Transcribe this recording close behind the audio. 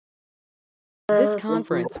This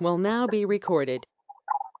conference will now be recorded.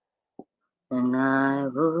 And I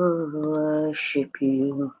will worship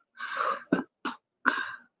you,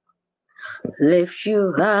 lift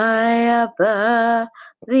you high above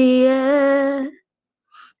the earth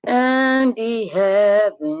and the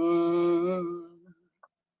heaven.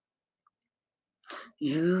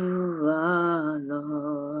 You are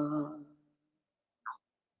Lord.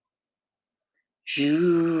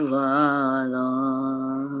 You are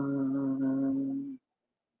Lord.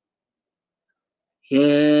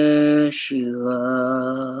 Yes, you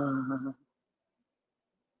are.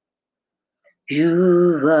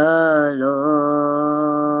 You are Lord.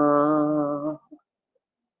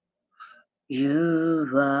 You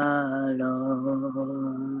are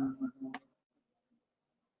Lord.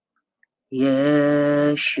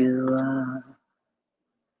 Yes, you are.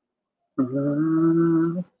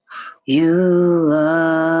 You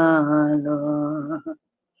are Lord.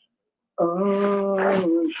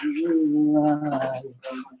 Oh, you are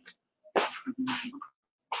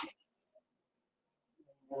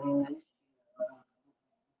Lord.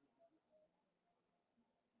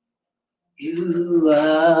 You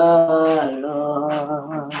are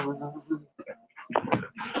Lord.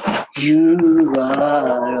 You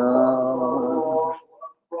are Lord.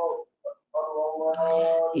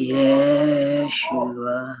 Yes, you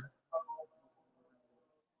are.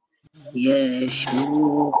 Yes,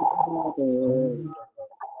 you are.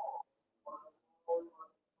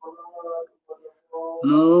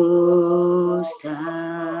 Most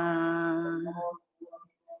High.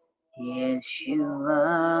 Yes, you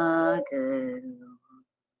are the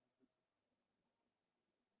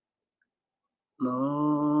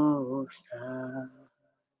Most High.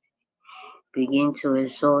 Begin to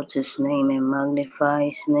exalt his name and magnify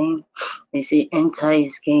his name. They say, enter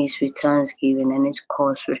his gates with thanksgiving and his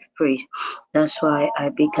courts with praise. That's why I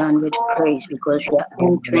began with praise, because we are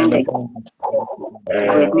entering the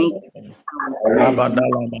with me.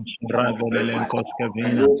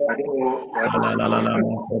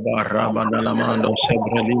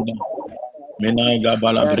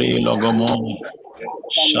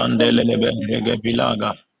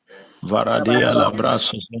 Varadia la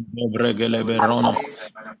brasso bregele berono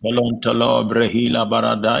volontolo brehila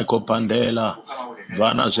baradai copandela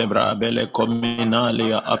vana zebra bele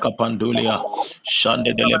cominalia acapandulia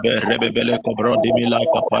shande dele rebele cobro di mila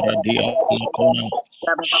caparadia la cona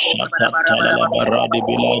shata tala la baradi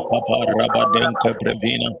bila caparabadenco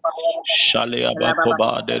brevina shale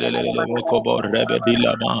abacoba dele cobo rebe di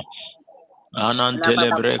lama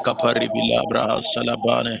Anantelebre kaparibila braha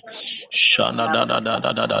salabane shana da da da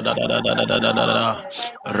da da da da da da da da da da da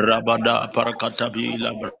rabada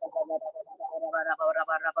parakatabila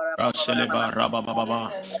braseleba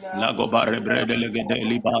rabababa lago barebre delegede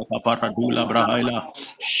liba kaparadula brahaila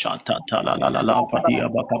shata tala la la la patia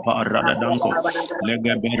bakapa radadanko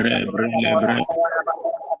legebere brelebre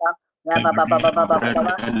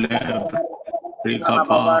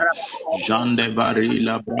Rikapa Jande Bari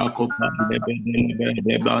La Braco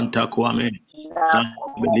de Banta Kwame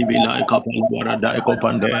Libila Kapalwara Daiko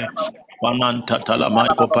Pande Pananta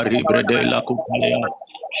Talamaiko Paribre de la Kupalea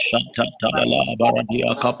Shanta Talala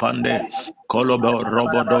Baradia Kapande Kolobo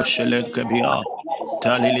Robodo Shelekebia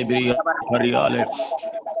Talilibria Pariale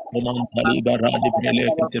Komantali Baradi Brele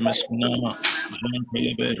Ketemeskunama Jean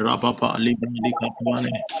Telebe Rapapa Libradi Kapwane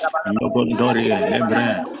Logondori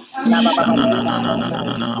Lebre Shana na na na na na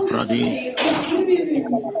na na Pradi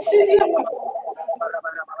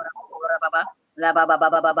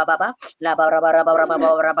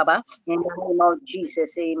In the name of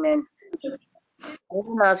Jesus, amen.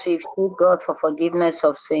 Even as we've seek God for forgiveness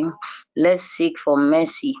of sin, let's seek for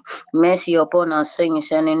mercy. Mercy upon our sins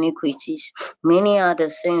and iniquities. Many are the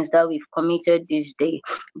sins that we've committed this day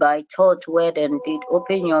by thought, word, and deed.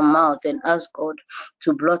 Open your mouth and ask God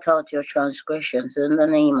to blot out your transgressions in the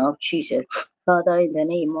name of Jesus. Father, in the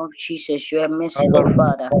name of Jesus, you are merciful,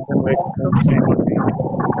 Father.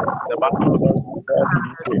 The Bible says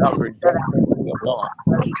we have redemption through the blood.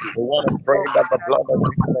 We want to pray that the blood of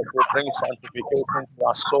Jesus will bring sanctification to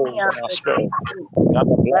our souls and our spirit. That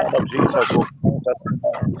the blood of Jesus will cleanse us from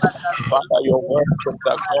all. Father, your word says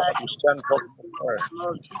that God will send forth the word.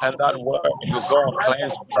 And that word will go and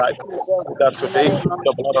cleanse us. I pray that today through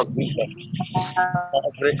the blood of Jesus,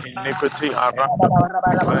 every iniquity around the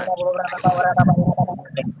cleanse.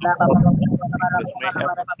 May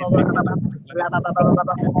every iniquity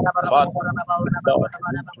Father,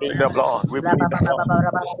 we plead the blood, we plead the blood.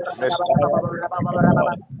 Messiah, we plead the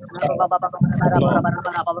blood. Blood.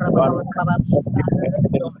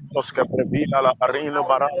 Los que previna la marino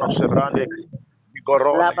barano sebrande. We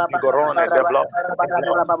Vigorone, vigorone, the blood,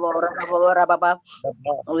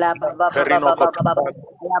 Perino Copado,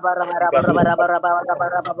 the blood,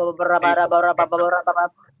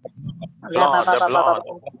 belong the blood of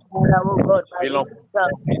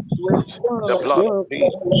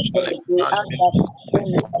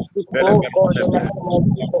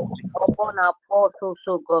upon our portals,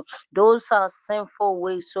 so God. Those are sinful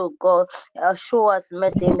ways, so God. Show us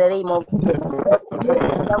mercy in the name of Jesus.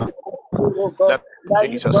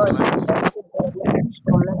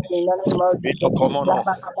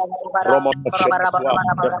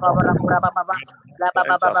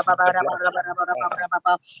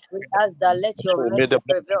 We ask that let your mercy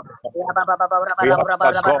prevail.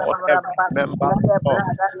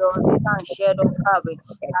 Your son shed on Calvary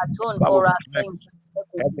atone for our sins.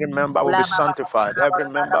 Every member will be sanctified. Every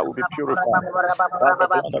member will be purified.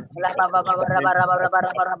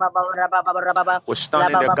 We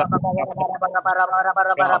stand in the gap.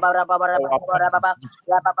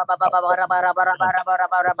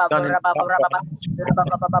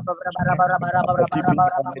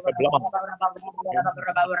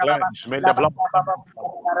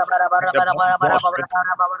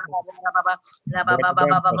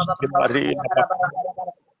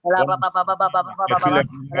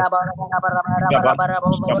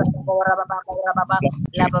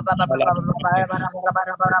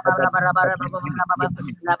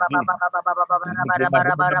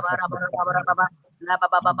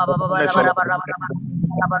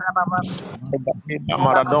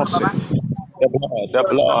 May the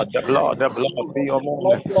blood the blood be your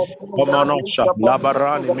moment. Komonosha,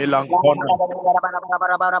 Labarani, Milankona,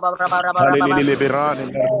 Halili Liberani,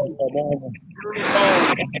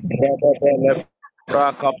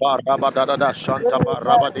 Shanta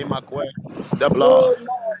Rabadimakwe, the blood,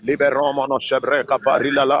 Liberomono Shebreka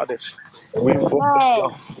Parila Lades. We invoke the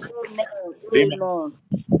blood.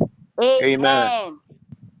 Amen.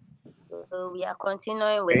 So we are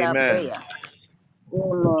continuing with our prayer.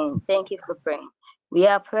 Amen. Thank you for praying. We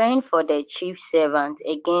are praying for the chief servant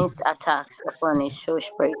against attacks upon his soul,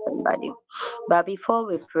 spirit, and body. But before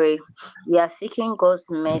we pray, we are seeking God's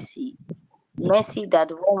mercy. Mercy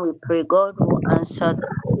that when we pray, God will answer.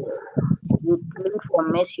 We pray for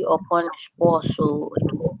mercy upon his poor soul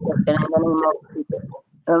in the name of Jesus.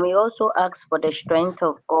 And we also ask for the strength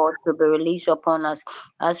of God to be released upon us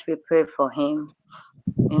as we pray for him.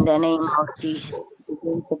 In the name of Jesus,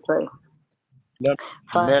 begin to pray.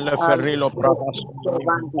 Father,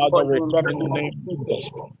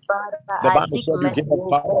 I seek mercy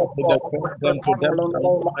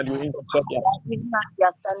we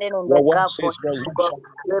are standing in the gap for God.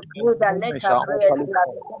 We pray that let our prayers be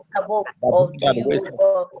acceptable unto you,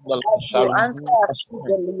 God. You answer us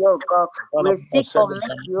speedily, O God. We seek for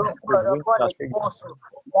mercy, O God, upon his apostle.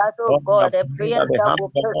 That, O God, the prayers that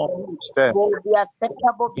will pray for him will be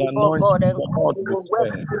acceptable before God and God will work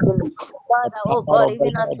speedily. Father, oh God,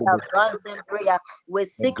 even as we advance in prayer, we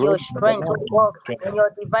seek your strength, oh God, and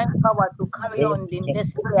your divine power to carry on in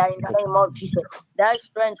this prayer in the name of Jesus. That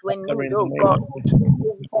strength we need, oh God,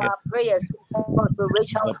 our prayers, oh God, to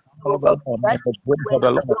reach out to you, oh God. That we need,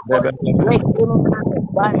 oh God, to break any kind of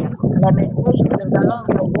barrier, limitations along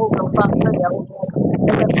the road of our prayer, oh God.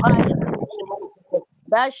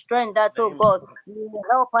 That strength, that, oh God, will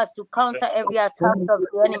help us to counter every attack of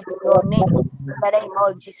the enemy in your name. In the name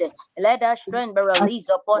of Jesus, let that strength be released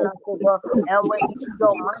upon us, oh God, and we see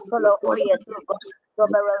your mantle of prayers, oh God, to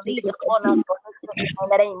be released upon us in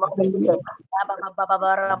the name of Jesus.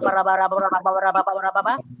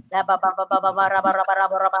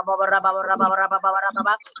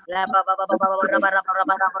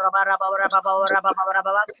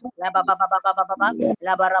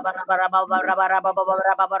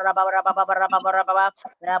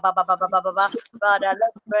 Father,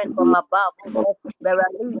 let strength from above be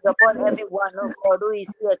released upon everyone, oh God, who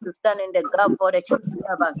is here to stand in the gap for the church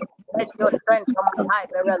servant. Let your strength from on high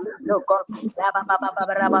be released, oh God.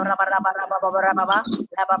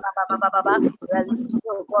 Release,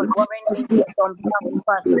 oh God, warring angels on behalf of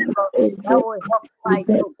us, oh God. That will help fight,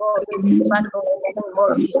 oh God, this battle in the name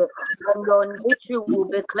of Jesus. And your victory will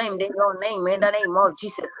be claimed in your name, in the name of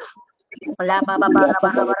Jesus. The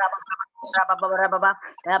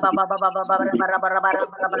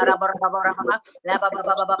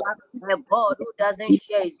God who doesn't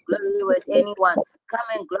share his glory with anyone. Come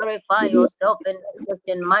and glorify yourself in the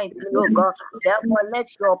Christian mightily, oh God. Therefore, let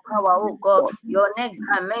your power, oh God, your next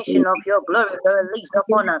dimension of your glory be released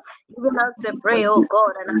upon us. Even as we pray, oh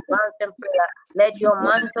God, and advance in prayer, let your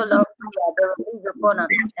mantle of prayer be released upon us.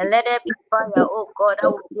 And let there be fire, oh God, that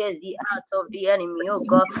will pierce the heart of the enemy, oh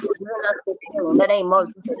God. Even as we pray in the name of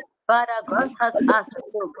Jesus. Father, grant us access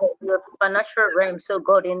to your supernatural realm, so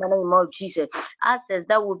God, in the name of Jesus. Access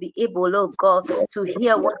that will be able, oh God, to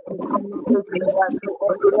hear what you communicate with us, oh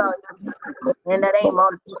God, in the name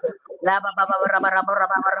of Jesus.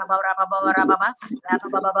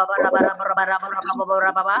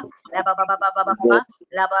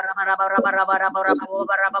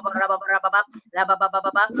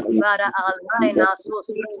 Father, align our soul,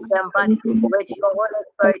 spirit, and body with your Holy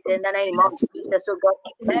Spirit in the name of Jesus, oh God.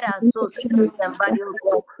 Let our soul, spirit, and body, oh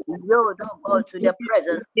God, yield, oh God, to the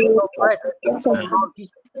presence, to your presence in the name of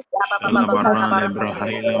Jesus. Shalabarane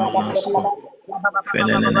Brahaila Manasko.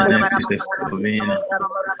 Fenenene Kivina.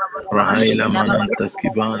 Rahaila Mananta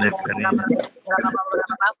Kivane Perina.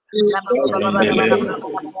 Rondelebe.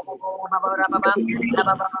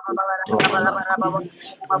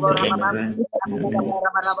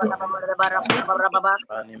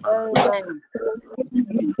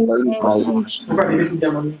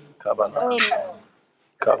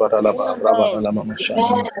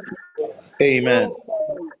 Amen.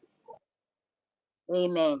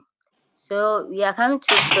 Amen. So we are coming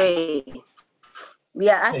to pray. We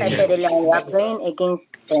are, as I said earlier, we are praying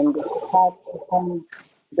against the attack upon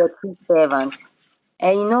the two servants.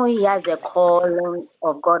 And you know he has a calling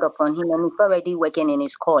of God upon him, and he's already working in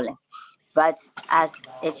his calling. But as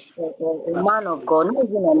a man of God, not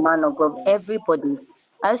even a man of God, everybody,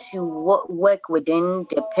 as you work within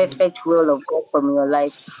the perfect will of God from your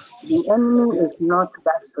life, the enemy is not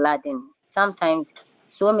that gladdened. Sometimes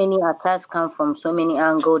so many attacks come from so many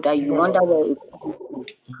angles that you wonder where it comes from.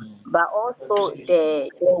 But also the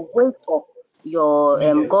weight of your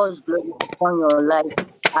God's glory upon your life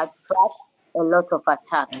attracts a lot of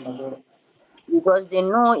attacks, because they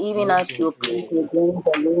know even as you pray against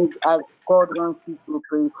the Lord, as God wants you to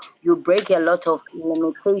pray, you break a lot of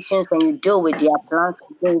limitations and you deal with their plans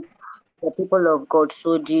against the people of God.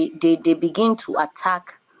 So they begin to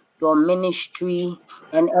attack your ministry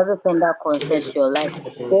and everything that concerns your life.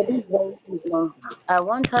 So this very evening, I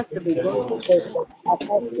want us to begin to pray for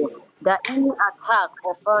Apostle, that any attack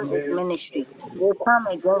upon his ministry will come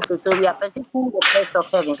against it. So we are petitioning the first of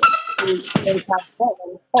heaven to intervene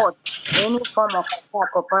and report any form of attack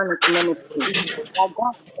upon his ministry. That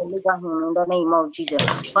God will deliver him in the name of Jesus.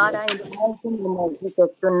 Father, in the mighty name of Jesus,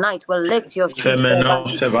 tonight we'll lift your chief Femeno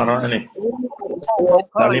servant. Sevarani.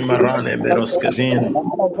 Upon Talimarane Beroskazin.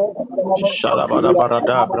 Shalabada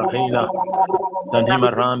Barada Brahila.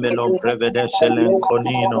 Tanimarambe lo Prevedeselen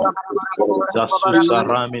Conino. Zasusa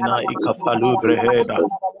Ramina Ikapalu Breheda.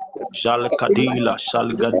 Jal Kadila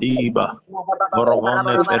Salgadiba.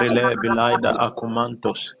 Morovone Ferile Bilaida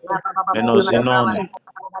Akumantos. Menozinone.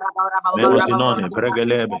 Menozinone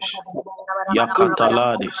Bregelebes.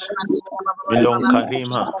 Yakataladis. Milon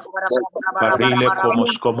Karima. Parile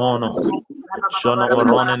Komoskomono. Sono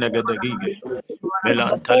Morone Negedegige.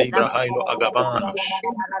 Melantali Brahailo Agabanos.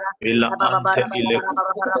 Ila Ante Ile.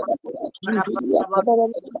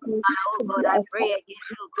 Oh God, I pray against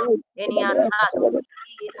you, God, any attack,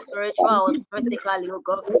 spiritual or physically, oh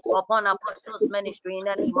God, upon Apostles' ministry in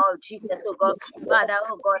the name of Jesus, oh God. Father,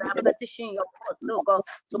 oh God, I petition your courts, oh God,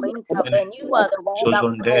 to intervene. You are the one that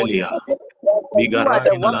called him. Sozondelia. You are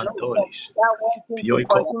the Bigarina one, oh God, Lantolis. that wants him to Fioiko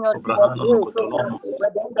continue to Brahano operate, oh God, Nokotolomo.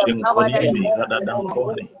 within the power that is Shenkonimi vested in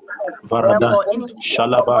Radadankoni. him. Varada. Therefore, any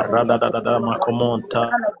Shalaba Radadada Makomonta.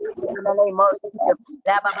 come against it in the name of Jesus.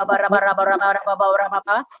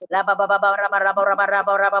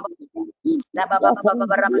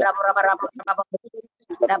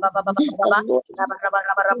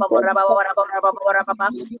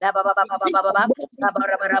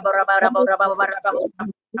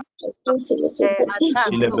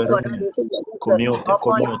 Attack, oh God, Ileberine.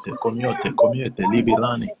 Comiote,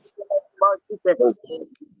 Libirani.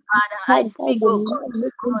 Father, I speak, oh God,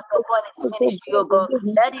 growth upon his ministry, oh God.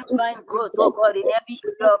 Let him find growth, oh God, in every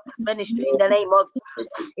area of his ministry in the name of Jesus.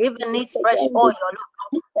 Even this fresh oil, oh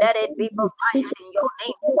God, let it be provided in your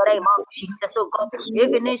name in the name of Jesus, oh God.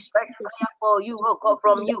 Even this fresh fire for you, oh God,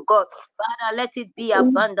 from you, God. Father, let it be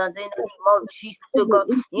abundant in the name of Jesus, oh God.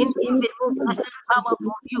 Even special power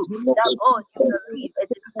from you, that God, you believe it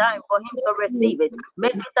is time for him to receive it.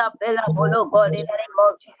 Make it available, oh God, in the name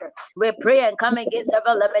of Jesus. We pray and come against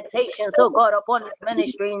every limitations, oh God, upon his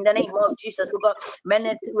ministry in the name of Jesus, oh God.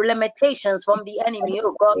 Many limitations from the enemy,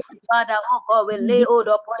 oh God. Father, oh God, we lay hold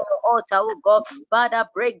upon your altar, oh God. Father,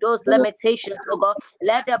 break break those limitations, oh God.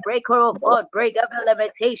 Let the breaker of God break every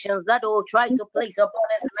limitations that will try to place upon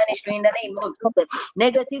his ministry in the name of Jesus.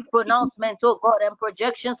 Negative pronouncement, oh God, and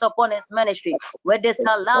projections upon his ministry. We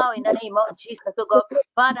disallow in the name of Jesus, oh God.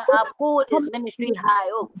 Father, uphold his ministry high,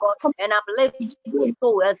 oh God, and uplift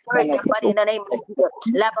soul and spirit and body in the name of Jesus.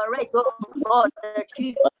 Liberate, oh God, the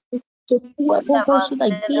chief servants in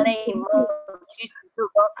the name of Jesus, oh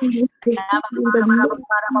God. In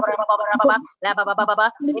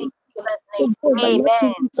Jesus' name.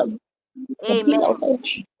 Amen. Amen.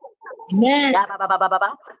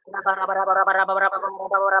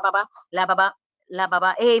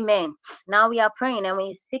 Amen. Now we are praying and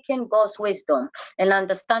we're seeking God's wisdom and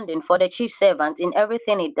understanding for the chief servant in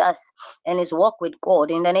everything he does and his walk with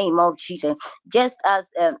God in the name of Jesus. Just as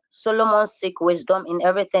Solomon seek wisdom in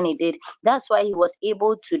everything he did, that's why he was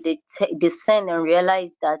able to discern and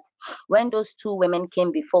realize that when those two women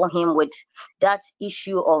came before him with that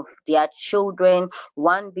issue of their children,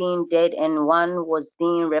 one being dead and one was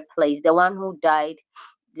being replaced, the one who died,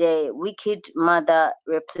 the wicked mother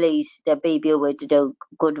replaced the baby with the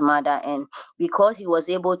good mother, and because he was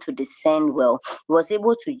able to discern well, he was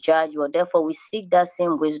able to judge well. Therefore, we seek that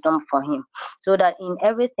same wisdom for him, so that in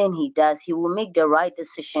everything he does, he will make the right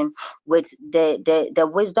decision with the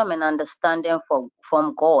wisdom and understanding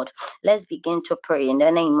from God. Let's begin to pray in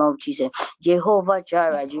the name of Jesus. Jehovah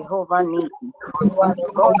Jireh, Jehovah Nissi, you are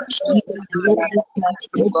the God of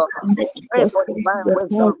pray for divine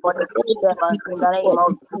wisdom for the servants in the name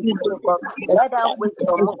of Jesus, oh God. Let that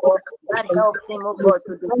wisdom, oh God, that helps him, oh God,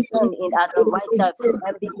 to discern in at the right time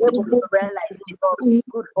and be able to realize, oh God,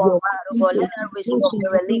 good from bad, oh God. Let that wisdom be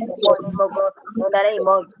released upon him, oh God, in the name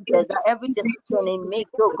of Jesus. That every decision he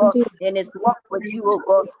makes, oh God, in his walk with you, oh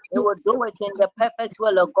God, he will do it in the perfect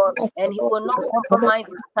will of God, and he will not compromise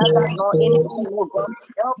his standard nor anything, oh God.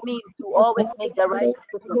 Help me to always make the right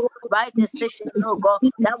decision, oh God,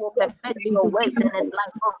 that will perfect your ways in his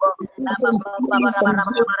life, oh God.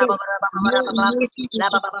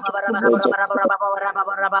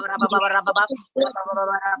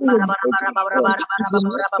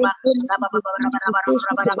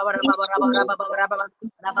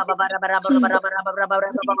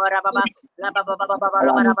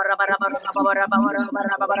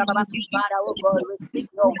 Father, oh God, receive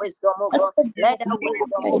your wisdom, oh God. Let that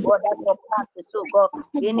wisdom, oh God, that your practice, oh God,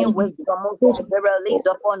 any wisdom, oh God, be released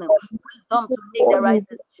upon him. Wisdom to make the right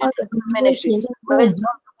decision in the ministry. Wisdom to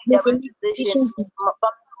make the right decision from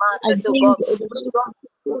matters, oh God. Wisdom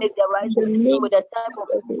to make the right decision with the type of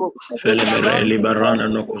people. Felebere liberana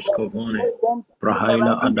no coscovone.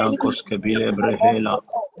 Prahaila adankos kebile brehela.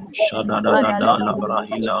 Shadada dada la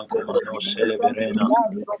brahila komano celeberena.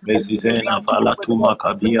 Bezizena falatuma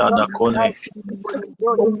kabia da kone.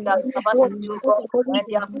 Capacity, oh God, and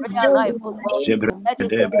their prayer life, oh God. Let it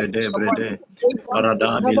be Brede.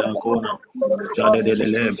 Parada bilankona. Jade de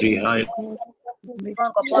le brihai.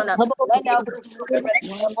 upon us. Let our wisdom be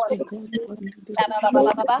released upon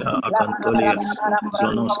us. Akantolia.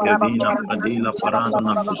 Zonos kevina kadila farana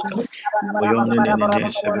nakuska. Oyone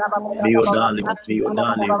nene sebe.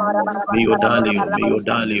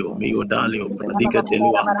 Mio dalio. Pradika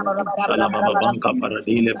telua. Shalababa banka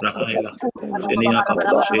paradile brahaila.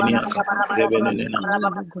 Seniaka. Rebelelena.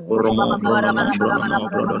 Oromo,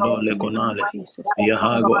 brodono, leconale.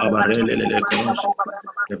 Yahago abarele leconos.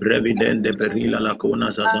 Breviden perila la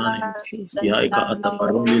cona zazani. Yaika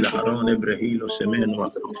atafaruli la harone brehilo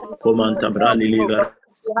semenua. Comantabrali liga.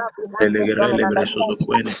 Elegrele bresoso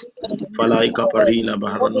quene. Falaika parila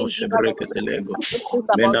baharano shebreke telego.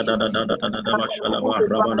 Menda da bashalaba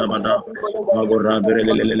rabana mada. Magora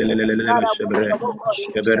berele shebre.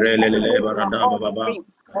 Keberele barada baba.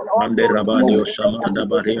 Mande rabadi oshamanda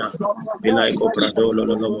baria. Bilaiko pradolo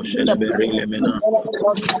lolo sheleberile mena.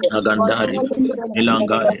 Agandari,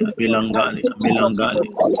 Milangali,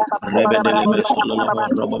 Rebedelebe Sololobo,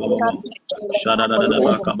 Robobo,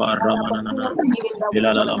 Shadadadaba, Kaba, Ramanana,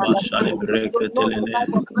 Ilalaba, Shalebreke, Telene,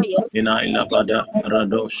 Ina Ilabada,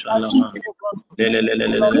 Rado, Shalama,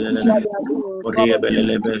 Lelelelelelelele, Oria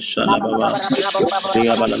Belelebe, Shalababa,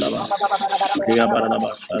 Ria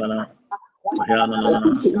Balalaba, Shalana, Riana,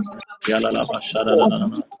 Yalalaba,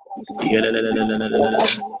 Shadadana, Yelelelelelelele,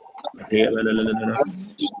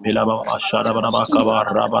 Bilaba Asharabanaba Kaba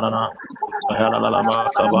Rabanana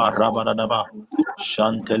Halalaba Kaba Rabanaba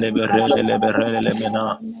Shantele Berele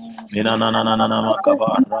Mena Minanana Kaba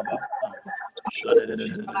Raba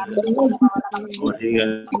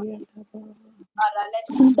Father, let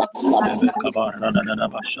it Lebe kabar rada da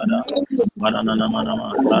bashada. Manana manama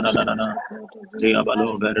rada da.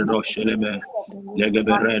 Riabalo berdo shelebe. Lege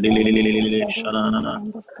berre dililililili shanana.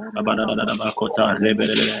 Abada da bakota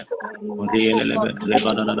rebelele. Urielele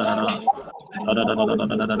reba da. Shada da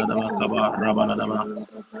kabar rabana da.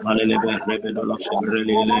 Malelebe rebedolo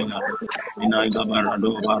sebrelele. Inai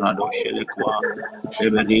gabarado barado shelekwa.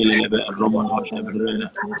 Rebedilele romano sebrele.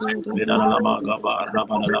 Vedana lama gabar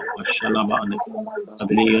rabana da shalabane.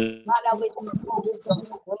 Abli Father, we thank you for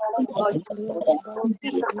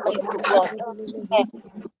provision for you, God.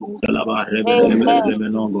 lava rebelele Amen.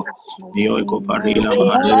 remenongo. Io ko parila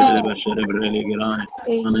ma Amen. rebelele sebrele girane.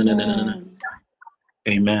 Amen.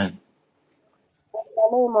 Amen. In the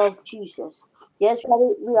name of Jesus. Yes,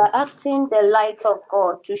 Father, we are asking the light of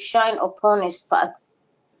God to shine upon his path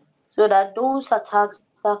so that those attacks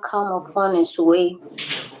that come upon his way,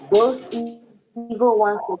 those evil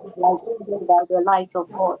ones will be like by the light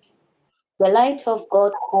of God. The light of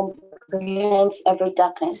God comprehends every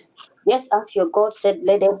darkness. Yes, as your God said,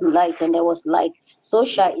 let there be light, and there was light. So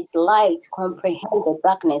shall his light comprehend the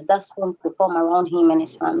darkness that seems to form around him and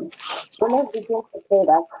his family. So let's begin to pray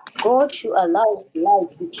that God should allow his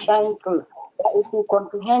light to shine through, that it will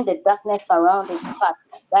comprehend the darkness around his path.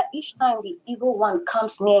 That each time the evil one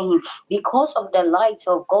comes near him, because of the light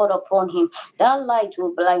of God upon him, that light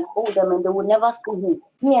will blindfold them and they will never see him.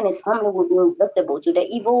 He and his family will be invisible to the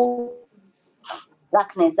evil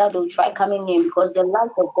darkness that will try coming in, because the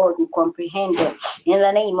light of God will comprehend them. In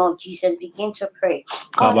the name of Jesus, begin to pray.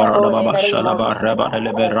 Father Kabarada Lord, in baba the name of shalaba reba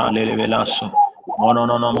lebera levelaso. Mono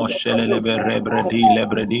no no moshele lebredi.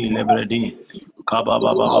 Kaba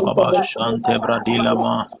baba shante bradila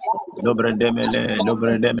ma. Lobre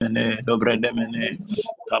demene.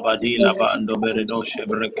 Kabadila ba ando beredo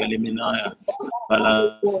shebre keliminaya.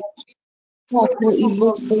 Bala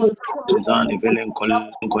Zani velen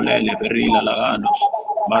kolele verila lagados.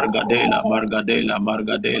 Margadela.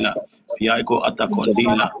 Fiaiko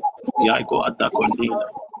atakondila.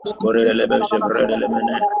 Korele lebe jebrede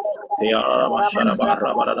lemene. Fiara masharaba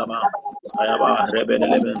rabarama. Ayaba rebele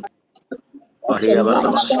leben. Maria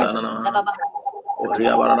barama shanana.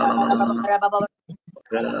 Oria barana.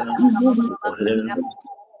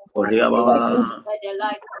 Oria barana. the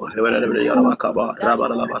light Oria lebe yaraba kaba.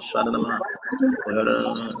 Rabarama shanana.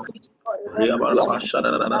 Oria barama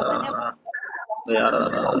shanana.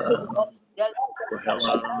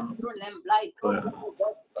 through them, light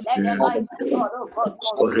let the light of God, oh God,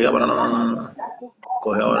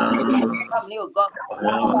 family, oh God.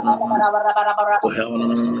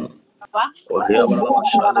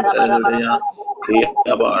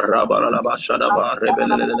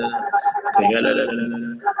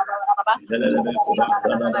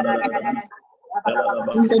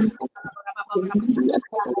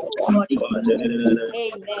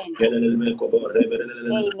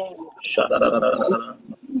 Amen. Amen.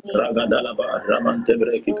 Ragadalaba Ramante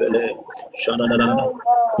Brekipele Shadadada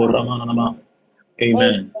Kuramanama.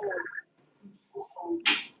 Amen. Amen.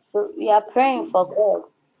 So we are praying for God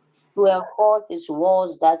to enforce his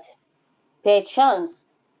walls that perchance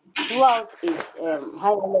throughout his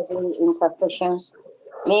high level intercessions,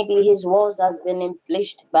 maybe his walls has been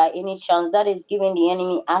inflicted by any chance that is giving the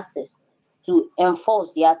enemy access to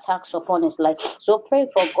enforce the attacks upon his life. So pray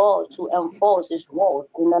for God to enforce his walls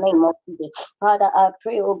in the name of Jesus. Father, I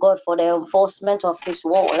pray, oh God, for the enforcement of his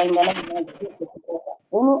wall in the name of Jesus.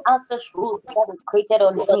 Any access route that is created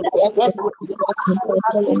on him, yes, we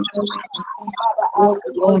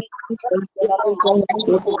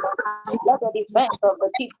let the defense of the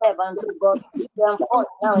chief servants of God be enforced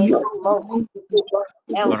now in the name of Jesus.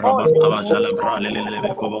 Enforce it. Barabala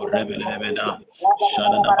Bralele Kobo Rebeleveda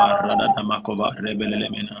Shadada Barada Damakova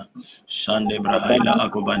Rebelemena Shande Brahaila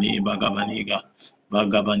Akobani Bagabaniga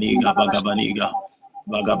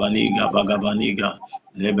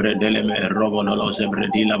Lebre Deleme Robololo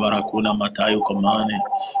Zebredila Barakuna Matayu Komane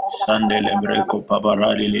Shande Lebreko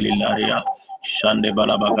Pabarali Lililaria Shande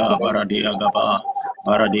Balabaga Baradia Gaba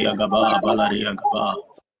Balaria Gaba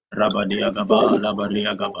Rabadia Gaba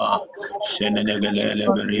Labaria Gaba Shenegele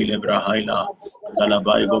Berile Brahaila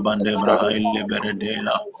Galabaigo Bande Brahaile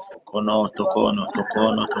Beredela Tokono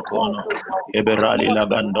Eberali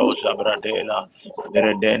Lagando Zabradela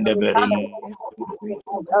Beredende Beril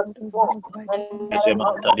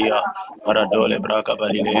Zemantadia Paradole Braca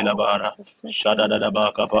Balile Labara Shada da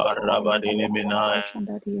Baka Paraba Dilimina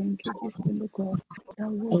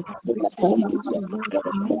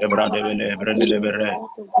Ebradevele Brendelebere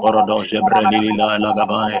Orodo Zebrelila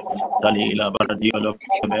Lagavane Talila Baradiolo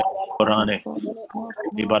Korane.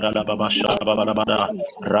 Ibadala baba shada baba bada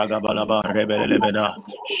raga balaba rebele lebeda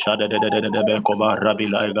shada de bekoba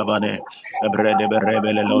rabila gabane ebre de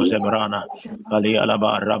rebele lo zebrana kali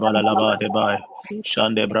alaba rabala laba de bay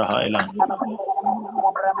shande brahaila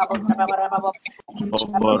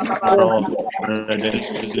okoro rede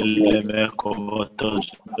lebe koboto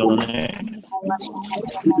zone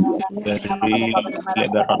beri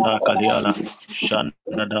leberada kaliala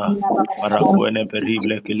shanada barakwene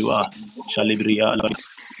perible kilwa shalibria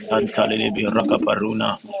Antalilibi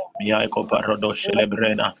rakaparuna miaiko parodo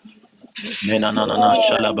celebrena menanana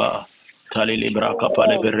shalaba talilibra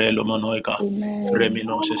kapale berelo monoika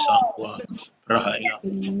remino se sankwa rahaila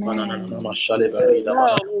mananana mashale barida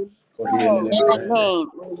bana koriele brede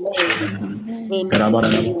Amen. Rabarabara.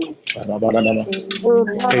 Amen. Rabarabara.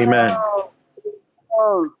 Amen.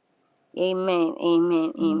 Amen. Amen.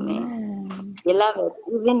 Amen. Amen. Beloved,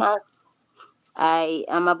 even as I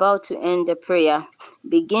am about to end the prayer,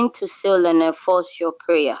 begin to seal and enforce your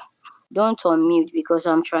prayer. Don't unmute because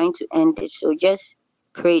I'm trying to end it. So just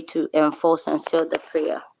pray to enforce and seal the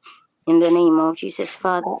prayer. In the name of Jesus,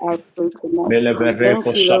 Father, I pray tonight. Thank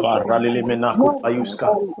Melevereko you, Lord shaba God. ralili menaku payuska.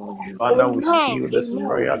 Father, we Amen. seal this Amen.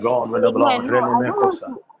 prayer, God, with the blood. Amen. No, Rene I don't want mekosa.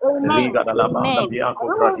 to. Amen. Riga da la banda Amen. I bianco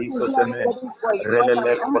don't want to pradico hear seme. anybody's voice because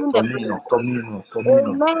Relele I'm ending the prayer. tomino, tomino,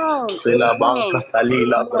 tomino. Amen. Sela banca Amen.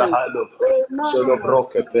 salila Amen. brahalo. Solo Amen.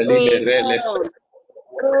 broke pelile rele.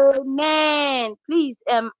 Amen. Amen. Please,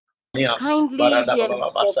 Nia. kindly Barada hear me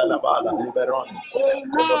baba basala carefully. bala. Liberon.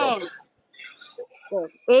 Kobodo. Amen. Yes.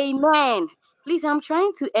 Amen. Please, I'm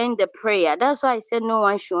trying to end the prayer. That's why I said no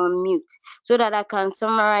one should unmute so that I can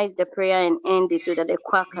summarize the prayer and end it so that the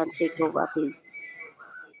choir can take over, please.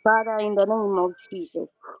 Father, in the name of Jesus,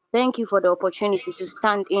 thank you for the opportunity to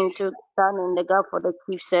stand in the gap for the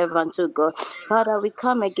chief servant to God. Father, we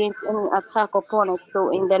come against any attack upon us. So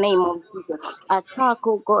in the name of Jesus, attack,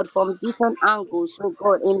 oh God, from different angles. Oh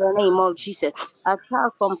God, in the name of Jesus,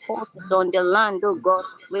 attack from forces on the land. Oh God,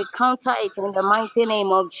 we counter it in the mighty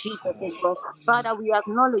name of Jesus. Oh God, Father, we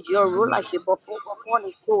acknowledge your rulership upon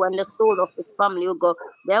his soul and the soul of his family. Oh God,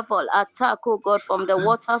 therefore attack, oh God, from the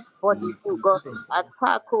water bodies. Oh God,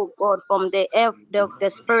 attack, oh God, from the air, the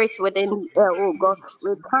spirits within the air, oh God.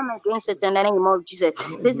 We come against it in the name of Jesus.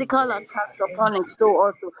 Physical attacks upon it, so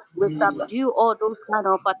also we subdue all those kind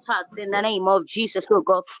of attacks in the name of Jesus, oh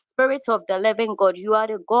God. Spirit of the living God, you are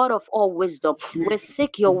the God of all wisdom. We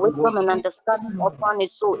seek your wisdom and understanding upon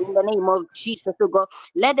his soul in the name of Jesus, oh God.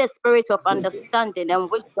 Let the spirit of understanding and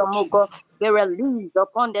wisdom, oh God, be released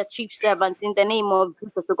upon the chief servants in the name of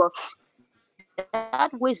Jesus, oh God.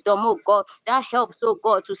 That wisdom, oh God, that helps, oh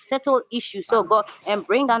God, to settle issues, oh God, and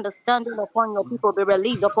bring understanding upon your people, be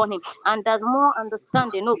released upon him. And there's more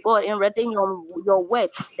understanding, oh God, in reading your word,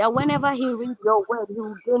 that whenever he reads your word, he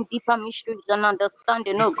will gain deeper mysteries and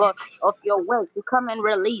understanding, oh God, of your word to come and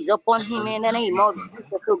release upon him in the name of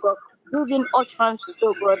Jesus, oh God. Giving utterances,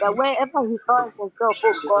 oh God, that wherever he finds himself,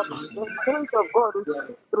 oh God, the Spirit of God will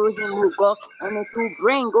speak through him, oh God, and it will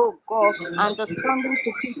bring, oh God, understanding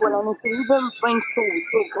to people, and it will even bring souls,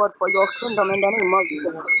 oh God, for your kingdom in the name of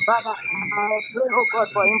Jesus. Father, I pray, oh God,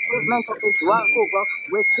 for improvement of his rank, oh God,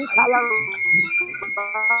 with seek higher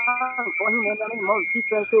for him in the name of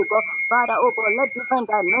Jesus, oh God. Father, oh God, let different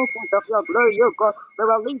dimensions of your glory, oh God, be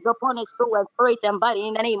released upon his soul and spirit and body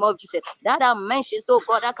in the name of Jesus. That dimensions, oh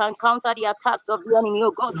God, that can counter the attacks of the enemy,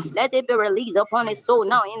 oh God. Let it be released upon his soul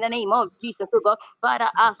now in the name of Jesus, oh God. Father,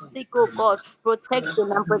 I seek, oh God,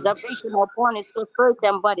 protection and preservation upon his soul, spirit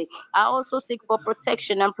and body. I also seek for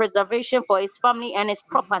protection and preservation for his family and his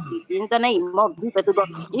properties in the name of Jesus, oh God.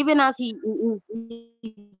 Even as he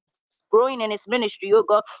growing in his ministry, oh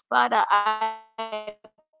God. Father, I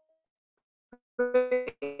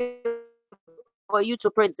pray for you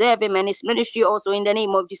to preserve him and his ministry also in the name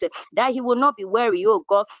of Jesus, that he will not be weary, oh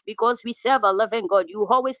God, because we serve a loving God. You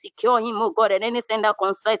always secure him, oh God, and anything that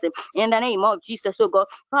concerns him in the name of Jesus, oh God.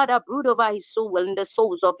 Father, brood over his soul and the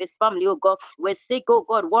souls of his family, oh God. We seek, oh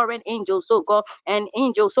God, warring angels, oh God, and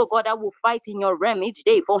angels, oh God, that will fight in your realm each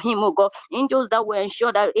day for him, oh God. Angels that will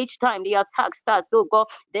ensure that each time the attack starts, oh God,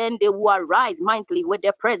 then they will arise mightily with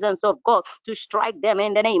the presence of God to strike them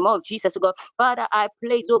in the name of Jesus, oh God. Father, I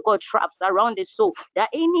place, oh God, traps around his soul, that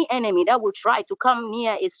any enemy that will try to come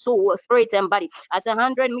near his soul, spirit, and body at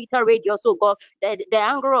 100-meter radius, oh God, the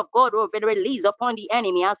anger of God will be released upon the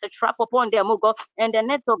enemy as a trap upon them, oh God, and the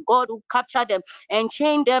net of God will capture them and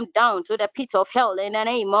chain them down to the pit of hell in the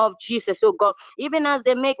name of Jesus, oh God. Even as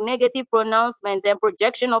they make negative pronouncements and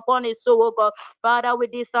projection upon his soul, oh God, Father, we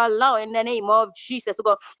disallow in the name of Jesus, oh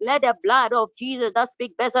God. Let the blood of Jesus that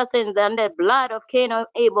speak better things than the blood of Cain and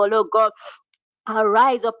Abel, oh God,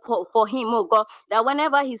 Arise up for him, oh God, that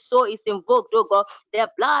whenever his soul is invoked, oh God, the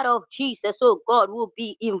blood of Jesus, oh God, will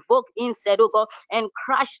be invoked instead, oh God, and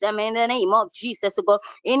crush them in the name of Jesus, oh God.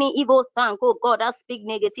 Any evil tongue, oh God, that speak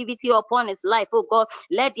negativity upon his life, oh God,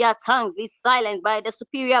 let their tongues be silent by the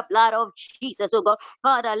superior blood of Jesus, oh God.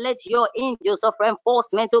 Father, let your angels of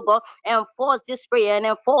enforcement, oh God, enforce this prayer and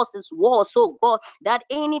enforce his walls, oh God, that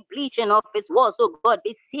any bleaching of his walls, oh God,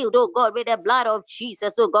 be sealed, oh God, with the blood of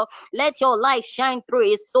Jesus, oh God. Let your light shine through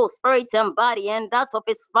his soul, spirit, and body, and that of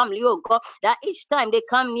his family, oh God, that each time they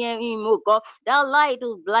come near him, oh God, that light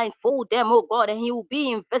will blindfold them, oh God, and he will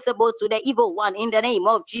be invisible to the evil one in the name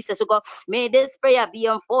of Jesus, oh God. May this prayer be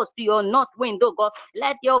enforced to your north wind, oh God.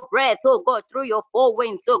 Let your breath, oh God, through your four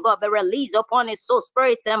winds, oh God, be released upon his soul,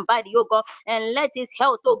 spirit, and body, oh God, and let his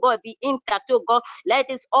health, oh God, be intact, oh God. Let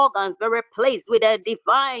his organs be replaced with a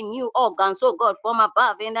divine new organs, oh God, from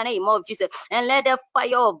above in the name of Jesus. And let the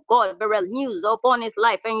fire of God be renewed upon his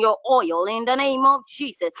life and your oil in the name of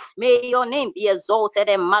Jesus. May your name be exalted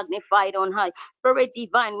and magnified on high. Spirit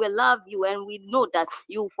divine, we love you and we know that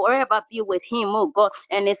you forever be with him, oh God,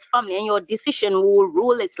 and his family, and your decision will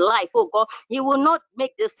rule his life, oh God. He will not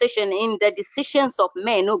make decision in the decisions of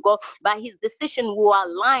men, oh God, but his decision will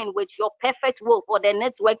align with your perfect will for the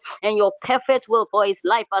network and your perfect will for his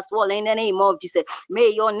life as well in the name of Jesus.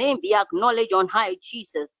 May your name be acknowledged on high,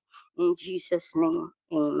 Jesus. In Jesus' name,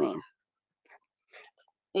 amen.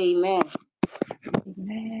 Amen.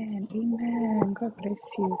 Amen. Amen. God bless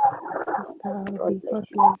you, Pastor God Albi. bless God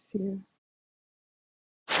you. bless you.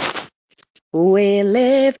 We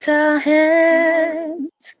lift our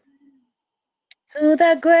hands to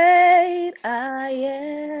the great I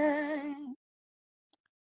am,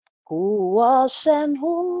 who was and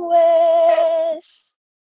who is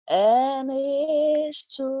and is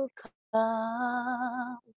to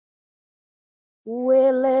come.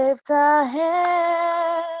 We lift our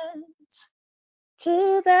hands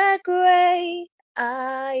to the great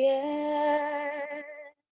I am.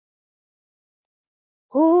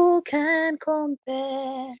 Who can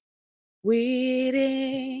compare with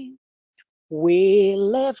him? We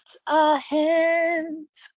lift our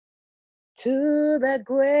hands to the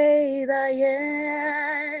great I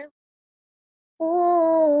am,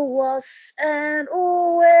 who was and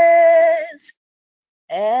who is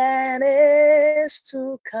and is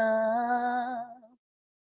to come.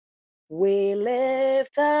 We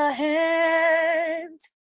lift our hands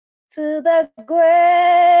to the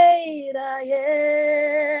great I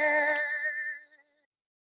am.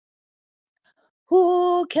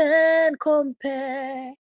 Who can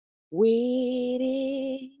compare with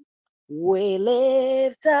him? We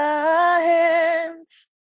lift our hands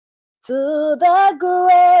to the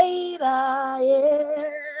great I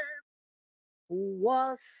am, who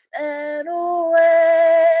was and who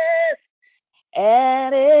is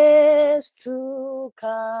and is to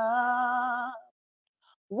come.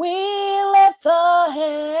 We lift our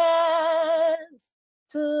hands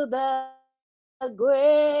to the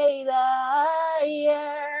great I am.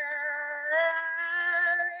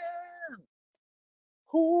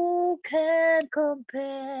 Who can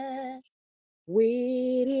compare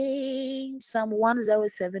with him? Psalm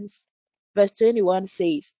 107 verse 21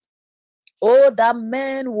 says, oh, that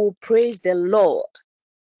men will praise the Lord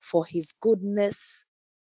for his goodness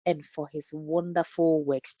and for his wonderful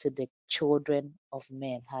works to the children of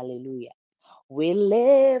men. Hallelujah. We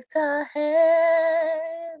lift our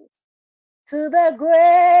hands to the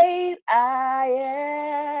great I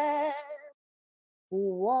am,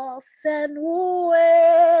 who was and who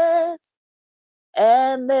is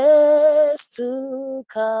and is to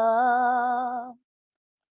come.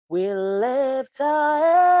 We lift our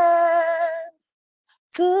hands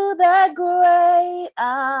to the great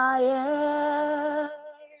I am.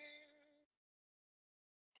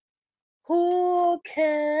 Who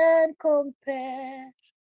can compare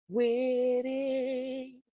with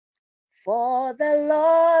him? For the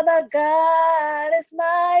Lord our God is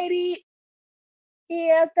mighty.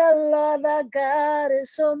 Yes, the Lord our God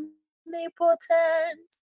is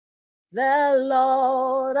omnipotent. The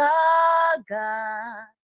Lord our God,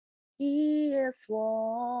 he is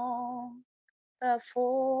wonderful.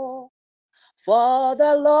 For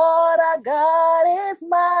the Lord our God is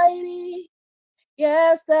mighty.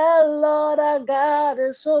 Yes, the Lord our God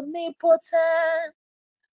is omnipotent.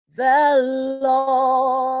 The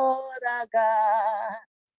Lord our God,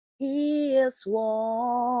 he is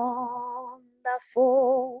wonderful.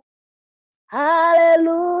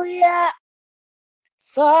 Hallelujah.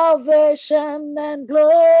 Salvation and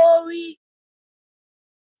glory,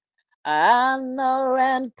 honor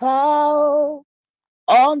and power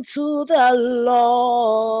unto the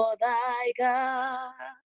Lord thy God.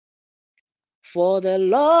 For the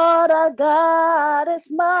Lord our God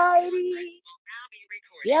is mighty.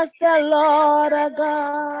 Yes, the Lord our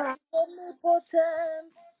God is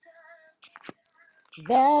omnipotent.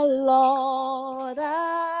 The Lord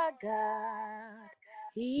our God,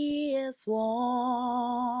 He is wonderful.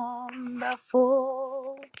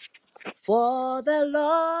 For the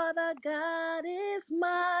Lord our God is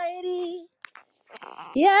mighty.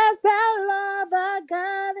 Yes, the Lord our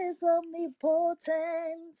God is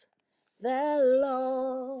omnipotent. The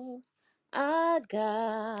Lord our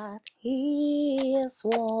God, He is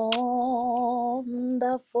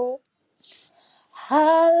wonderful.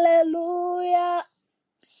 Hallelujah.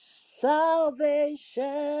 Salvation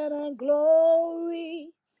and glory,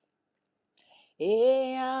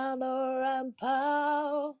 honor and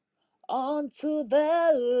power unto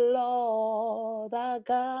the Lord our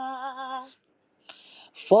God.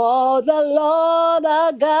 For the Lord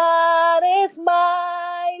our God is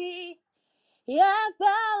mighty. Yes, the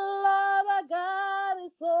Lord our God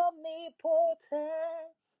is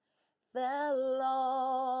omnipotent. The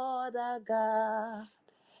Lord our God,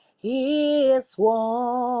 He is wonderful.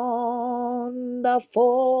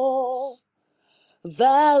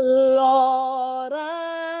 The Lord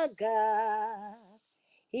our God,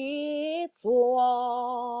 He is wonderful.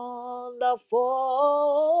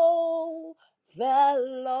 The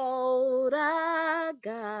Lord our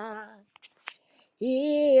God,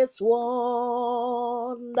 He is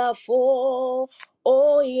wonderful.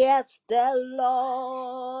 Oh yes, the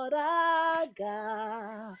Lord our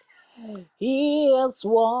God, He is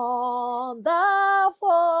wonderful.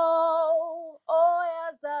 Oh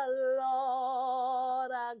yes, the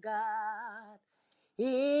Lord our God,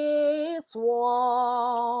 He is wonderful.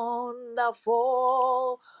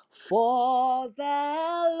 For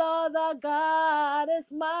the Lord our God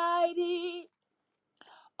is mighty.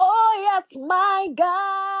 Oh yes, my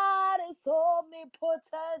God is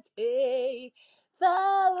omnipotent. Hey, the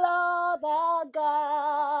Lord our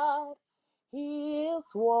God, He is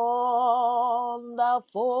wonderful.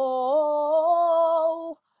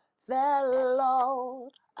 The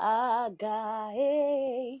Lord our God,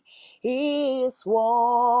 hey, He is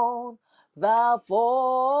wonderful.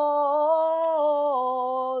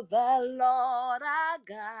 The Lord our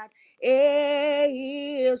God, hey,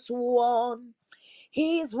 He is wonderful.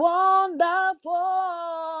 He's wonderful,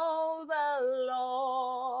 the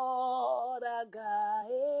Lord our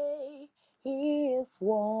God. He is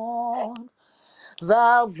wonderful,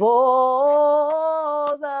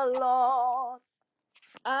 the Lord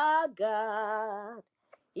our God.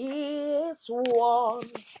 Is one.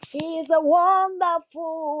 He's a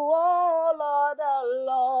wonderful, oh Lord, the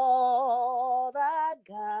Lord our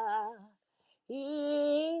God.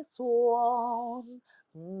 Is wonderful,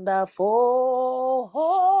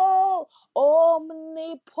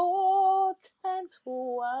 omnipotent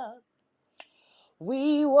one.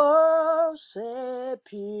 We worship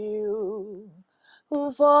you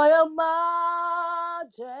for your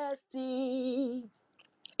majesty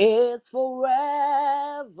is forevermore.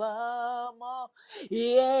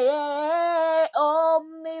 Yeah,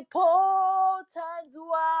 omnipotent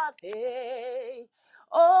one. Hey.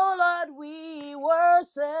 Oh Lord, we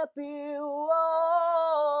worship you,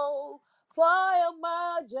 oh, for your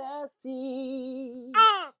majesty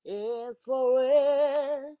is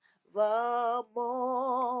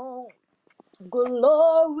forevermore.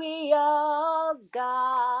 Glorious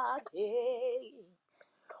God, hey.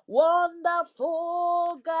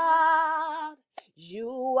 Wonderful God,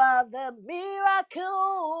 you are the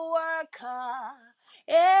miracle worker,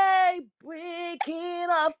 a King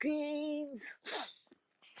of kings,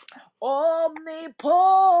 omnipotent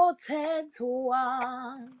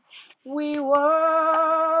one. We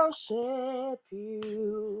worship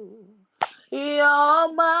you,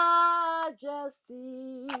 your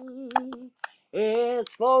majesty is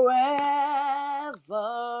forevermore.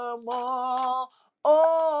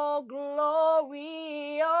 Oh,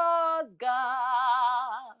 glorious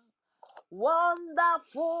God,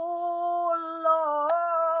 wonderful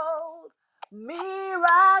Lord,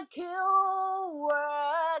 miracle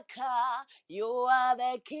worker, you are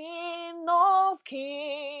the King of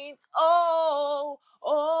kings, oh,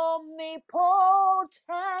 omnipotent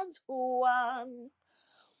one.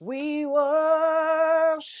 We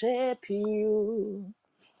worship you.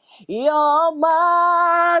 Your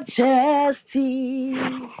majesty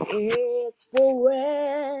is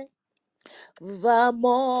forevermore.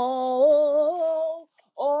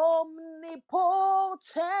 Omnipotent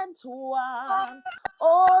one.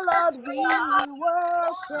 Oh Lord, we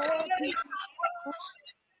worship you.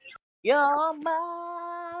 Your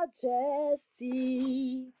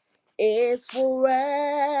majesty is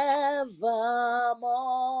forevermore.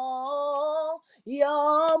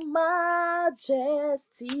 Your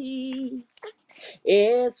majesty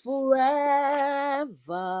is forevermore.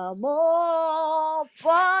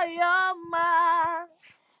 For your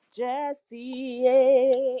majesty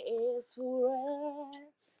is forevermore.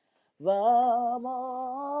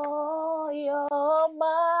 Your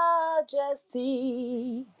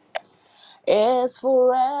majesty is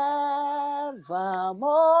forevermore.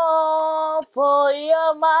 For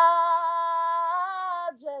your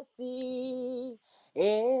majesty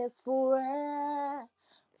is forevermore.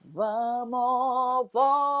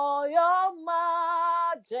 For your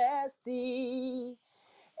majesty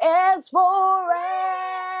is forevermore.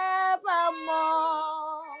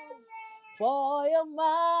 For your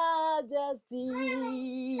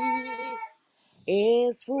majesty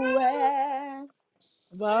is forevermore.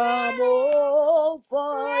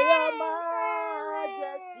 For your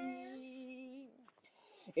majesty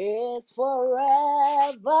is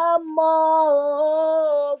forevermore.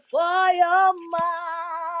 For your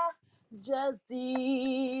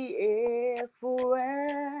majesty is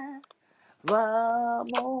forevermore.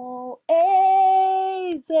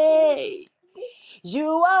 Say, you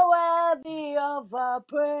are worthy of our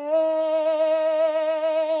praise.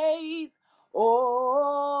 Oh,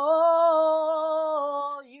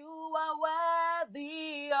 you are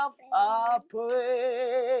worthy of our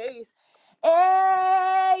praise.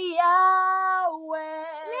 Hey, Yahweh,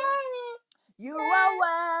 you are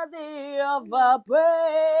worthy of our praise.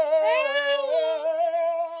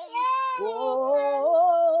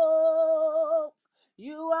 Oh,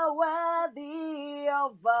 you are worthy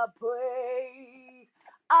of our praise.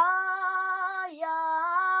 Ah,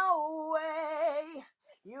 Yahweh,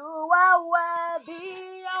 you are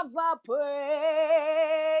worthy of our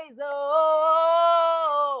praise. Oh,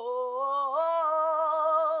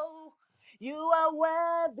 you are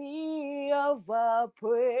worthy of our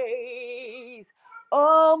praise.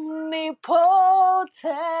 Omnipotent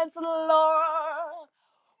Lord,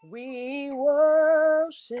 we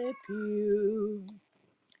worship you.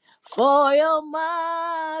 For your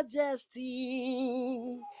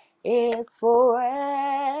majesty is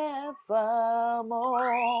forevermore.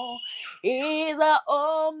 Is our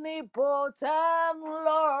omnipotent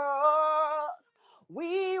Lord.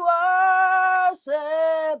 We worship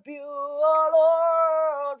you, O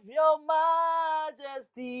Lord. Your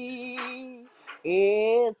majesty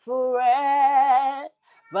is forevermore.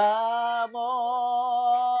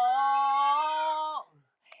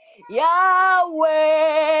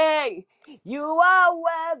 Yahweh, you are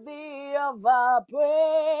worthy of our praise.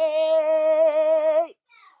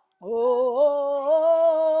 Oh,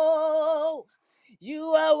 you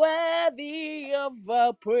are worthy of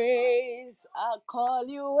our praise. I call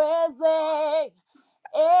you Eze,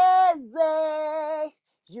 Eze.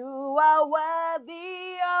 You are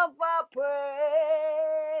worthy of our praise.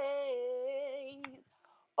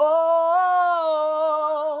 Oh,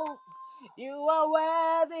 you are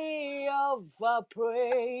worthy of our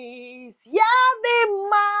praise. Yadimawo,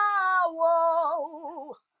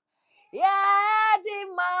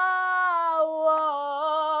 Yadimawo,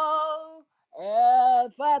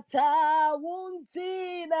 Efata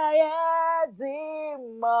wuntina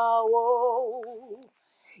Yadimawo.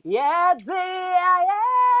 Yadi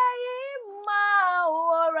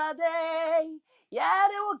Maorade,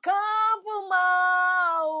 Yadi will come for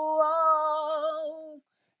Mao.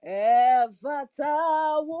 Efata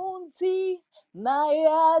wunti na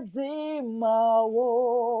Yadi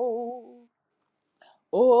Mao.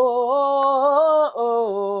 Oh,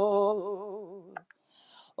 oh,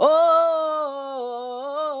 oh,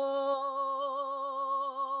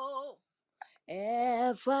 oh.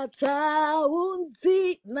 Efata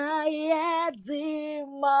unti na yadi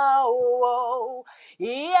mao,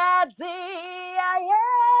 yadi aye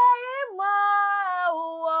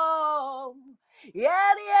mao,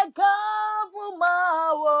 yadi akafu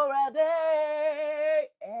mao rade.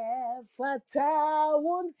 Efata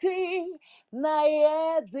unti na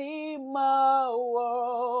yadi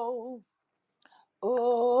mao.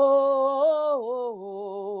 Oh.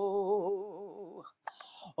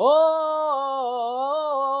 Oh,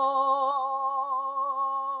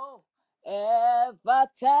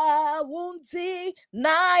 Efata wunti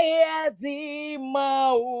na yadi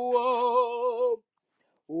mao.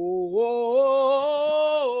 Oh,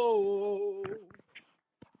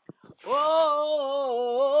 oh,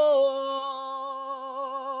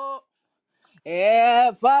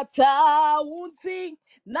 Efata wunti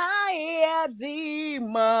na yadi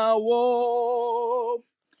mao.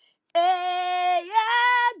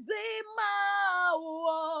 Yadi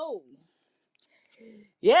mao.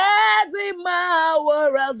 Yedima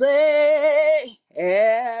warade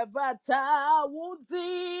Evata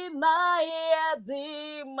wuti na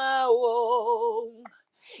yedima wo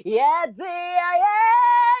Yedi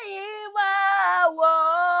ayema wo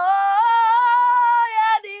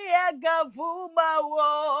Yedi agavuma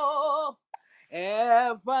wo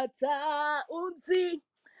Evata unti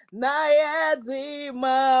na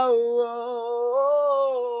yedima wo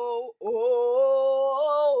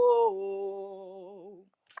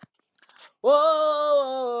Oh,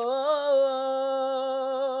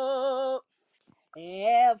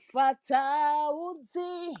 efata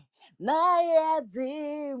uti na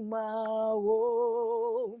yedimawo.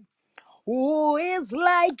 Who is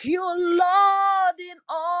like you, Lord, in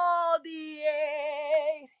all the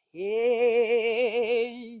earth?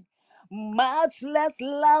 Hey, much less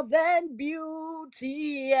love and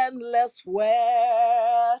beauty and less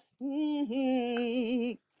wealth.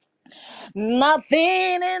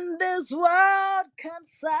 Nothing in this world can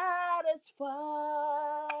satisfy.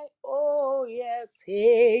 Oh, yes,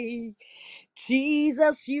 hey.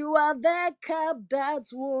 Jesus, you are the cup that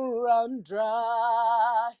will run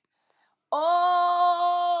dry.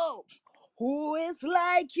 Oh, who is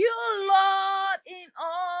like you, Lord, in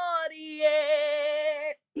all the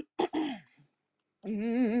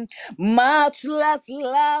earth? Much less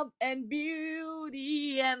love and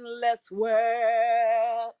beauty and less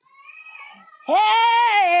worth.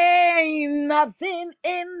 Hey, nothing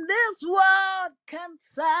in this world can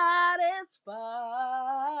satisfy.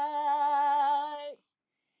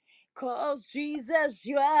 'Cause Jesus,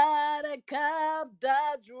 you are the cup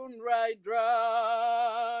that run right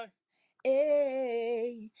dry.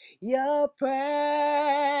 Hey, your presence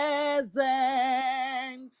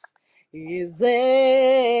is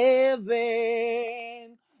heaven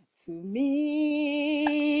to me.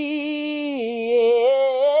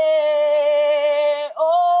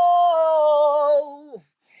 Oh,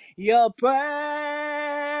 your presence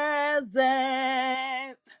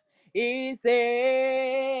is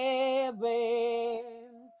heaven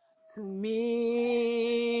to me.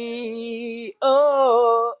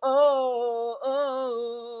 Oh, oh,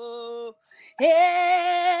 oh.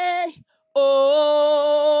 Hey,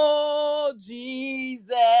 oh,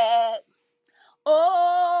 Jesus.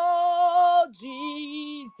 Oh,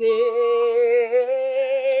 Jesus.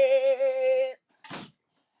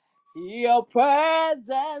 Your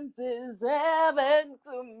presence is heaven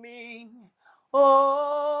to me.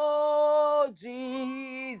 Oh,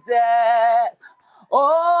 Jesus.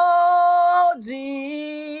 Oh,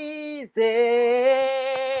 Jesus.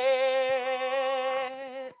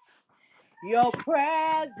 Your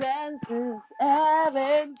presence is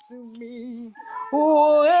heaven to me.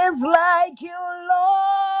 Who is like you,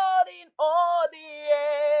 Lord, in all the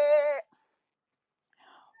earth?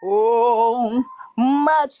 Oh,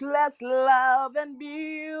 much less love and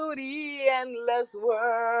beauty and less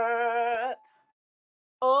worth.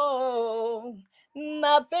 Oh,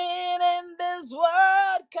 nothing in this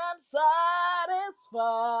world can satisfy.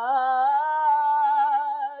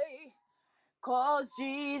 'Cause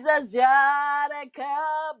Jesus, you're the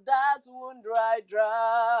cup that won't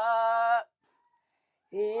dry.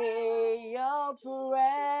 Hey, your presence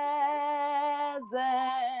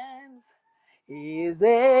is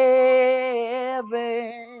heaven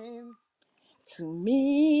to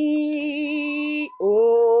me.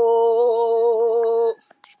 Oh,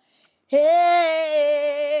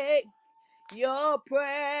 hey, your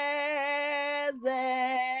presence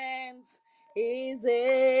is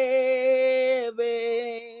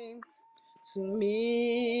heaven to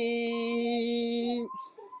me.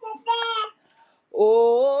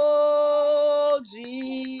 Oh,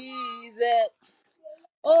 Jesus.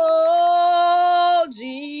 Oh,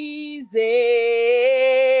 Jesus.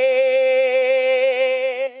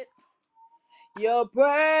 Your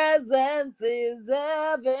presence is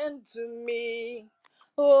heaven to me.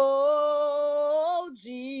 Oh,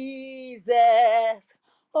 Jesus.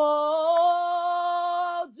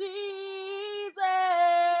 Oh, Jesus.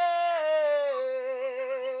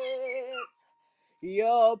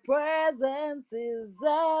 Your presence is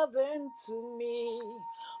heaven to me.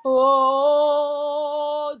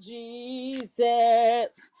 Oh,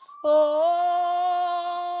 Jesus.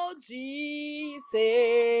 Oh, Jesus.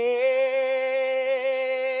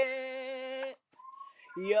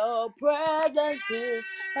 Your presence is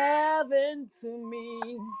heaven to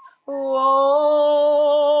me.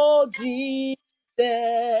 Oh,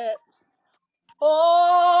 Jesus.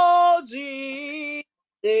 Oh, Jesus.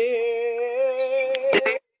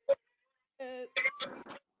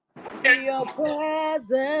 Your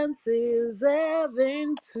presence is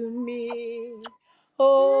heaven to me.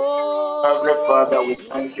 Oh, Heavenly Father, we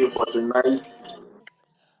thank you for tonight.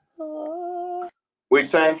 We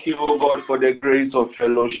thank you, O God, for the grace of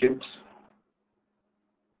fellowship.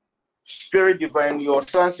 Spirit divine, your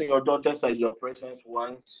sons and your daughters are in your presence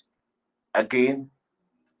once again.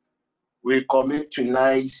 We commit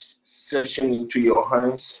tonight's session into your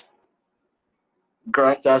hands.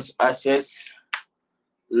 Grant us access.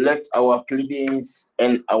 Let our pleadings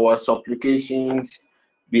and our supplications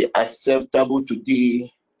be acceptable to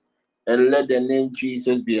thee, and let the name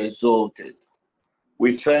Jesus be exalted.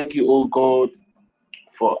 We thank you, O God,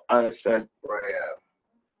 for answered prayer.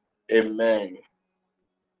 Amen.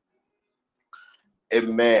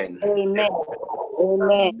 Amen. Amen. Amen.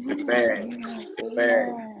 Amen. Amen. Amen.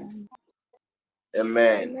 Amen.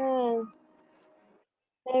 Amen. Amen.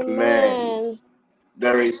 Amen.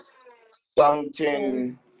 There is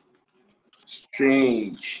something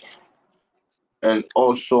strange and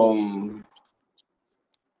awesome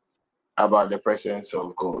about the presence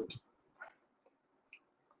of God.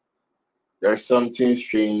 There's something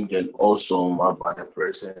strange and awesome about the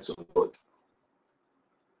presence of God.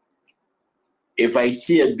 If I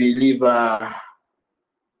see a believer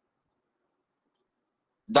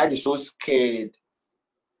that is so scared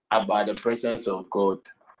about the presence of God,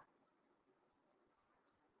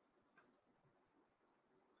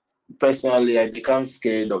 personally, I become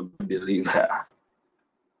scared of the believer.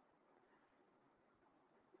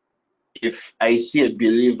 If I see a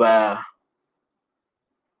believer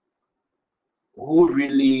who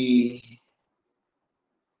really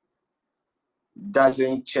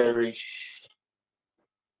doesn't cherish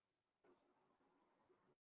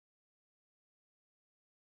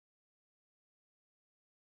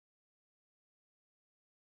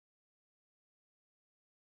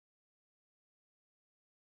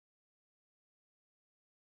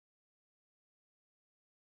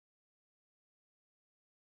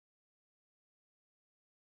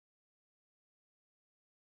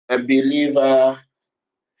a believer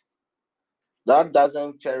that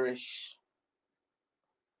doesn't cherish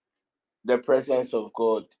the presence of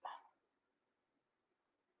God,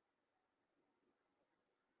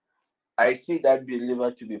 I see that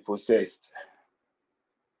believer to be possessed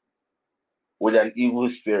with an evil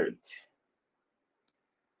spirit.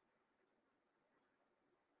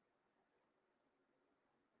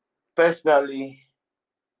 Personally,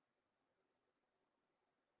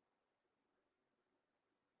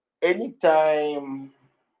 anytime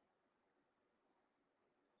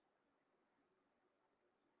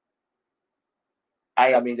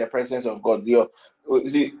I am in the presence of God,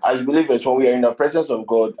 see, as believers, when we are in the presence of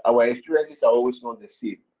God, our experiences are always not the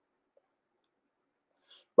same.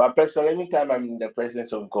 But personally, anytime I'm in the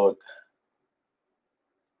presence of God,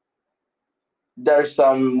 there's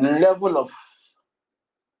some level of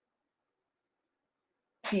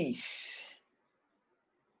peace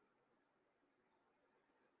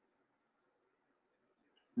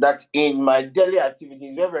that in my daily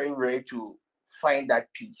activities, very, very rare to find that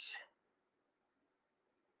peace.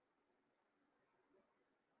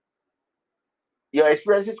 Your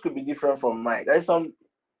experiences could be different from mine. There's some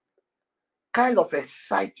kind of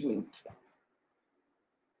excitement.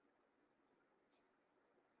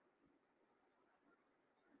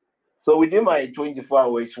 So within my 24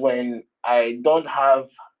 hours, when I don't have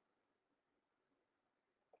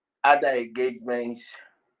other engagements,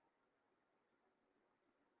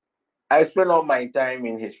 I spend all my time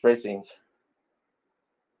in His presence.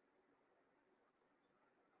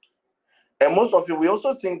 And most of you, we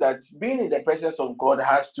also think that being in the presence of God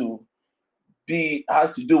has to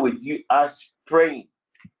do with you as praying.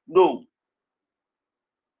 No,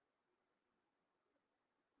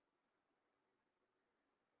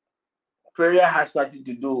 prayer has nothing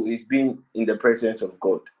to do with being in the presence of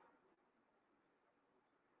God.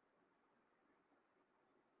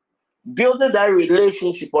 Building that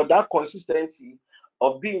relationship or that consistency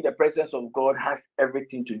of being in the presence of God has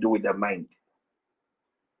everything to do with the mind.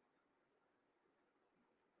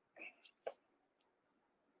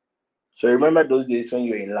 So remember those days when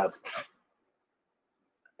you were in love,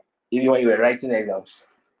 even when you were writing exams.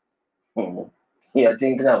 You're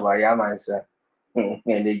thinking about your answer and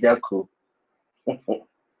the jackal.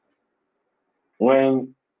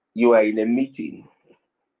 When you are in a meeting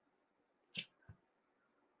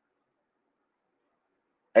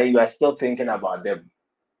and you are still thinking about them.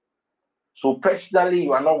 So personally,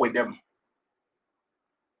 you are not with them,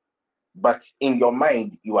 but in your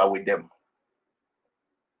mind, you are with them.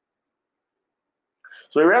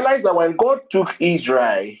 So you realize that when God took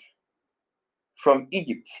Israel from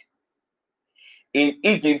Egypt, in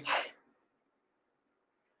Egypt,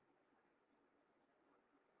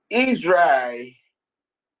 Israel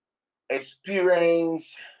experienced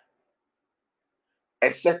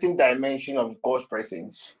a certain dimension of God's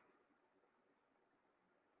presence.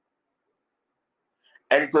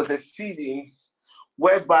 And it was a season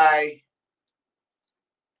whereby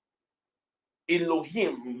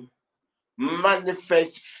Elohim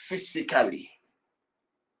manifests physically.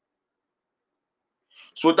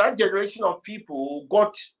 So that generation of people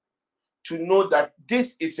got to know that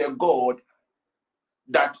this is a God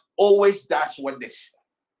that always does wonders.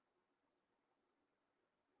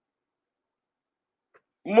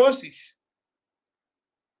 Moses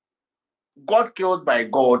got killed by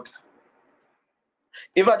God.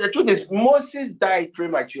 In fact, the truth is, Moses died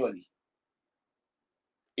prematurely.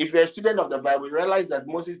 If you're a student of the Bible, you realize that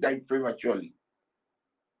Moses died prematurely.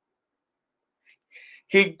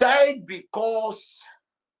 He died because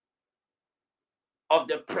of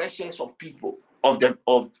the presence of people, of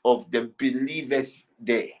the believers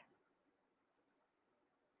there.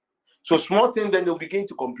 So small thing, then they'll begin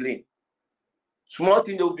to complain. Small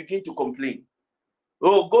thing, they'll begin to complain.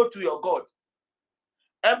 Oh, go to your God.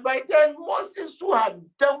 And by then, Moses, who had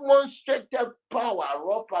demonstrated power,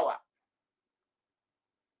 raw power.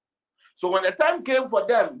 So when the time came for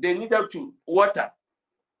them, they needed to water.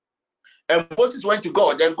 And Moses went to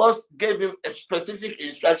God, and God gave him a specific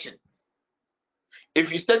instruction.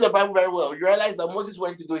 If you study the Bible very well, you realize that Moses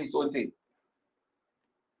went to do his own thing.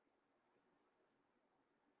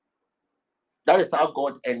 That is how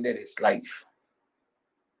God ended his life.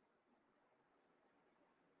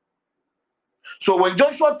 So when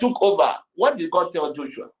Joshua took over, what did God tell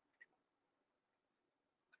Joshua?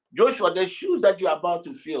 Joshua, the shoes that you're about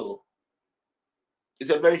to fill is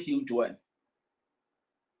a very huge one.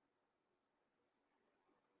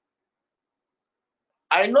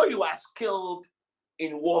 I know you are skilled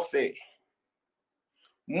in warfare.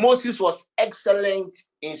 Moses was excellent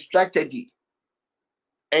in strategy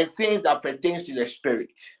and things that pertains to the spirit.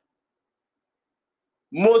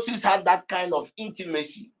 Moses had that kind of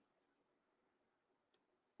intimacy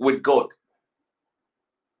with God.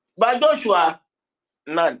 But Joshua,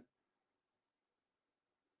 none.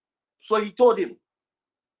 So he told him,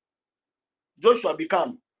 Joshua,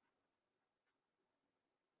 become.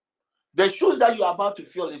 The shoes that you are about to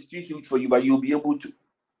fill is too huge for you, but you'll be able to.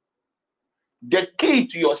 The key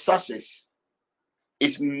to your success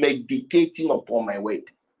is meditating upon my word.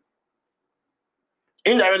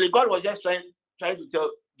 Indirectly, God was just trying to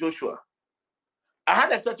tell Joshua, I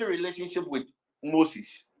had a certain relationship with Moses,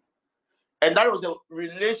 and that was a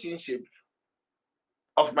relationship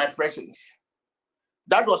of my presence.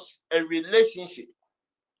 That was a relationship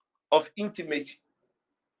of intimacy.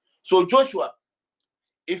 So Joshua,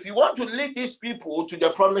 if you want to lead these people to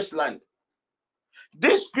the promised land,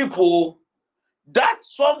 these people that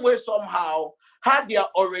some way, somehow had their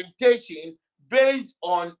orientation based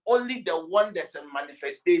on only the wonders and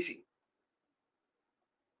manifestation.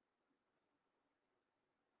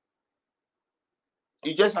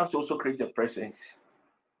 You just have to also create a presence.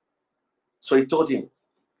 So he told him,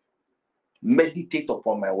 meditate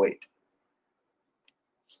upon my word.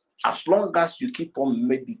 As long as you keep on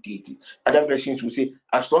meditating, other versions will say,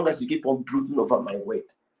 as long as you keep on brooding over my word.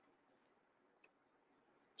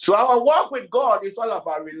 So our walk with God is all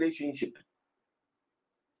about relationship.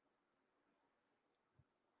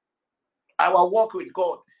 Our walk with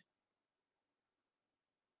God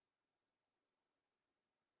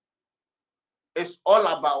is all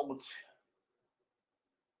about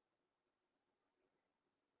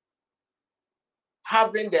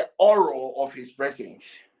having the aura of his presence.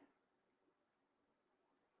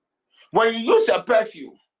 When you use a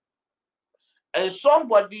perfume and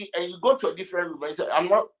you go to a different room and say, I'm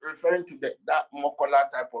not referring to that mokola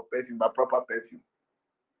type of perfume, but proper perfume.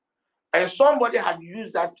 And somebody had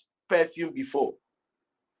used that perfume before.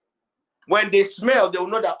 When they smell, they will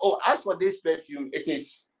know that, oh, as for this perfume, it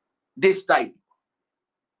is this type.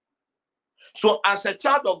 So as a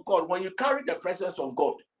child of God, when you carry the presence of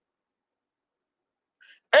God,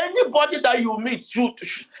 anybody that you meet,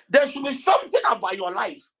 there should be something about your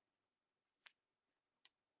life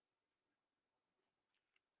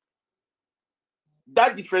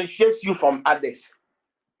that differentiates you from others.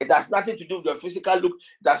 It has nothing to do with your physical look.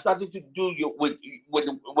 It has nothing to do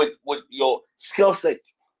with your skill set.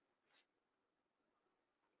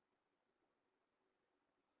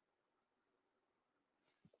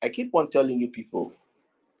 I keep on telling you people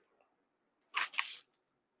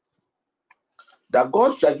that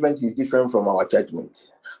God's judgment is different from our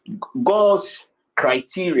judgment. God's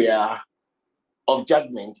criteria of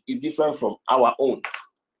judgment is different from our own.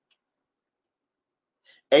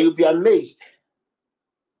 And you'll be amazed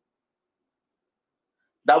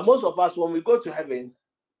that most of us, when we go to heaven,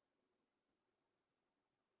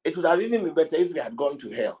 It would have even been better if we had gone to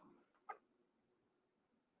hell.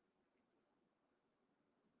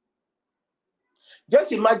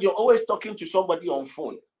 Just imagine always talking to somebody on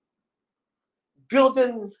phone,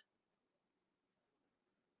 building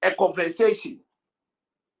a conversation,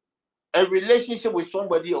 a relationship with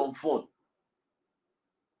somebody on phone.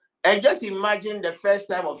 And just imagine the first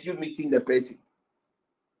time of you meeting the person.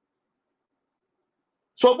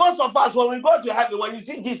 So most of us, when we go to heaven, when you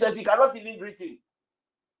see Jesus, you cannot even greet him.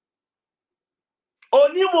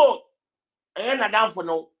 Onimo, and down for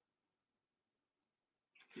no.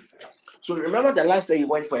 So remember the last time you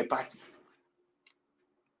went for a party.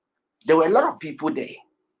 There were a lot of people there.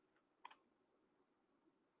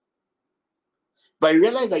 But you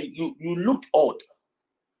realize that you looked odd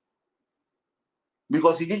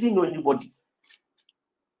because you didn't know anybody.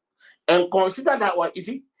 And consider that one, you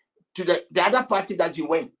see, to the other party that you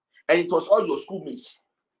went, and it was all your schoolmates.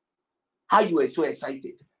 How you were so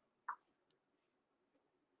excited.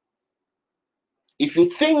 If you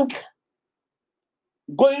think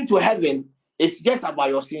going to heaven is just about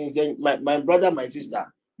your sins, then my brother, my sister,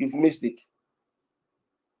 you've missed it.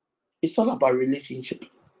 It's all about relationship.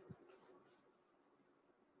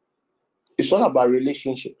 It's all about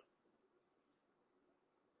relationship.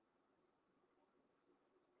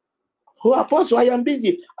 Oh, Apostle, I am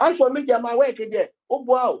busy. As for me, my work there. Oh,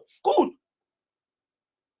 wow. Good.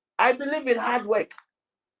 I believe in hard work.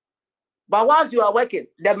 But whilst you are working,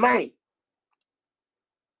 the mind,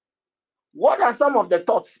 what are some of the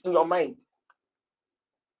thoughts in your mind?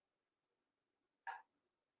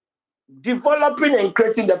 Developing and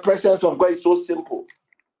creating the presence of God is so simple.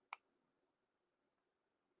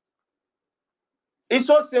 It's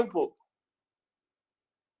so simple.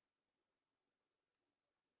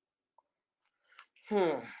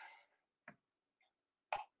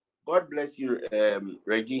 God bless you,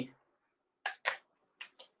 Reggie.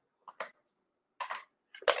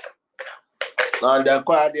 And the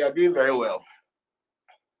choir, they are doing very well.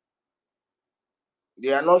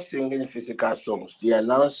 They are not singing physical songs. They are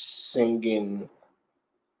now singing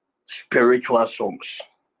spiritual songs.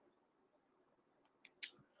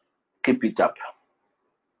 Keep it up.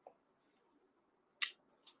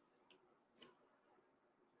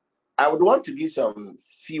 I would want to give some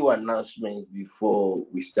few announcements before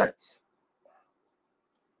we start.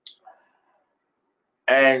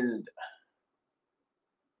 And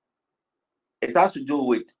it has to do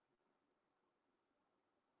with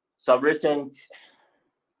some recent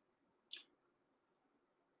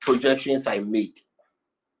projections I made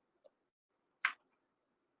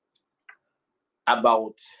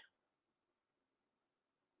about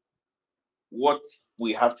what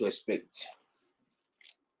we have to expect.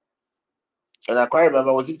 And I can't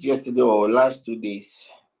remember, was it yesterday or last 2 days?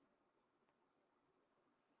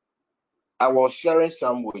 I was sharing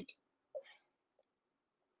some with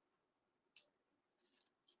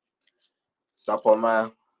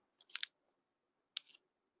Sapoma,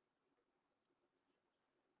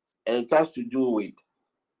 and it has to do with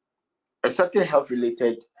a certain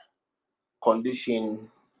health-related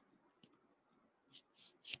condition.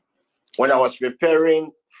 When I was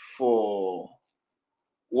preparing for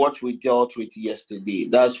what we dealt with yesterday,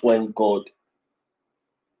 that's when God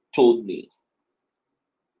told me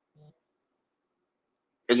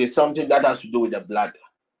it is something that has to do with the blood.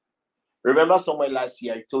 Remember somewhere last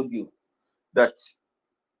year I told you that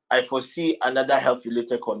I foresee another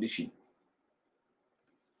health-related condition.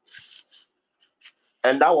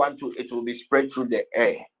 And that one too, it will be spread through the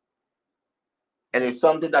air. And it's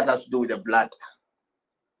something that has to do with the blood.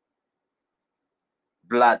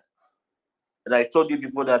 Blood. And I told you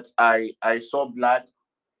people that I saw blood,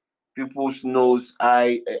 people's nose,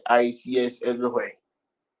 eyes, ears, everywhere.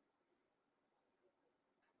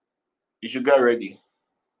 You should get ready.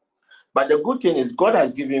 But the good thing is God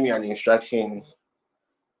has given me an instruction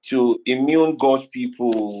to immune God's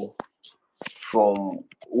people from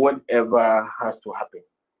whatever has to happen.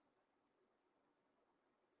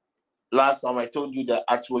 Last time I told you the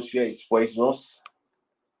atmosphere is poisonous,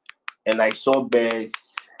 and I saw bears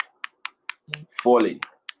falling,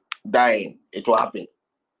 dying. It will happen.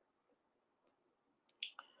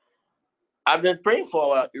 I've been praying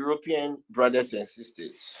for our European brothers and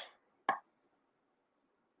sisters.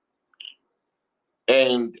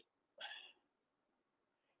 And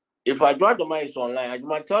if I draw the minds online, I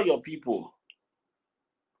might tell your people,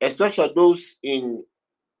 especially those in,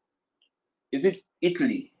 is it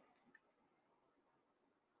Italy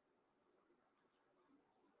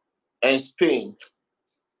and Spain,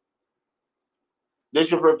 they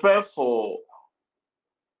should prepare for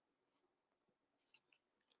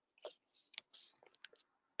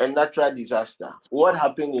a natural disaster. What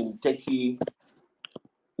happened in Turkey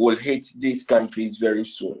will hit these countries very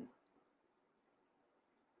soon.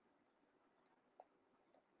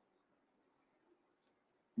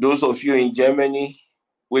 Those of you in Germany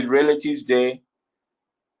with relatives there,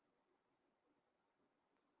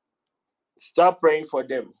 start praying for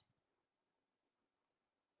them.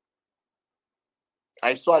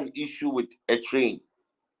 I saw an issue with a train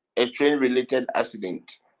related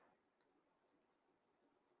accident,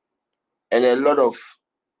 and a lot of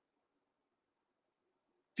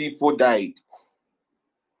people died.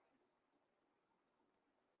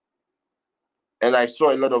 And I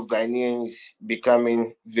saw a lot of Ghanaians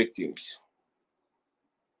becoming victims.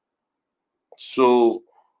 So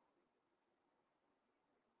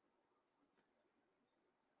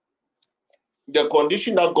the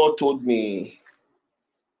condition that God told me,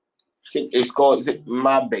 I think it's called, is it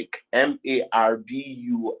Marburg? Marburg.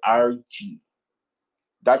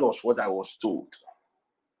 That was what I was told.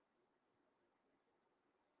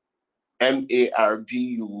 Marburg.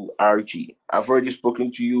 I've already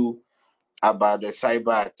spoken to you about the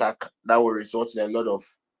cyber attack that will result in a lot of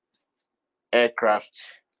aircraft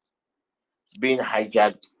being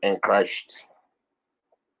hijacked and crashed.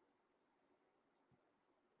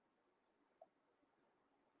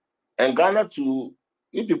 And Ghana too,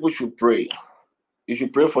 you people should pray. You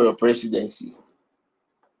should pray for your presidency.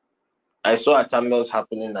 I saw attacks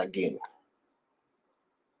happening again.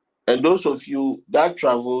 And those of you that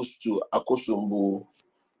travels to Akosombo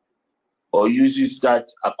or uses that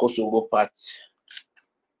Akosombo part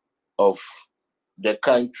of the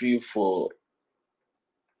country for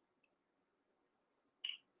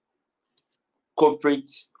corporate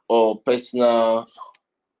or personal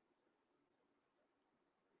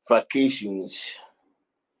vacations,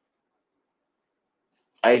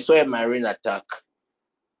 I saw a marine attack.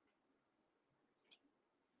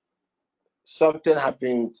 Something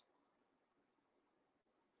happened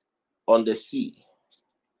on the sea.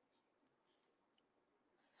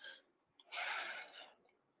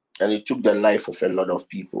 And it took the life of a lot of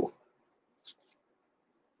people.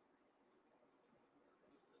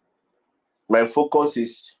 My focus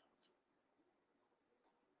is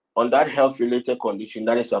on that health-related condition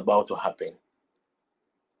that is about to happen.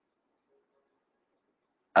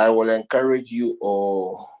 I will encourage you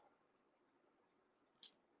all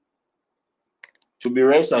to be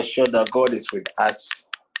rest assured that God is with us.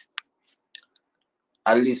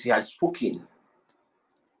 At least He has spoken,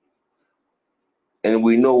 and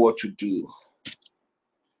we know what to do.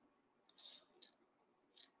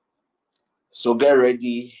 So get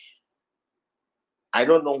ready. I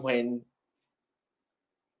don't know when,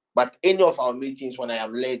 but any of our meetings, when I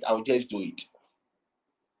am late, I'll just do it.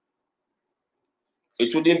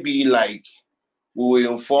 It wouldn't be like we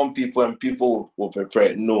will inform people and people will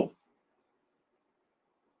prepare. No.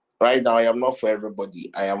 Right now, I am not for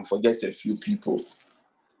everybody. I am for just a few people.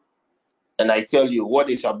 And I tell you, what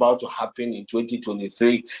is about to happen in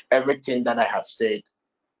 2023, everything that I have said,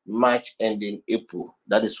 March ending April,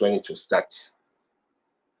 that is when it will start.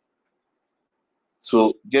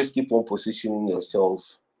 So just keep on positioning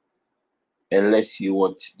yourself and let's see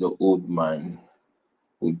what the old man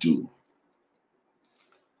will do.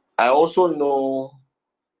 I also know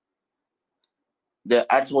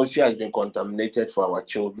the atmosphere has been contaminated for our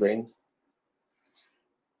children,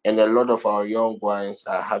 and a lot of our young ones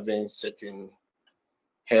are having certain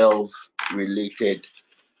health-related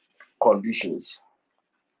conditions.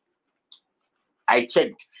 I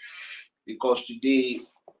checked because today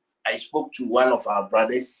I spoke to one of our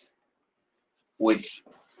brothers with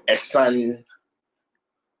a son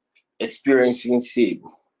experiencing SABE.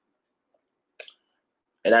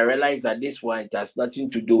 And I realized that this one, it has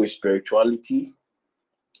nothing to do with spirituality.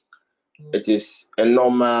 It is a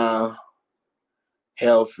normal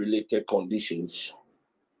health-related conditions.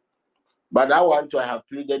 But that one too, I have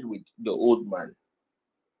pleaded with the old man,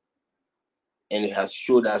 and he has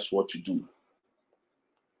showed us what to do.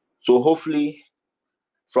 So hopefully,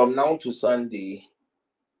 from now to Sunday,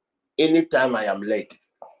 anytime I am late,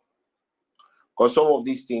 because some of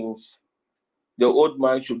these things, the old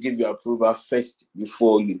man should give you approval first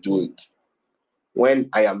before you do it. When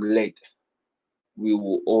I am late, we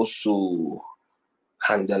will also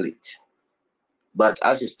handle it. But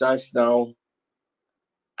as it stands now,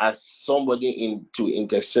 as somebody into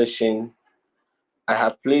intercession, I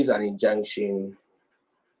have placed an injunction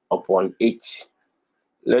upon it.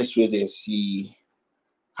 Let's wait and see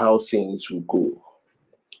how things will go.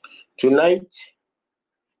 Tonight,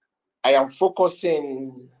 I am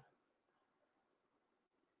focusing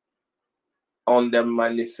on the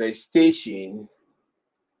manifestation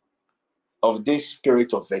of this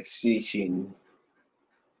spirit of vexation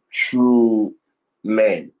through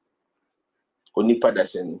men. Onipa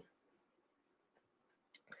daseni.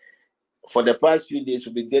 For the past few days,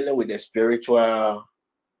 we'll be dealing with the spiritual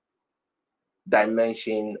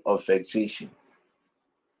dimension of vexation.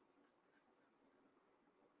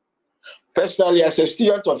 Personally, as a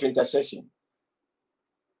student of intercession,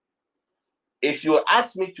 if you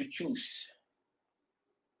ask me to choose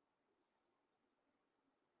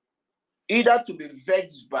either to be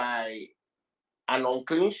vexed by an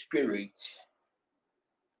unclean spirit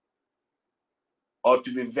or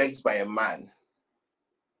to be vexed by a man,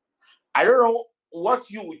 I don't know what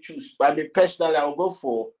you would choose, but me personally, I'll go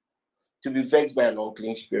for to be vexed by an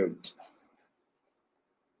unclean spirit.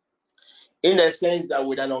 In the sense that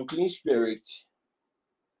with an unclean spirit,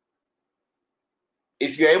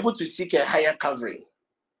 if you're able to seek a higher covering,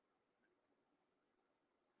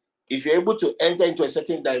 if you're able to enter into a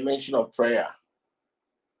certain dimension of prayer,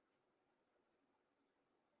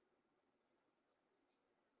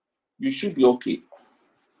 you should be okay.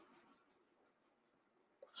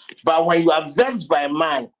 But when you are vexed by a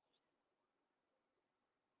man,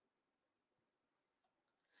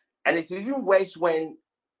 and it's even worse when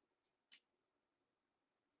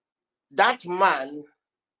that man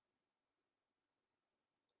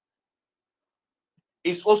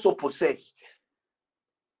is also possessed.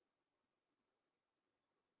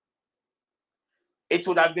 It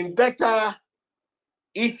would have been better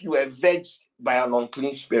if you were vexed by an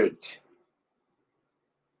unclean spirit.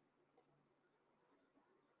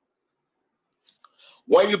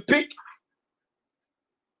 When you pick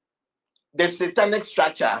the satanic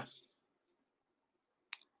structure,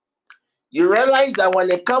 you realize that when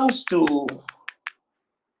it comes to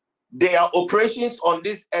their operations on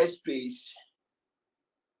this airspace,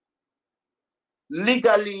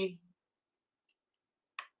 legally,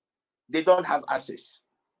 they don't have access.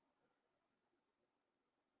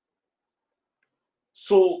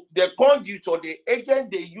 So the conduit or the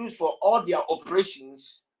agent they use for all their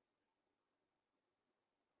operations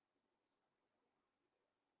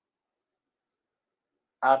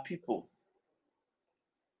are people.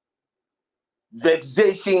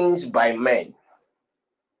 Vexations by men.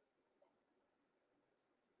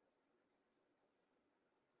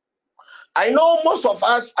 I know most of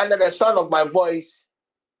us, under the sound of my voice,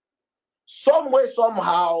 some way,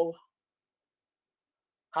 somehow,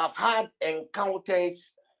 have had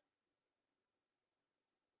encounters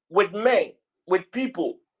with men, with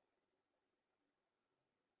people,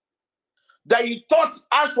 that you thought,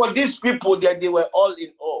 as for these people, that they were all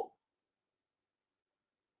in all.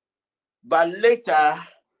 But later,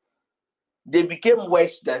 they became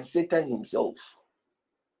worse than Satan himself.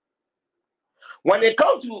 When it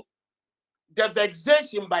comes to the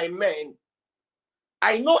vexation by men,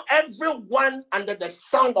 I know everyone under the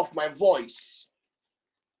sound of my voice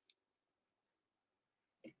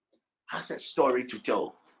has a story to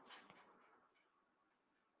tell.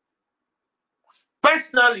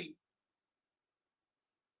 Personally,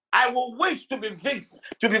 I will wish to be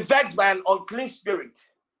vexed by an unclean spirit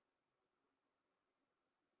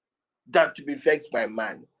than to be vexed by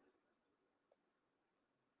man.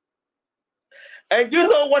 And you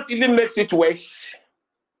know what even makes it worse?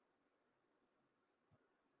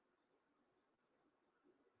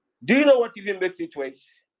 Do you know what even makes it worse?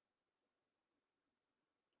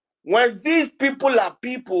 When these people are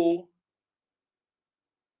people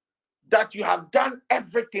that you have done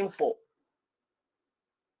everything for.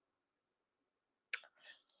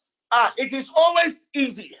 It is always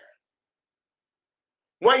easy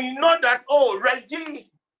when you know that, oh,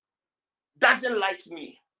 Reggie doesn't like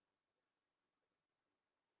me.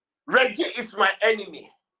 Reggie is my enemy.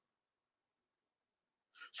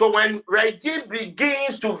 So when Reggie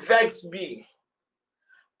begins to vex me,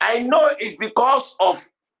 I know it's because of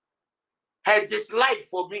her dislike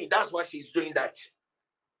for me. That's why she's doing that.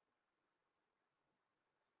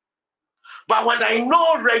 But when I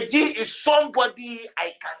know Reggie is somebody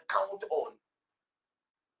I can count on,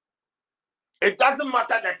 it doesn't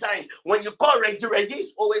matter the time. When you call Reggie, Reggie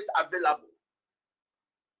is always available.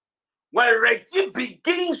 When Reggie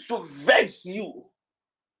begins to vex you,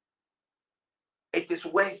 it is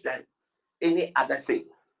worse than any other thing.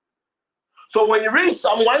 So when you read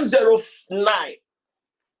Psalm 109,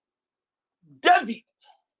 David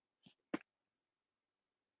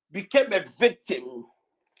became a victim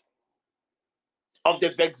of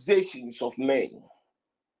the vexations of men.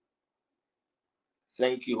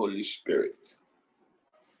 Thank you, Holy Spirit.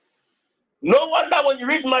 No wonder when you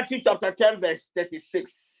read Matthew chapter 10, verse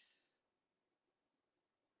 36,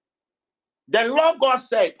 the Lord God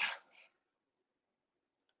said,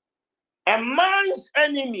 A man's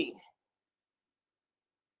enemy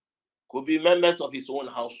could be members of his own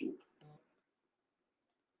household.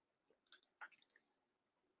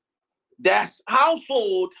 The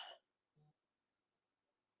household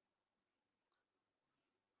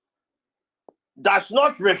does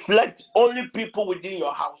not reflect only people within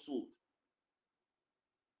your household.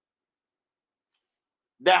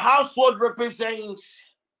 The household represents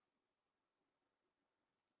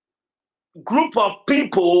a group of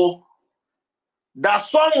people that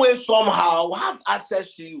some way, somehow have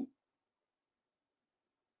access to you.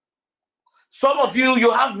 Some of you,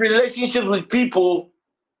 you have relationships with people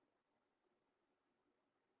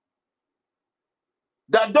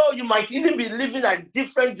that though you might even be living at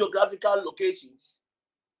different geographical locations,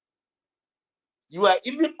 you are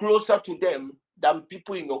even closer to them than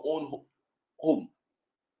people in your own home.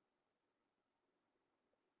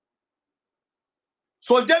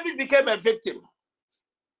 So David became a victim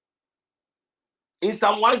in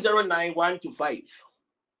Psalm 109, 1-5.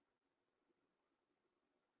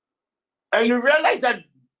 And you realize that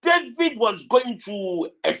David was going through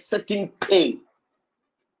a certain pain.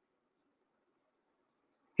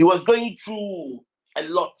 He was going through a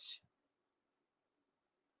lot.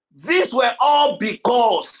 These were all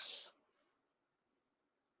because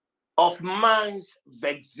of man's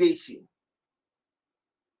vexation.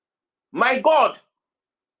 My God,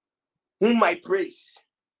 whom I praise,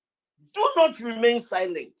 do not remain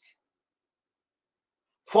silent.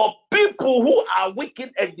 For people who are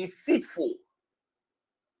wicked and deceitful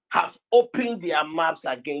have opened their mouths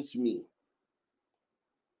against me.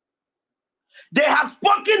 They have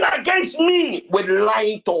spoken against me with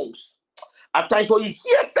lying tongues. At times when you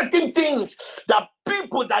hear certain things that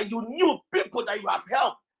people that you knew, people that you have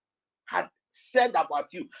helped, had said about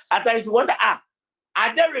you, at times you wonder,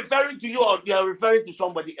 are they referring to you or they are referring to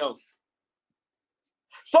somebody else?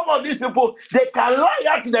 Some of these people, they can lie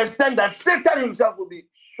out to the extent that Satan himself will be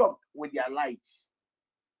shocked with their lies.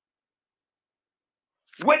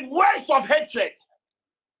 With words of hatred,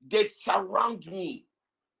 they surround me.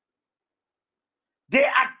 They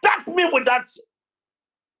attack me with that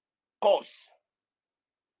cause.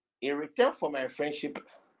 In return for my friendship,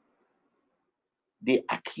 they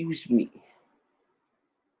accuse me.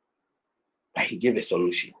 But he gave a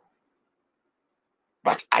solution.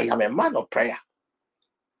 But I am a man of prayer.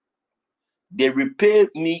 They repay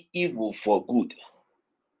me evil for good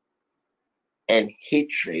and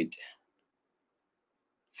hatred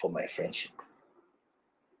for my friendship.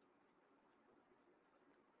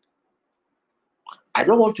 I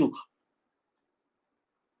don't want to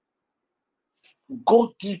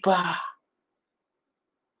go deeper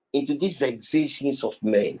into these vexations of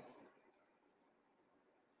men.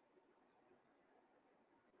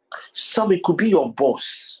 Some, it could be your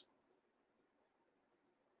boss.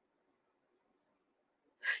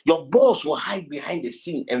 Your boss will hide behind the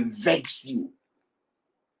scene and vex you.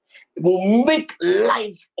 It will make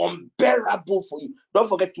life unbearable for you. Don't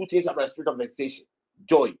forget two things about the spirit of vexation: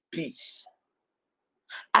 joy, peace.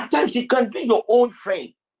 At times, it can be your own friend.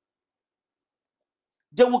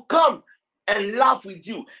 They will come and laugh with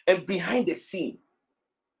you, and behind the scene,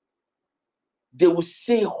 they will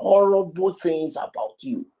say horrible things about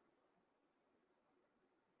you.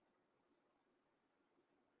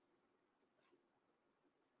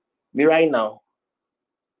 Me right now,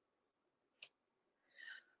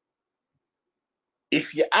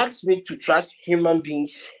 if you ask me to trust human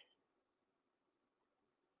beings,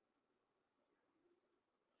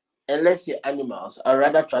 and let's say animals, I'd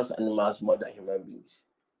rather trust animals more than human beings.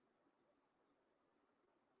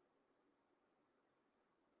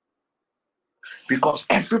 Because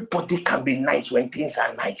everybody can be nice when things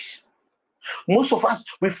are nice. Most of us,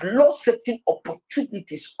 we've lost certain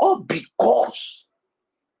opportunities all because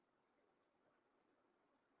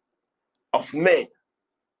of men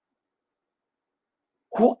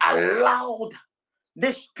who allowed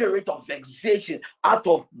this spirit of vexation, out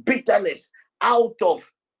of bitterness, out of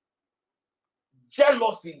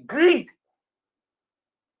jealousy, greed,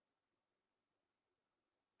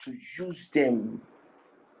 to use them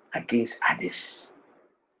against others.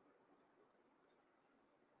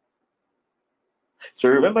 So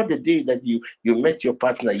remember the day that you met your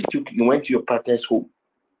partner, you went to your partner's home.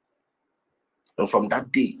 And from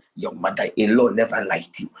that day, your mother-in-law never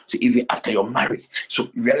liked you. So even after your marriage, so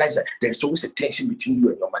you realize that there's always a tension between you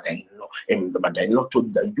and your mother-in-law. And the mother-in-law told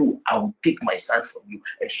you that I will take my son from you.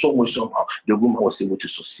 And somehow the woman was able to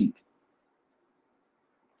succeed.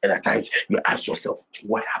 And at times you ask yourself,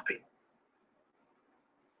 what happened?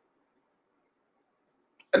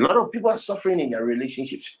 A lot of people are suffering in their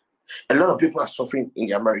relationships A lot of people are suffering in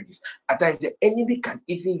their marriages. At times, the enemy can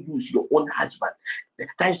even use your own husband. At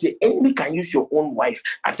times, the enemy can use your own wife.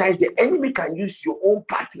 At times, the enemy can use your own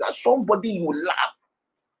partner, somebody you love,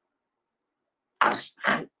 as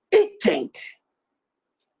an agent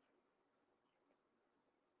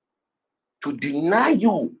to deny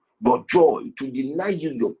you your joy, to deny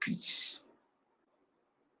you your peace.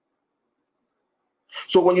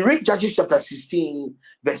 So when you read Judges chapter 16,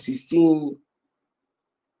 verse 16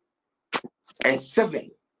 and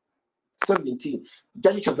 17,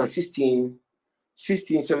 Judges chapter 16,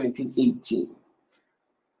 17, 18,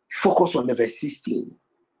 focus on the verse 16.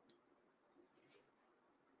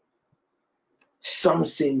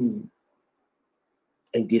 Samson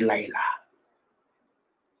and Delilah.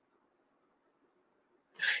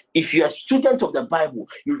 If you're a student of the Bible,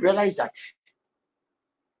 you realize that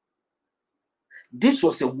this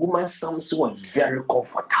was a woman Samson was very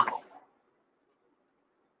comfortable.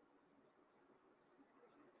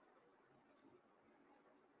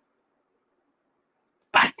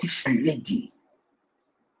 But this lady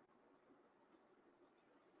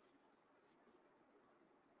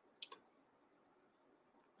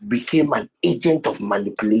became an agent of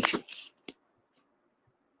manipulation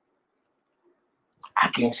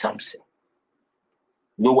against Samson.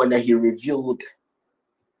 No wonder she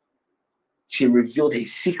revealed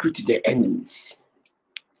his secret to the enemies,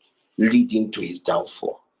 leading to his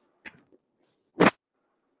downfall.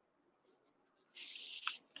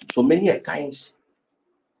 So many a times,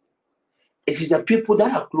 it is the people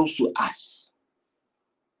that are close to us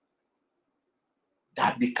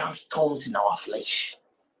that becomes thorns in our flesh.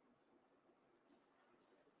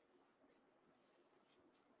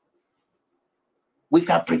 We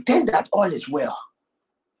can pretend that all is well,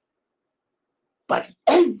 but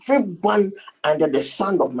everyone under the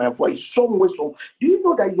sound of my voice, somewhere, do you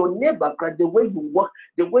know that your neighbor, the way you work,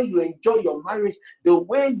 the way you enjoy your marriage, the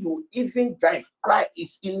way you even drive, cry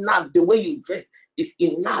is enough. The way you dress is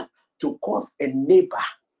enough to cause a neighbor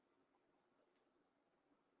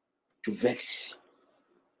to vex.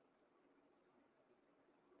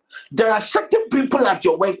 There are certain people at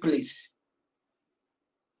your workplace,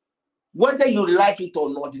 whether you like it or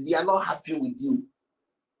not, they are not happy with you.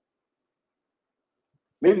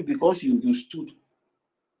 Maybe because you stood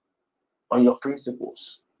on your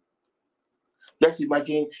principles. Let's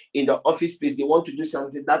imagine in the office space, they want to do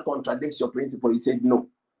something that contradicts your principle. You said no.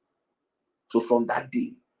 So from that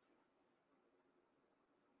day,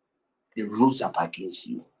 they rose up against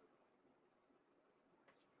you.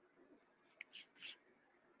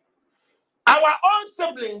 Our own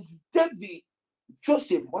siblings, David,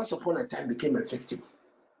 Joseph, once upon a time became a victim.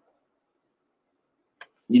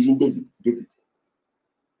 Even David,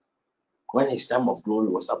 when his time of glory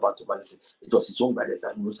was about to manifest, it was his own brothers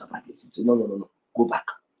that rose up against him. He said, no, go back.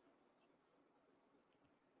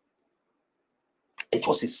 It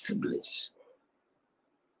was his siblings.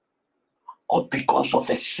 Or because of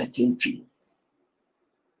a certain dream.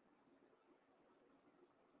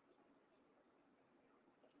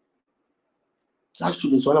 Last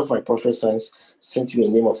 2 days, one of my professors sent me a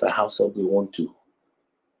name of a household they want to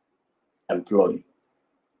employ.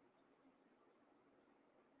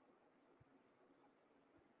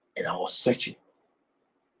 And I was searching.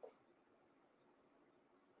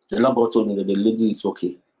 The Lord God told me that the lady is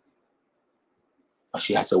okay, but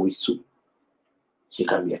she has a waist too. She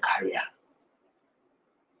can be a carrier.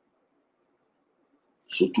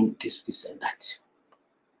 So do this, and that.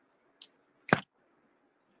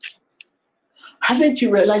 Haven't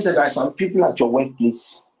you realized that there are some people at your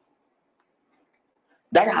workplace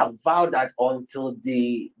that have vowed that until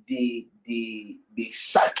they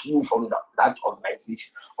sack you from that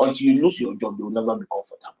organization, until you lose your job, they will never be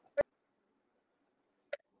comfortable?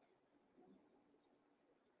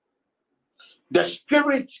 The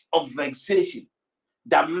spirit of vexation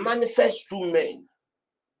that manifests through men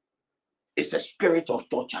is a spirit of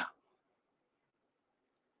torture.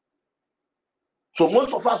 So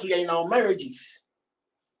most of us, we are in our marriages,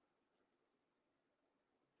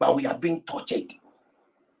 but we are being tortured.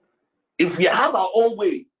 If we have our own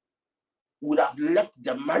way, we would have left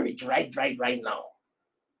the marriage right now.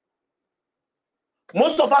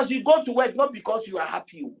 Most of us, we go to work not because you are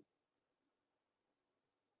happy,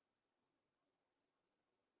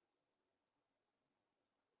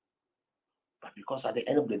 but because at the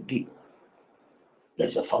end of the day,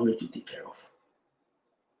 there's a family to take care of.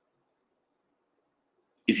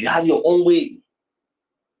 If you had your own way,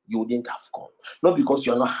 you wouldn't have gone. Not because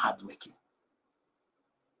you're not hardworking,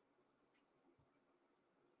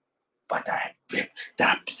 but there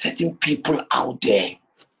are certain people out there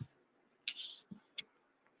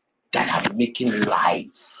that are making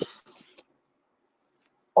life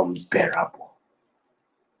unbearable.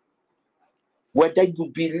 Whether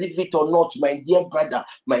you believe it or not, my dear brother,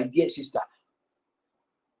 my dear sister,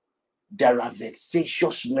 there are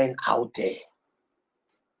vexatious men out there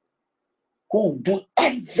who do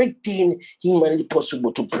everything humanly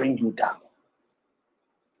possible to bring you down.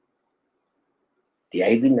 They are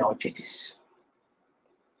even now churches.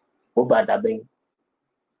 Oba daben,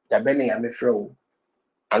 daben ya mefro,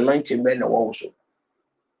 anointing men also.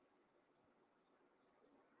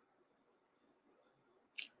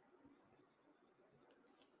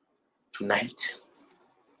 Tonight,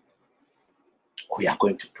 we are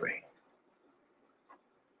going to pray.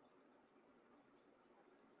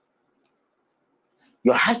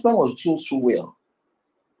 Your husband was doing so well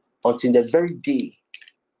until the very day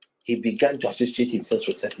he began to associate himself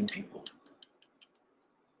with certain people.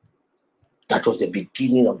 That was the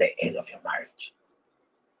beginning of the end of your marriage.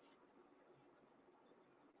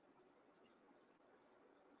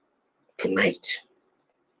 Tonight,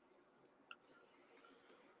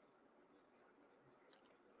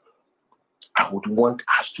 I would want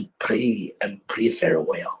us to pray and pray very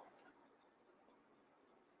well.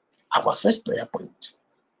 Our first prayer point.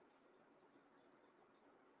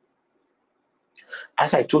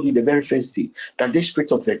 As I told you the very first day, that this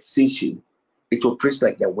spirit of vexation, it operates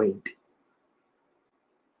like the wind.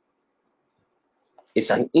 It's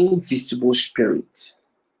an invisible spirit.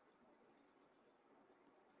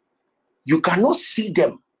 You cannot see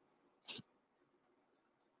them,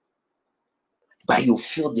 but you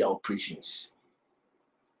feel their operations.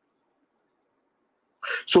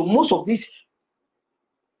 So most of these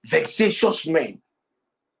vexatious men,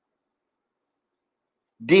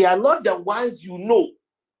 they are not the ones you know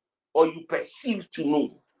or you perceive to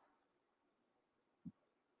know.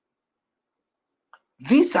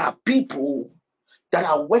 These are people that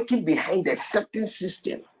are working behind a certain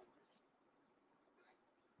system.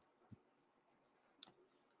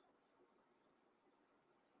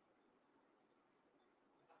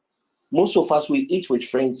 Most of us, we eat with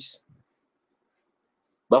friends,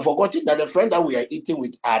 but forgetting that the friends that we are eating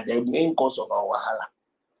with are the main cause of our wahala.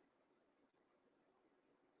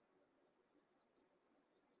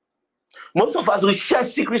 Most of us, we share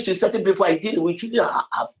secrets to certain people. We shouldn't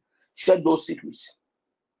have shared those secrets.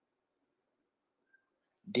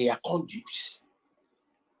 They are conduits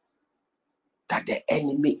that the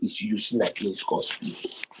enemy is using against God's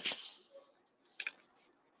people.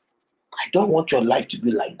 I don't want your life to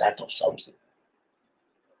be like that or something.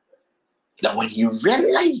 That when he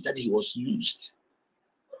realized that he was used,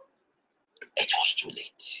 it was too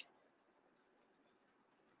late.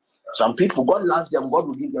 Some people, God loves them, God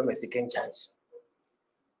will give them a second chance.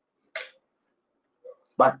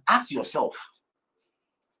 But ask yourself,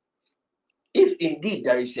 if indeed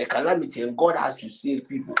there is a calamity and God has to save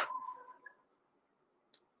people,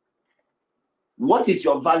 what is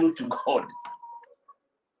your value to God?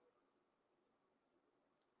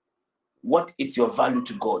 What is your value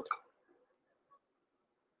to God?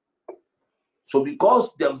 So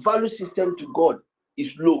because the value system to God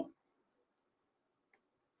is low,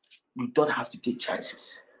 you don't have to take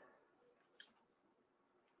chances.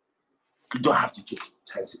 You don't have to take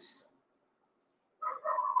chances.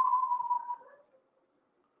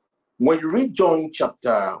 When you read John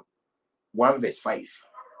chapter 1 verse 5,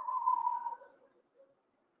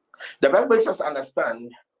 the Bible makes us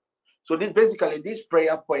understand. So this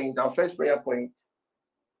prayer point, our first prayer point,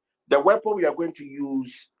 the weapon we are going to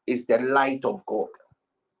use is the light of God.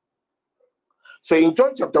 So in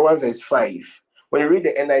John chapter 1 verse 5, when you read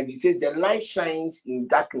the NIV, it says the light shines in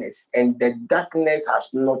darkness and the darkness has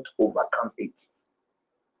not overcome it.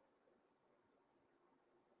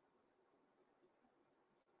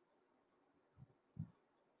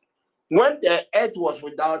 When the earth was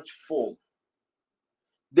without form,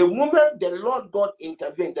 the moment the Lord God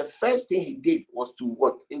intervened, the first thing he did was to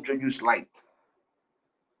what? Introduce light.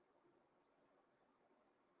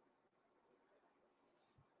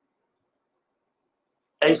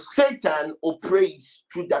 And Satan operates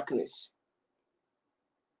through darkness.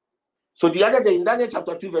 So the other day in Daniel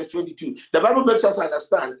chapter 2 verse 22, the Bible makes us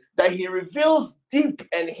understand that he reveals deep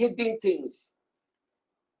and hidden things.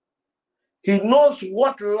 He knows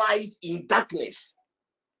what lies in darkness,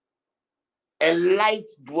 and light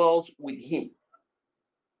dwells with him.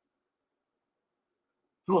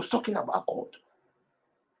 He was talking about God.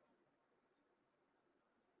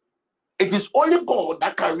 It is only God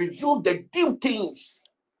that can reveal the deep things,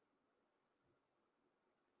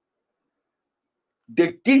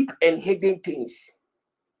 the deep and hidden things.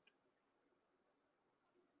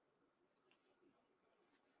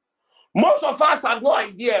 Most of us have no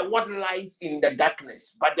idea what lies in the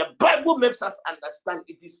darkness, but the Bible makes us understand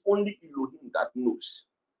it is only Elohim that knows.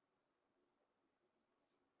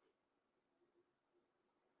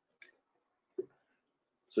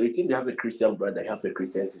 So you think you have a Christian brother, you have a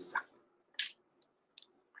Christian sister.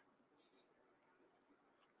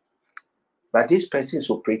 But this person is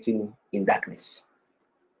operating in darkness.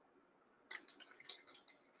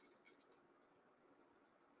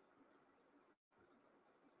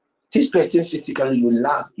 This person physically you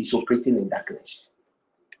love is operating in darkness.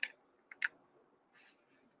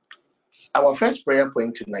 Our first prayer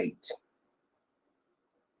point tonight,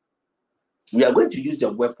 we are going to use the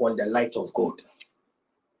weapon, the light of God,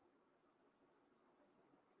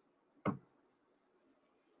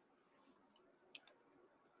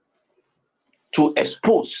 to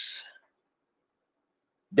expose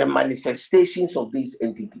the manifestations of these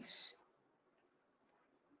entities.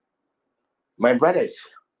 My brothers,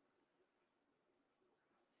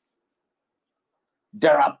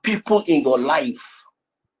 there are people in your life.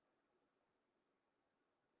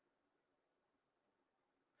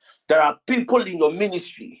 There are people in your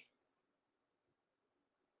ministry.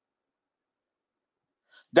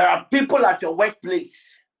 There are people at your workplace.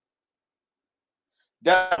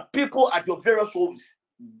 There are people at your various homes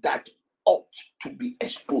that ought to be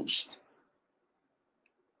exposed.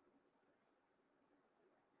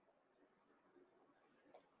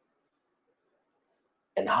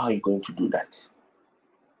 And how are you going to do that?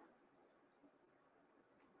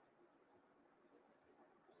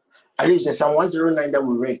 At least the Psalm 109 that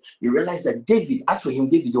we read, you realize that David, as for him,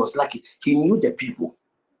 David was lucky. He knew the people.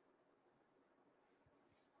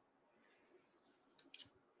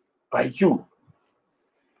 But you,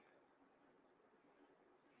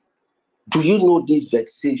 do you know these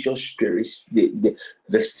vexation spirits, the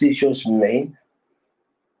vexation men?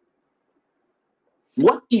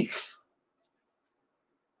 What if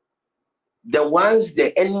the ones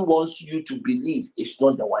the enemy wants you to believe is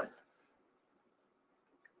not the one?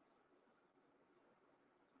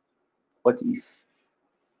 What if?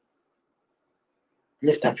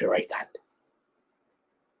 Lift up your right hand.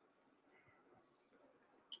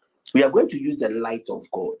 We are going to use the light of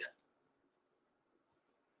God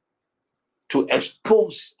to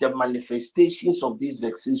expose the manifestations of these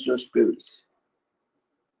vexation spirits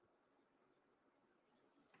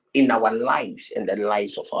in our lives and the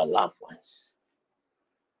lives of our loved ones.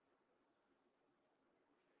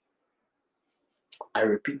 I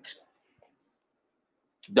repeat,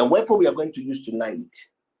 the weapon we are going to use tonight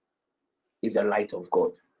is the light of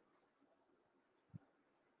God.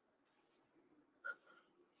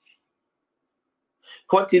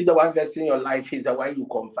 What if the one that's in your life is the one you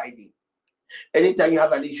confide in? Anytime you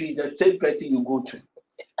have an issue, it's the same person you go to.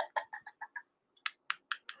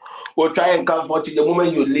 Or try and comfort you. The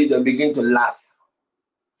moment you leave, they begin to laugh.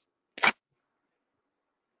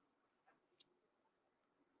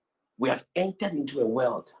 We have entered into a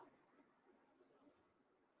world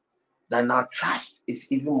that now trust is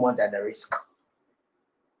even more than a risk.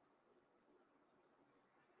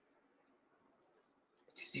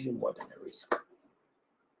 It is even more than a risk.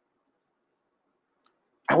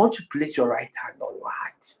 I want to place your right hand on your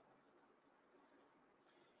heart.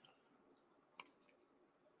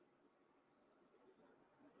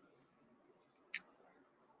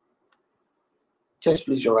 Just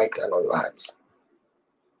place your right hand on your heart.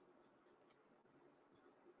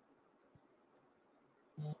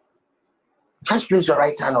 Just place your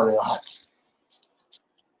right hand on your heart.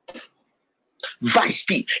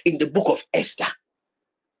 Vashti in the book of Esther.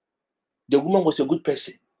 The woman was a good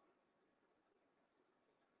person.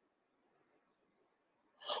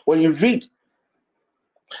 When you read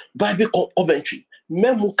Bible commentary,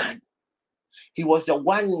 Memucan, he was the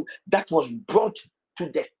one that was brought to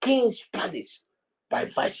the king's palace by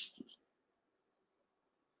Vashti.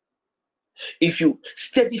 If you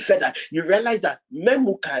study further, you realize that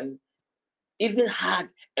Memucan even had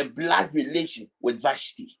a blood relation with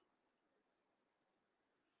Vashti.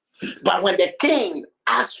 But when the king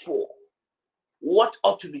asked for what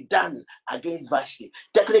ought to be done against Vashti,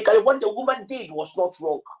 technically what the woman did was not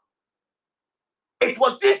wrong. It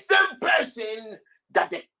was this same person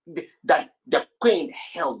that the queen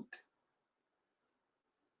held.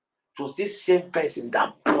 It was this same person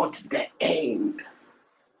that brought the end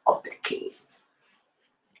of the king.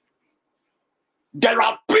 There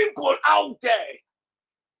are people out there.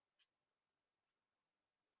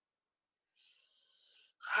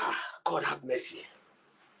 God have mercy.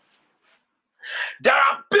 There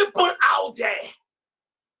are people out there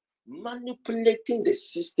manipulating the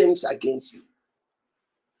systems against you.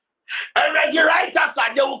 And right after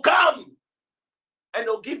they will come and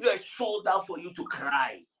they'll give you a shoulder for you to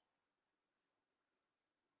cry.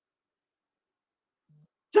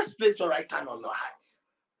 Just place your right hand on your heart.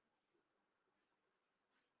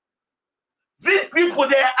 These people,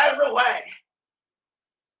 they are everywhere.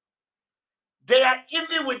 They are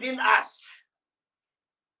even within us.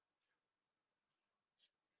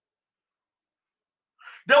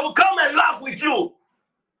 They will come and laugh with you.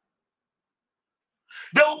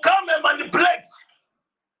 They will come and manipulate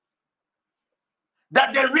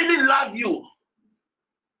that they really love you.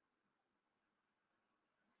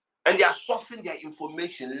 And they are sourcing their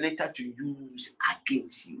information later to use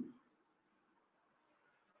against you.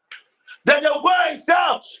 Then they'll go and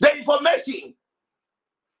sell the information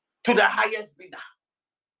to the highest bidder.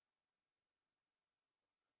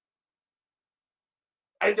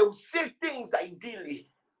 And they will say things ideally.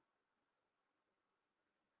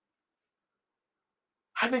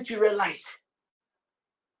 Haven't you realized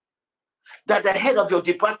that the head of your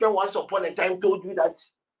department once upon a time told you that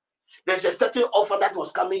there's a certain offer that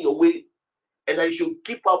was coming your way and that you should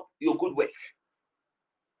keep up your good work?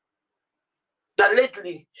 That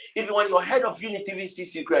lately, even when your head of unit TV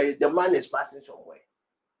sees you cry, the man is passing somewhere.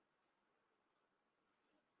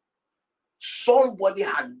 Somebody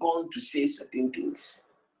had gone to say certain things.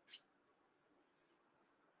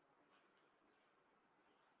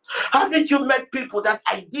 Haven't you met people that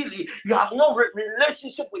ideally you have no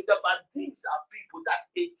relationship with them, but these are people that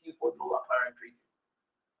hate you for no apparent reason?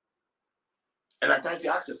 And at times you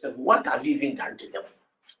ask yourself, what have you even done to them?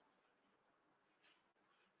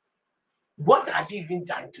 What have you even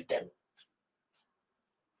done to them?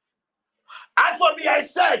 As for me, I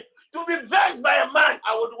said, to be vexed by a man,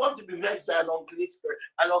 I would want to be vexed by an unclean spirit.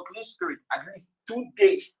 An unclean spirit, at least 2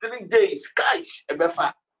 days, 3 days, cash,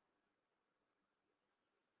 ebefa.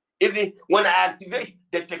 Even when I activate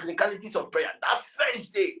the technicalities of prayer, that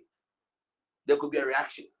first day, there could be a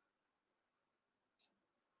reaction.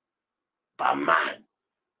 But man,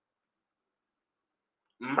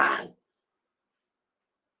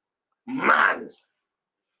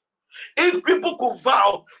 if people could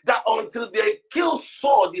vow that until they kill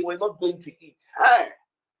Saul, they were not going to eat, hey,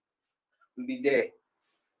 be there.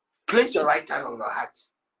 Place your right hand on your heart.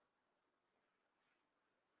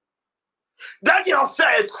 Daniel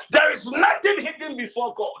said, there is nothing hidden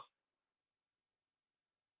before God.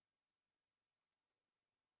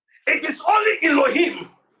 It is only Elohim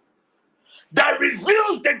that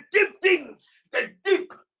reveals the deep things, the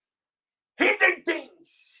deep hidden things.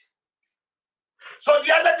 So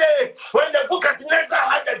the other day, when the Nebuchadnezzar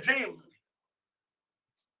had a dream,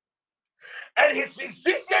 and his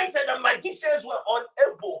physicians and the magicians were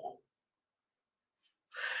unable,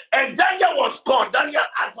 and Daniel was gone, Daniel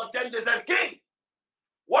asked for 10 days, and king,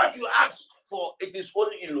 what you asked for, it is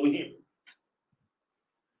only Elohim.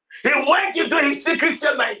 He went into his secret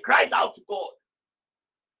chamber and cried out to God.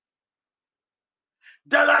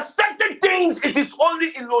 There are certain things, it is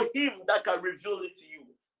only Elohim that can reveal it to you.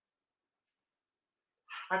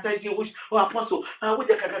 And I say, Apostle, I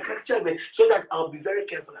so that I'll be very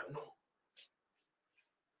careful. I know.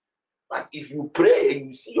 But if you pray and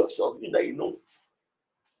you see yourself, you know.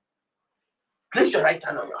 Place your right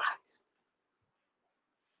hand on your heart.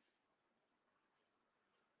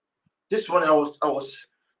 This one, I was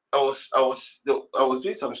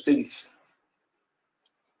doing some studies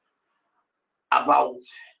about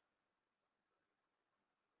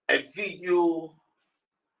a video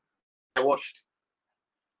I watched.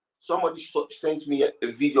 Somebody sent me a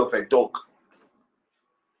video of a dog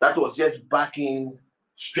that was just barking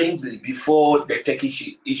strangely before the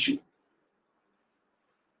Turkish issue.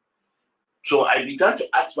 So I began to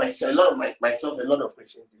ask myself a lot of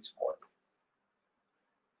questions this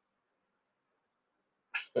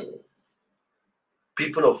morning.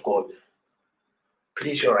 People of God,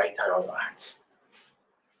 place your right hand on your heart.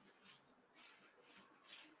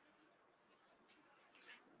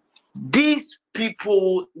 These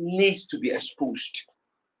people need to be exposed.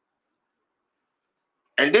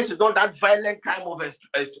 And this is not that violent kind of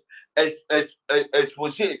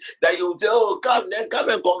exposition that you say, oh, come and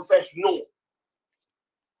confess. No.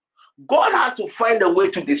 God has to find a way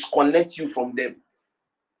to disconnect you from them.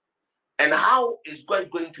 And how is God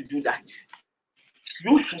going to do that?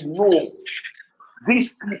 You should know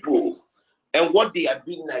these people and what they are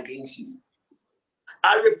doing against you.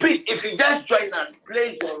 I repeat, if you just join us,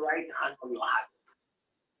 place your right hand on your heart.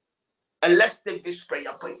 And let's take this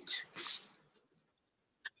prayer point.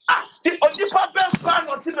 There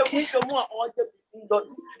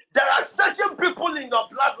are certain people in your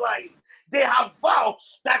bloodline, they have vowed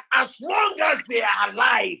that as long as they are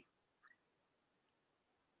alive,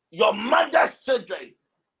 your mother's children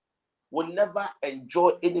will never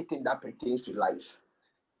enjoy anything that pertains to life.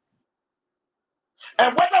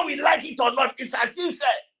 And whether we like it or not, it's as you said,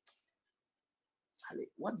 Charlie,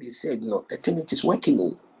 what they said, the thing it is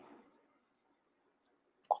working.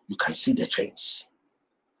 You can see the change.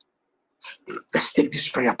 Let's take this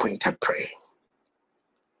prayer point and pray.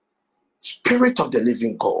 Spirit of the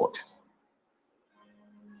living God,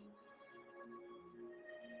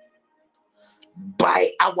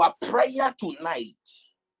 by our prayer tonight,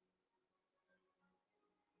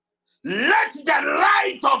 let the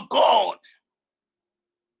light of God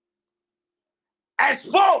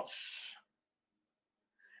expose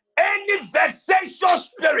any vexation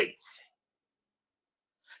spirit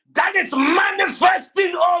that is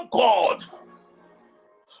manifesting, oh God,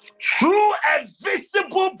 through a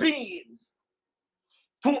visible being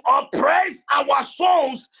to oppress our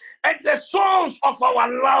souls and the souls of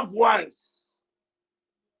our loved ones.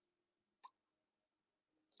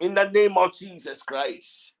 In the name of Jesus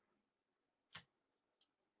Christ.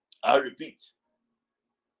 I repeat.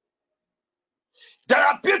 There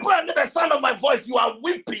are people under the sound of my voice, you are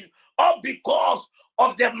weeping all because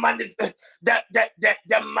of the manifestation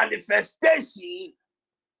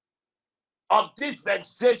of this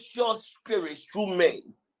vexatious spirit through men.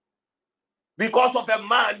 Because of a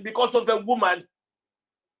man, because of a woman,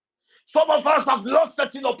 some of us have lost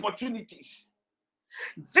certain opportunities.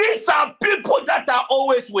 These are people that are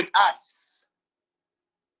always with us.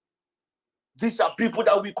 These are people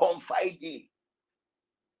that we confide in.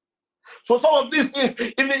 So some of these things,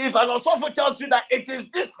 even if an osopho tells you that it is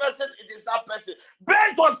this person, it is that person,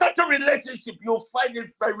 based on such a relationship, you'll find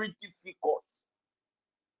it very difficult.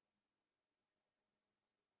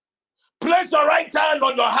 Place your right hand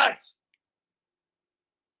on your heart.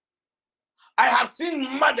 I have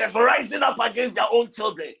seen mothers rising up against their own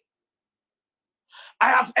children. I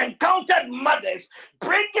have encountered mothers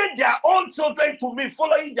bringing their own children to me,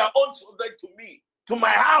 following their own children to me, to my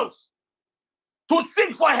house, to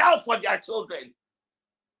seek for help for their children.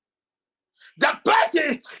 The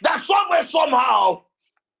person that somewhere, somehow,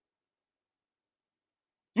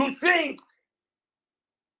 you think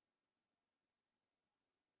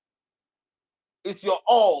is your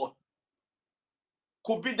all,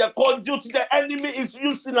 could be the conduit the enemy is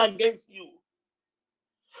using against you.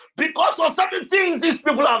 Because of certain things these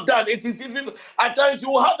people have done, it is even at times you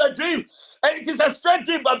will have a dream, and it is a strange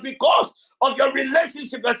dream, but because of your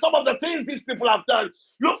relationship and some of the things these people have done,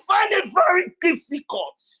 you find it very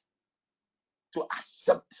difficult to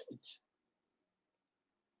accept it.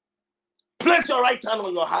 Place your right hand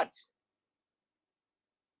on your heart.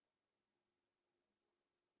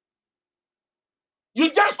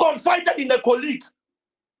 You just confided in a colleague.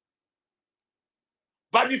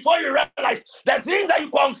 But before you realize the things that you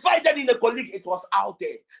confided in a colleague, it was out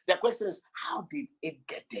there. The question is, how did it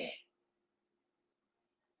get there?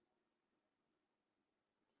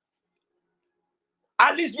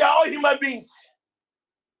 At least we are all human beings.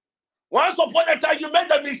 Once upon a time, you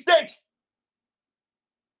made a mistake.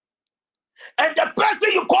 And the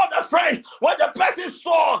person you called a friend, when the person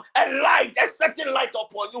saw a light, a certain light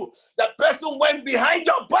upon you, the person went behind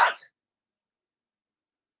your back.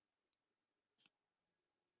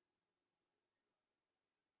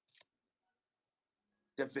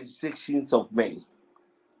 The vexations of men.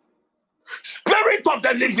 Spirit of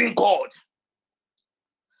the living God,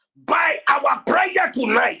 by our prayer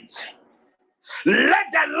tonight, let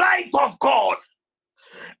the light of God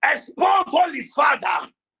expose, Holy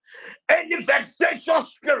Father, any vexatious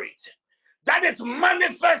spirit that is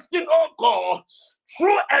manifesting, oh God,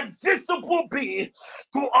 through a visible being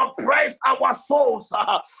to oppress our souls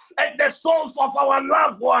and the souls of our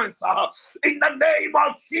loved ones in the name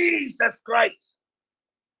of Jesus Christ.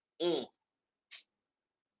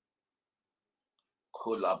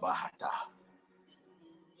 Kulabahata.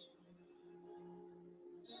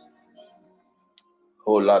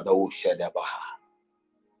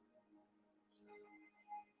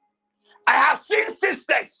 I have seen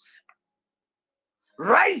sisters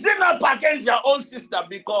rising up against their own sister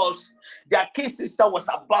because their kid sister was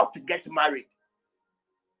about to get married.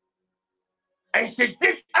 And she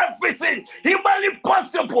did everything humanly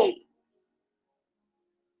possible,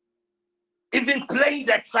 even playing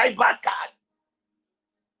the tribal card,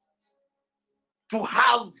 to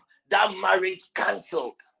have that marriage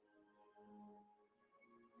cancelled.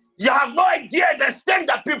 You have no idea the extent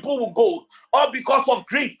that people will go, or because of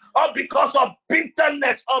grief, or because of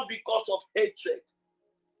bitterness, or because of hatred.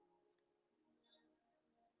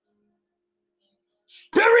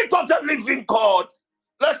 Spirit of the living God,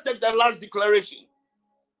 let's take the last declaration.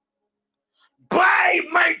 By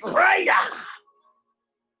my prayer,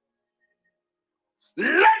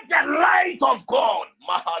 let the the light of God,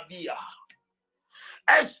 Mahadia.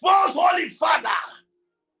 Expose, Holy Father,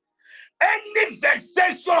 any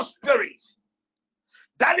vexation spirit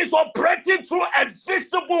that is operating through a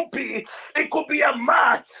visible being. It could be a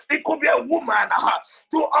man, it could be a woman,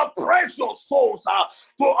 to oppress your souls,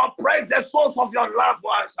 to oppress the souls of your loved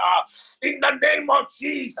ones. In the name of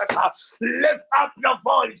Jesus, lift up your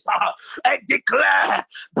voice and declare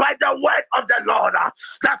by the word of the Lord,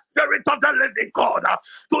 the Spirit of the living God,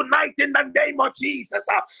 tonight in the name of Jesus,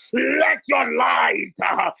 let your light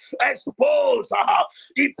expose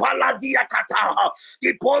Ipaladia Kata,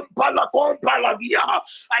 Ipompala Kompaladia.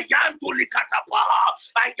 Ayantulikatapa,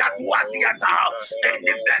 Ayatuaziata,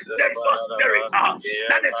 any vexation spirit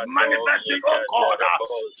that is manifesting, oh God,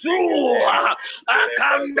 through a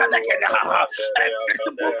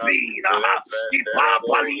visible being,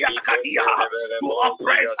 to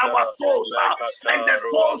oppress our souls and the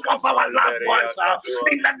souls of our loved ones.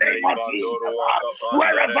 In the name of Jesus,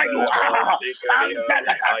 wherever you are,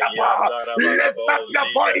 lift up your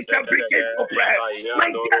voice and begin to pray.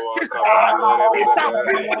 My dear sister, these are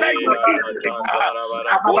people that you eat with.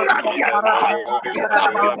 These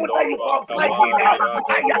are people that you confide in.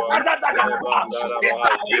 These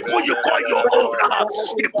are people you call your own.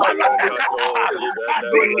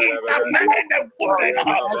 The men and women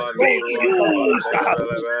being used,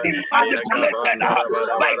 being manipulated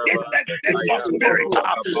by this vexation spirit.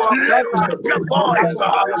 Lift up your voice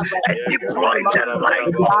and deploy the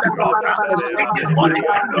light of the Lord. It is only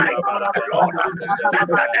the light of the Lord that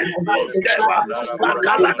can expose them.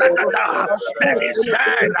 Then he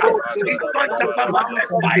said in John chapter 1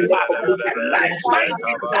 verse 5, the light shines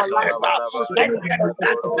in darkness, and the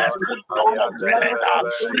darkness could not comprehend.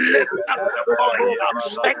 Lift up your voice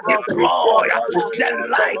and deploy the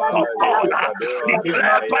light of God.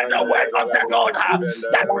 Declare by the word of the Lord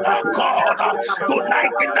that, oh God,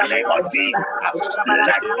 tonight in the name of Jesus,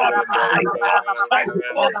 let your light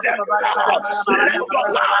expose them now. Let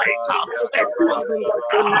your light expose them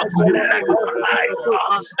now. Let your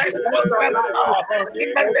light expose them now. In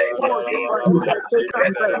the name of Jesus,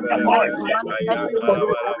 lift up your voice.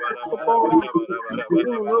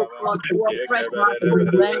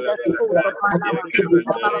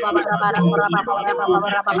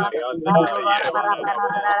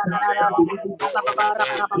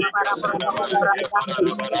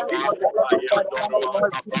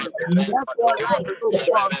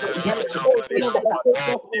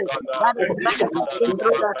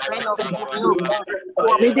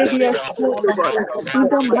 May they be exposed, O God. In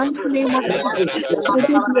the mighty name of Jesus, may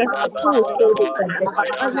they be exposed, O God. By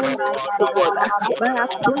your light, O God. By our prayer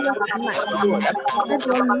tonight, O God. Let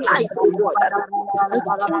your light, O God,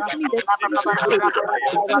 exposing the secret, O God,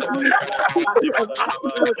 that is manifesting through a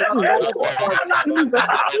visible being, O God. Any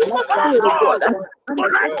vexation spirit, O God,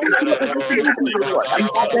 manifesting through a visible being, O God.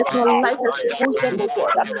 Let your light expose them, O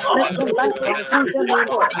God. Let your light expose them, O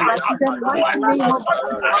Lord. In the mighty name of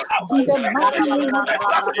Jesus. In the mighty name of Jesus. Let the light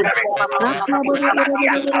of God against any vexation spirit,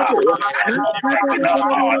 God,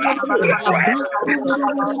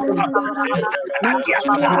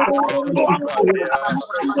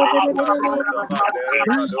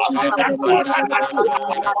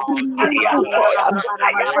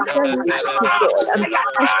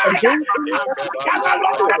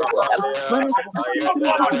 manifesting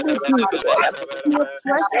through visible deeds, God, to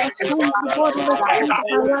oppress our souls, God, and the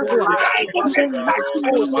souls of our loved ones. In the mighty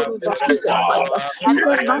name of Jesus Christ. In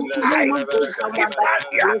the mighty name of Jesus Christ.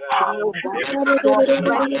 Prayer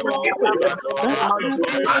tonight, let your light, O God, let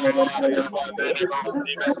your light, O God, expose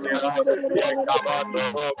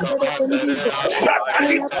any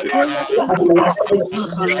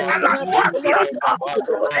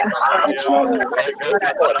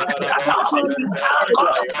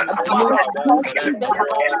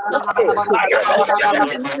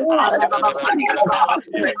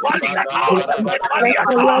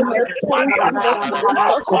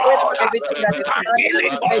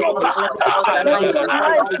spirit, O God, in the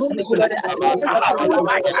life of the people, let your light expose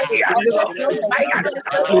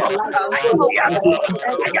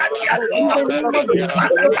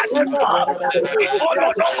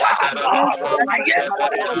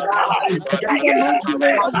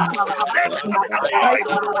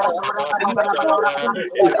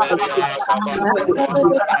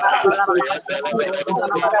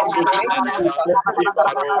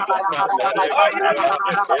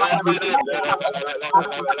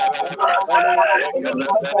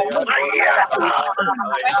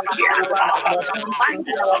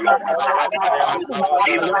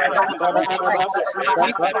any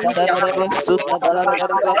vexatious spirit, let your light, O God, expose any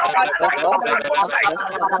vexatious spirit,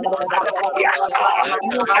 in the name of Jesus, in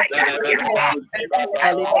the mighty name of Jesus, Hallelujah.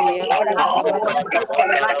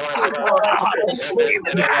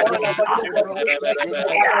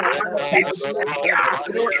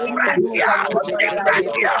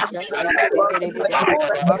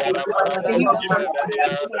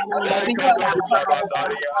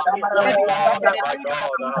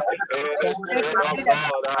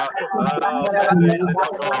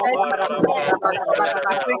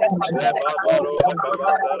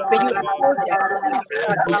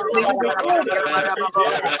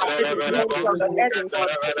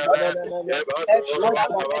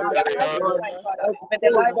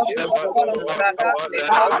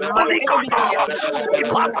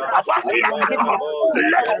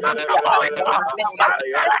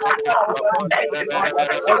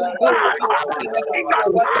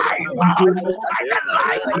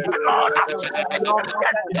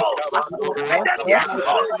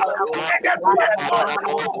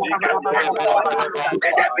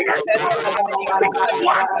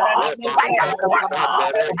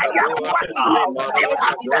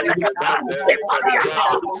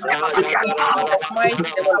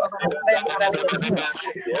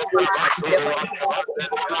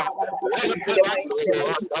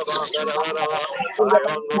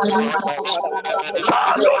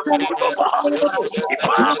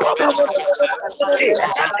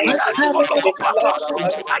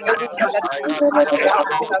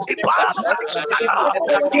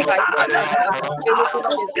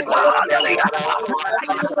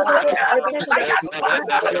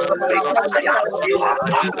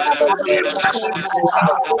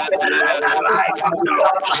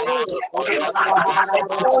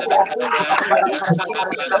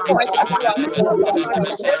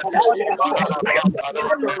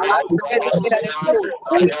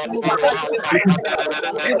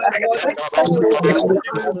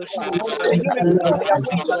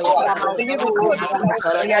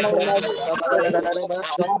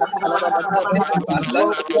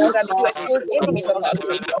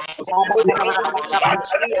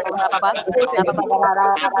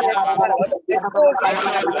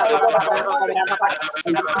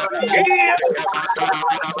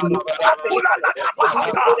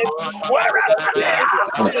 Wherever they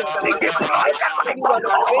are, we deploy the light of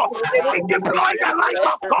God. We deploy the light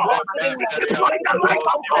of God. We deploy the light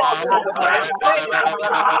of God.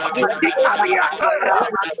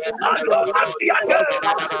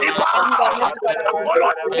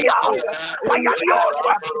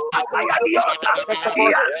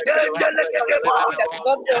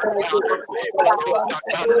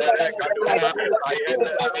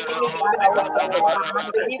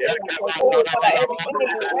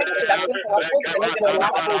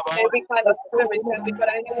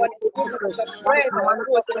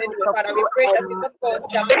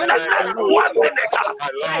 In the next 1 minute,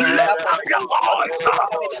 lift up your voice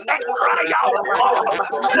and cry out to God.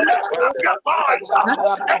 Lift up your voice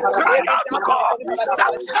and cry out to God.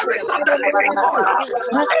 The Spirit of the living God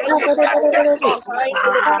is in the temple.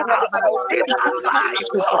 In my life,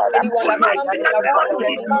 tonight in the name of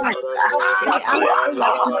Jesus, I swear,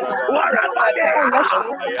 Lord, wherever they are,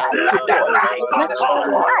 let the light of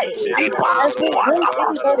God depart,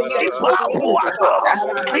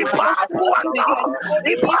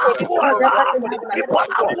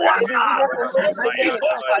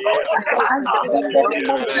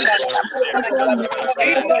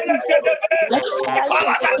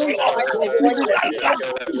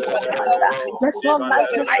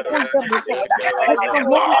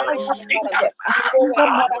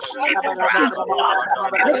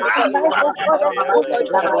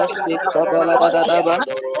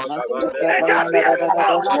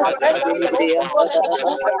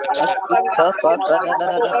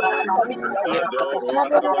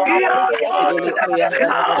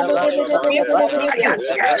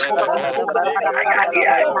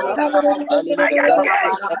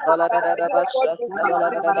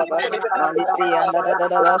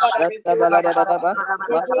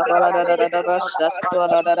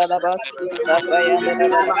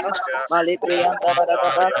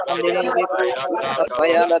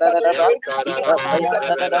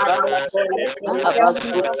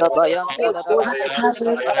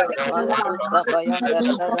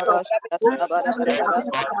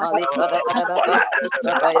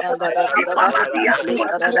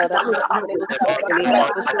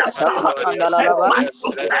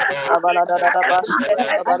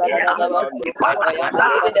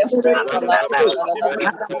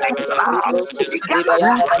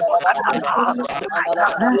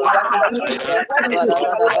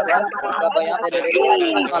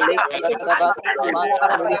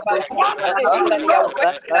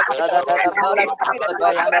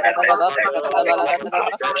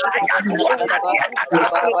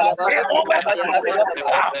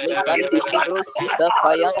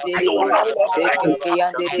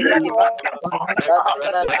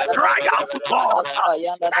 cry out to God.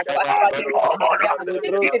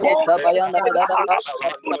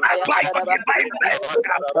 By your divine mercy,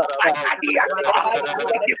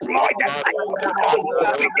 we deploy the light of God.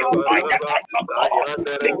 We deploy the light of God.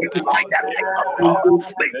 We deploy the light of God.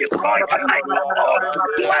 We deploy the light of God.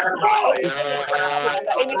 Let's go.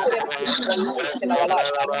 Anything that is in our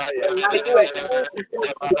life,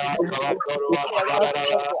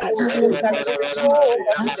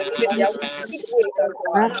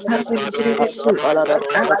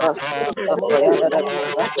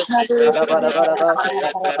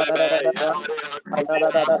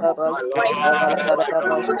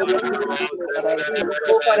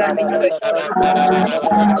 may you expose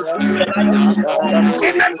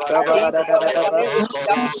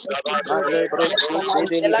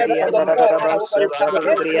it.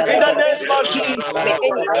 In the name of Jesus.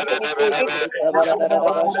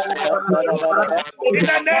 In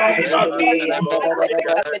the name of Jesus.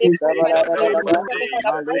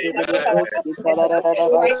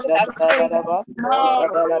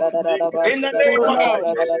 In the name of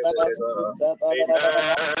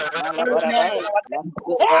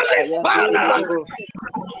Holy Father,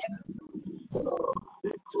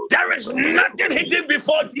 there is nothing hidden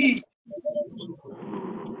before thee.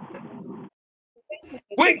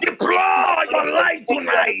 We deploy your light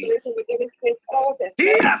tonight.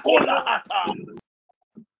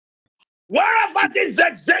 Wherever these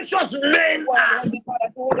vexatious men are,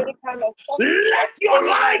 let your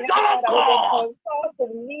light, oh God,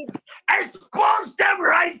 expose them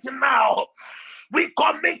right now. We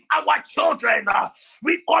commit our children,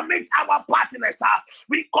 we commit our partners,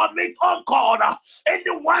 we commit, oh God,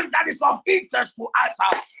 anyone that is of interest to us.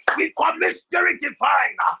 We commit spirit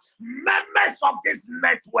divine, members of this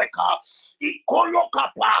network,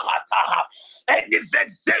 any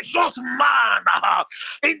vexatious man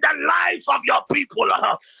in the lives of your people,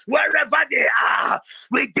 wherever they are,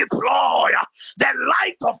 we deploy the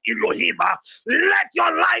light of Elohim. Let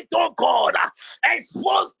your light, oh God,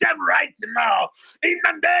 expose them right now in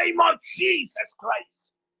the name of Jesus Christ.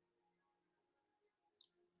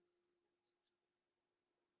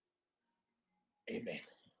 Amen.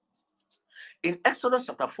 In Exodus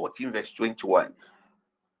chapter 14, verse 21,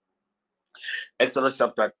 Exodus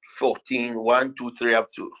chapter 14, 1, 2, 3,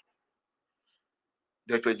 up to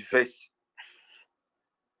the 21st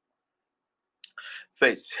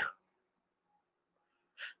verse,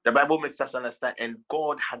 the Bible makes us understand, and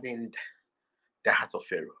God hardened the heart of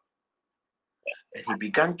Pharaoh, and he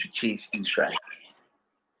began to chase Israel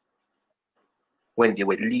when they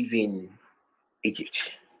were leaving Egypt.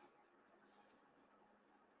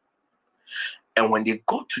 And when they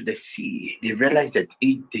got to the sea, they realized that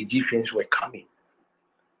the Egyptians were coming,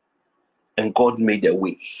 and God made a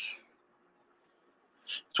way.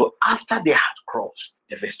 So after they had crossed,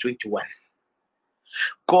 the verse 21,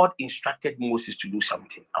 God instructed Moses to do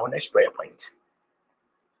something. Our next prayer point.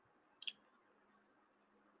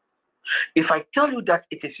 If I tell you that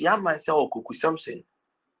it is Yamansa or Kuku Samson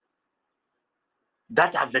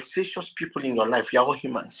that are vexatious people in your life, you're all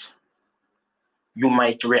humans, you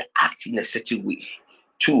might react in a certain way.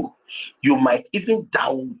 2, you might even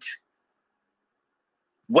doubt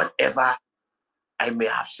whatever I may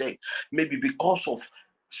have said, maybe because of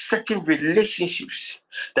certain relationships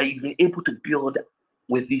that you've been able to build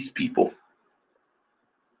with these people.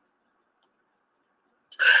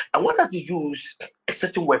 I want us to use a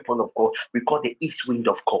certain weapon of God we call the east wind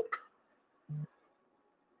of God.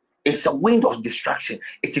 It's a wind of distraction.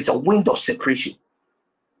 It is a wind of separation.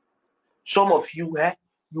 Some of you,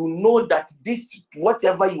 you know that this,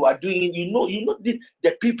 whatever you are doing, you know the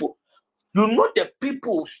people, the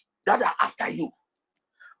people that are after you,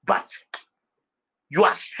 but you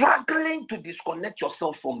are struggling to disconnect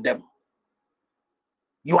yourself from them.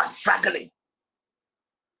 You are struggling.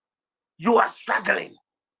 You are struggling.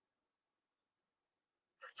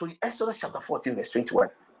 So in Exodus chapter 14, verse 21,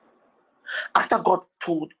 after God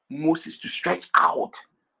told Moses to stretch out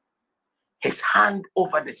his hand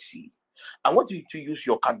over the sea, I want you to use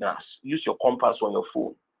your compass, use your compass on your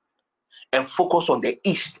phone, and focus on the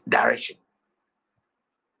east direction.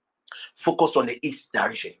 Focus on the east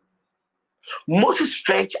direction. Moses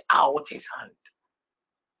stretched out his hand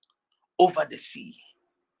over the sea.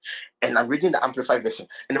 And I'm reading the Amplified version.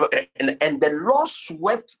 And the Lord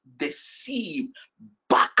swept the sea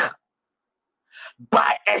back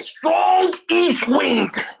by a strong east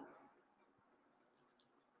wind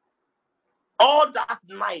all that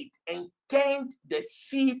night and turned the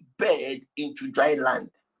seabed into dry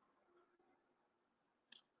land.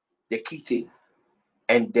 The key thing,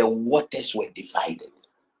 and the waters were divided.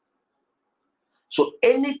 So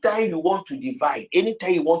anytime you want to divide,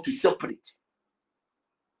 anytime you want to separate,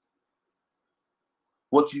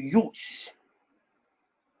 what you use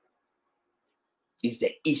is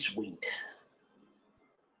the east wind.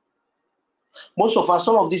 Most of us,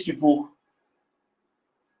 some of these people,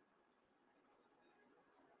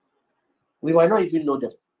 we might not even know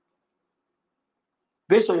them.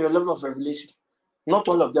 Based on your level of revelation, not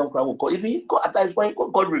all of them will call. Even if God, at times when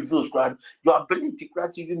God reveals, God, your ability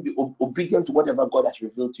to even be obedient to whatever God has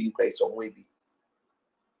revealed to you, Christ, some way be.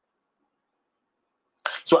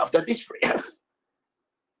 So after this prayer,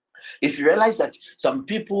 if you realize that some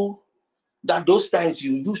people that those times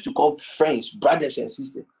you used to call friends, brothers and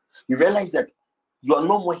sisters, you realize that you are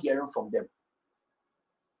no more hearing from them.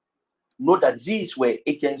 Know that these were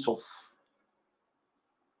agents of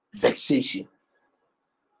vexation.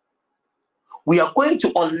 We are going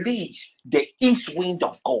to unleash the east wind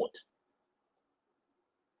of God.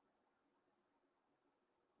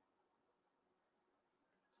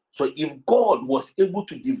 So if God was able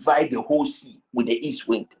to divide the whole sea with the east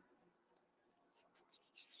wind,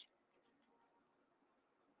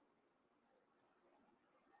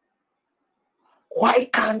 why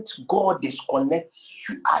can't God disconnect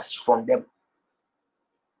us from them?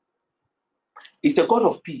 It's a God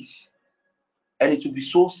of peace, and it will be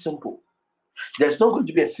so simple. There's not going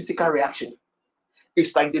to be a physical reaction.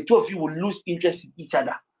 It's like the two of you will lose interest in each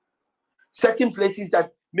other. Certain places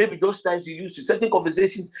that maybe those times you used to, certain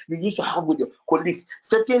conversations you used to have with your colleagues,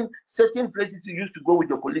 certain places you used to go with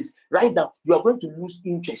your colleagues, right now you are going to lose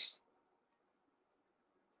interest.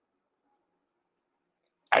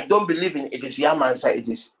 I don't believe in it is Yamansa, it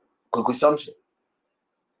is consumption.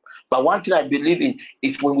 But one thing I believe in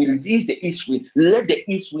is when we release the east wind, let the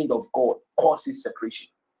east wind of God cause its separation.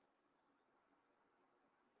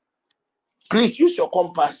 Please use your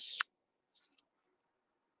compass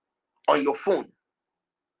on your phone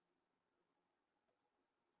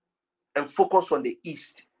and focus on the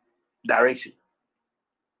east direction.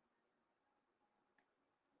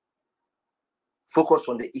 Focus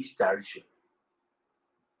on the east direction.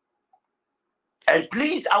 And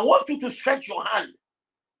please, I want you to stretch your hand.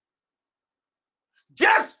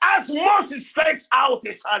 Just as Moses stretched out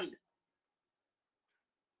his hand.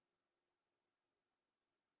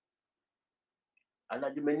 And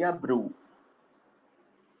I'm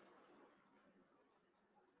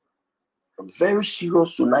very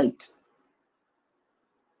serious tonight.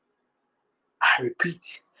 I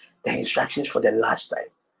repeat the instructions for the last time.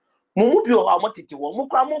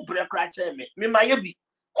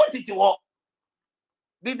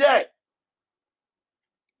 Be there.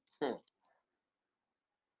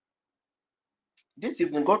 This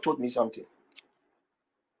evening, God told me something.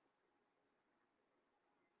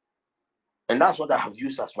 And that's what I have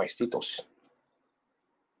used as my status.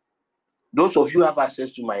 Those of you who have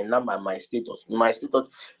access to my number and my status. My status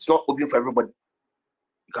is not open for everybody.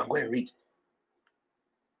 You can go and read.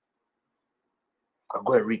 You can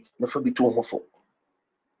go and read. Never be too homophobic.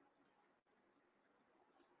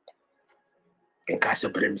 And cast a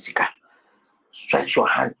bremisika. Stretch your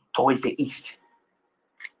hand towards the east.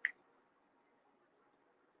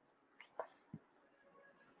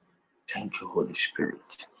 Thank you, Holy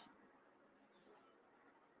Spirit.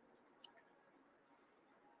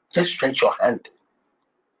 Just stretch your hand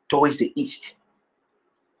towards the east.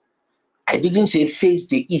 I didn't say face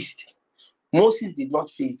the east. Moses did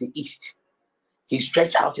not face the east. He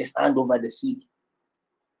stretched out his hand over the sea.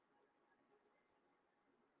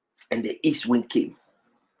 And the east wind came.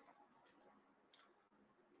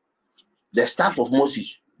 The staff of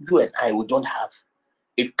Moses, you and I, we don't have.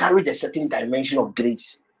 It carried a certain dimension of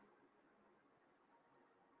grace.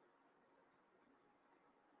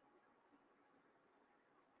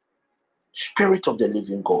 Spirit of the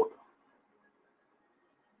living God,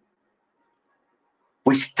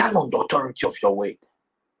 we stand on the authority of your word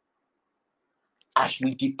as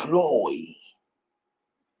we deploy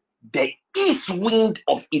the east wind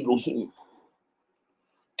of Elohim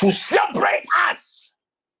to separate us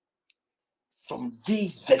from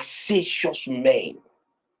these vexatious men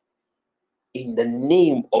in the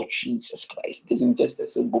name of Jesus Christ. This isn't just a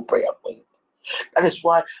simple prayer point. That is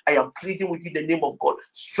why I am pleading with you in the name of God.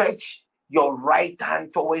 Stretch your right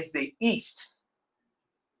hand towards the east.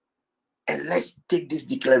 And let's take this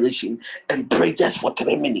declaration and pray just for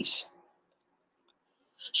 3 minutes.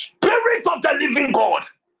 Spirit of the living God,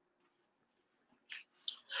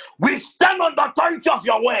 We stand on the authority of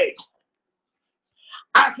your word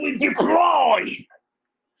as we deploy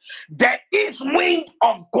the east wind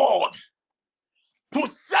of God to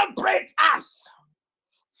separate us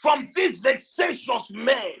from these vexatious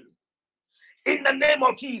men. In the name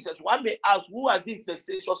of Jesus, one may ask, who are these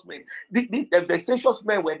vexatious men? The vexatious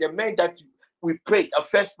men were the men that we prayed, a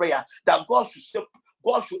first prayer, that God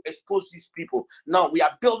should expose these people. Now we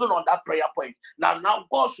are building on that prayer point. Now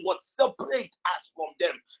God should separate us from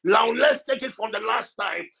them. Now let's take it from the last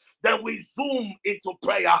time. Then we zoom into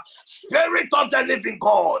prayer. Spirit of the living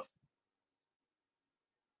God,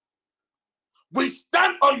 we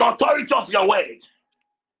stand on the authority of your word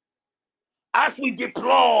as we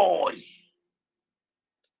deploy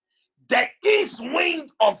the east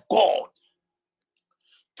wind of God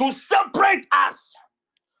to separate us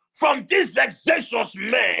from these vexatious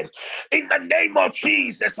men. In the name of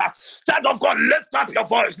Jesus, child of God, lift up your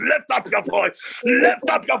voice, lift up your voice, lift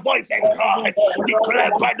up your voice and cry.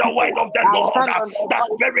 Declare by the word of the Lord, the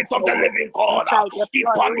Spirit of the living God,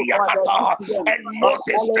 and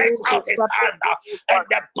Moses stretched out his hand, and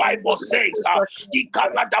the Bible says,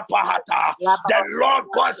 the Lord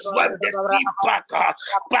God swept the sea back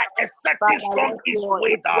by a certain strong east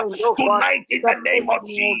wind tonight in the name of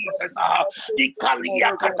Jesus.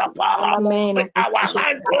 Amen. With our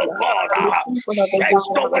hand, oh God,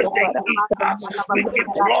 stretched towards the east, we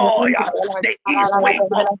deploy the east wind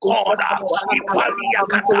of God,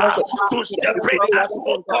 to separate us,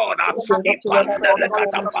 oh God, from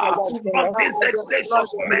these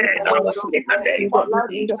vexatious men. In the name of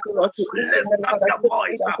Jesus, lift up your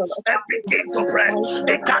voice and begin to pray.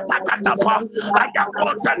 Deploy the east wind of God,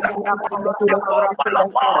 deploy the east wind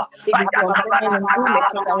of God, deploy the east wind of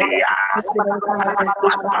God. Let the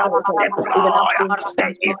east wind of God separate you, separate us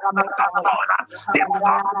from here, separate our loved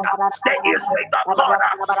one from the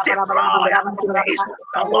vexatious men. In the name of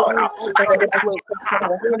Jesus, continually work against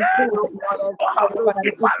us, that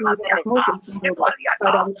continually manipulate us, that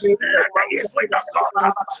continually causes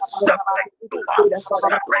us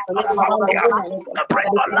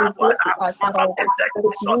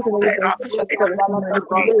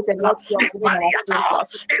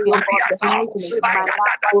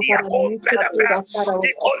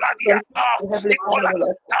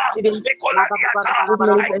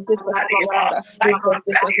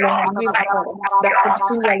That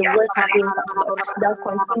continually Heavenly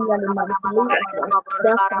Father, oh God, deny us a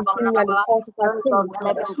certain victory from the Lord.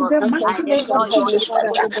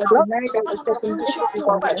 Father, may you forgive us, oh God, Father, may you save us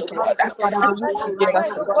from the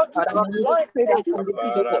evil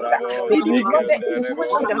God. May you use the east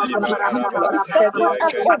wind of the mighty name of Jesus. Heavenly Father, may you save us from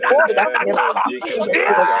the east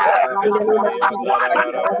wind of God. In the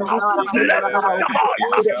name of Jesus Christ, Father, may you forgive us, oh God. May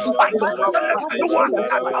the east wind of God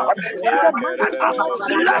manipulate us from the east wind.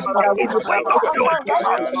 In the mighty name of Father,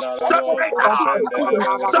 we deploy the east wind. separate Separate us from the evil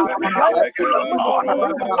one, oh God. us, Every evil Lord,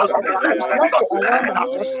 around us, from oh God. this Every evil vexatious around us, man. oh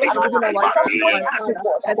God. In the Even name our of children, Jesus. Father.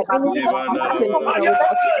 That the enemy has eaten, Father, with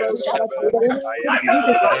us. Father, the enemy is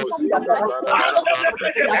using us to see that, Father, to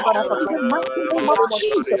separate us, Father, from the mighty name of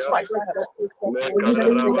Jesus Christ, Father. In the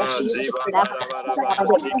name of Jesus Christ. Father,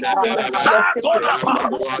 the east wind of God, Lord, separate us in the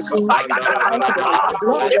mighty name of Jesus, in the mighty name of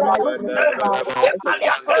Lord, in the mighty name of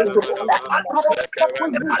Jesus Christ, oh God. In the mighty name of Jesus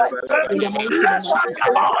Christ. In the mighty name of Jesus Christ.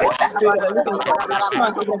 Spirit of the living God,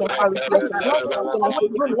 come with the authority of the Lord, and we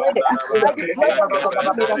deploy the east wind of God,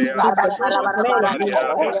 to separate us from the vexatious men of God,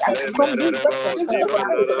 from these vexatious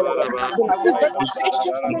men of God, from these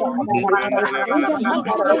vexatious men of God, Father, in the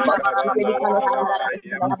mighty name of Jesus,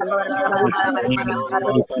 the kind of the east wind of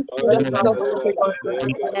God, separate us from the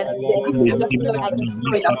God, the east wind of God,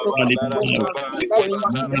 separate us from people in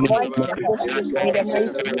Jesus' mighty name, in the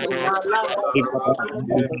mighty name of Jesus.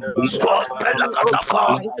 In the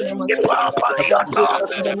mighty name of Jesus.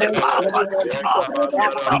 In the mighty name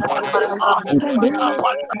of Jesus.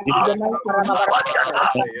 In the mighty name of Jesus.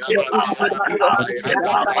 The east wind of God,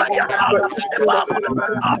 separate us, Father. The spirit of the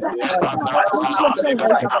living God, Father. Jesus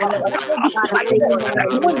Christ of Nazareth. The enemy has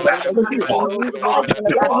used us as a sin, used us as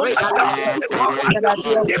a punishment for us. That are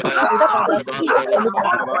there with us, Father, to look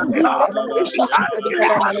at us. From these vexatious people,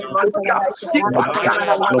 the God manipulate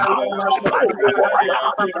our lives, to manipulate our lives, to manipulate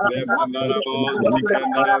our lives. With the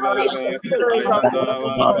east wind of God, spirit of the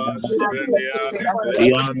living God, may the east wind separate us,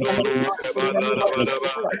 O God. And may the mighty name of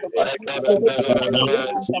Jesus Christ, O God. May this be a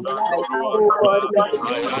separation from our life. Oh God, may the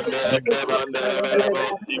east wind separate us from the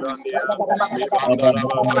God. Ibrandia,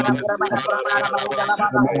 Ibandaraba, Ibandaraba,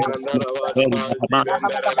 Ibandaraba,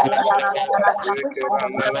 Zibendaraba, Eke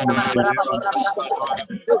Bandaraba, Ibandaraba,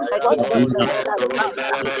 Ayandoro,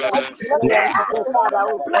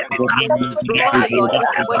 Berebe, the east wind of God, deploy the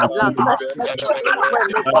east wind of God to separate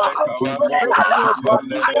us. Angola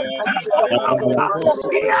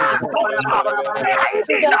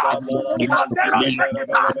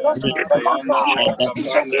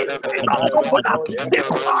de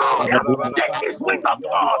Picata, Epaniata,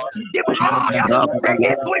 Epaniata,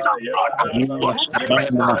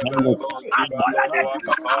 Epaniata,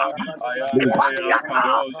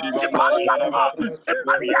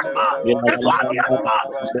 Epaniata, Epaniata,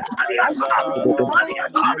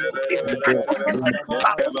 Epaniata. In the name of Jesus,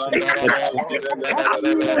 in the name of Jesus,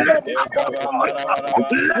 lift up your voice,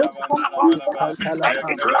 lift up your voice, and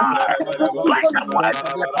declare like the word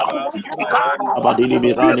of the Lord. God, Abadili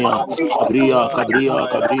Birania, Kabria, Kabria,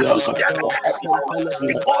 Kabria, in the name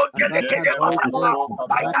of Oh, Ayandoro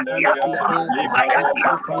Kapandelia,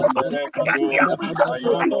 Libarabo Sandebekado,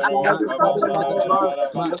 Ayandoro Kabandaraba,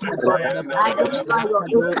 Magnify your Ayandelebelebe,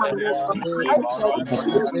 faithfulness. I Limano pray for you.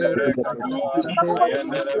 Sandebele Kadua,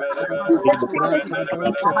 Ayandelebelebe,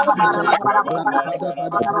 Rakadosh, Ayandelebelebe, Kabandaraba,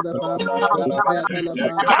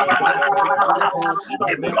 Kabandaraba,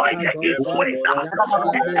 deploy the east wind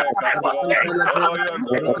in the Bible says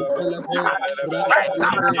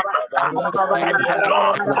strength and the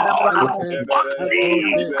Lord God on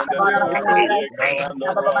thee is faith.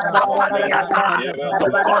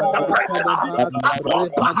 To cause separation upon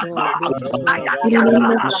In the name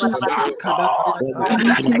of oh Jesus. God, In the let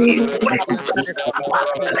mighty the name east of wind Jesus.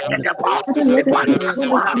 Father, let the east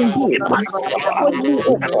wind blow upon me,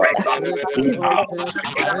 O God. separate your ministry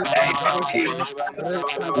in the name of Jesus.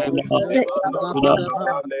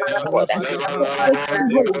 The God separates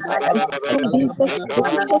me, O God, from these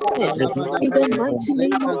vexatious men. In the mighty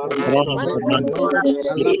name of Jesus.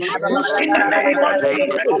 In the name of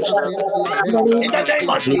Jesus. In the name In the of name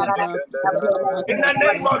of Jesus. Jesus. In the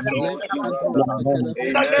name of Jesus.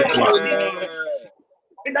 In the name of Jesus.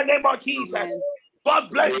 In the name of Jesus. God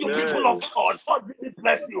bless you, people of God. God really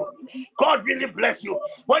bless you. God really bless you.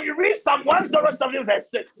 When you read Psalm 107, verse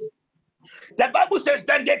 6, the Bible says,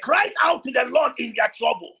 then they cried out to the Lord in their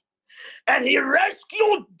trouble, and he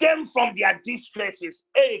rescued them from their distresses.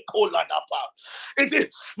 Hey, Kolanapa. You see,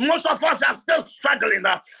 most of us are still struggling.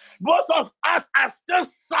 Most of us are still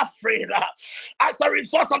suffering as a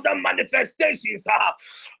result of the manifestations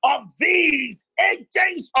of these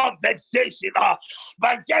agents of vexation.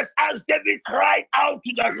 But just as David cried out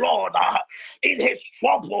to the Lord in his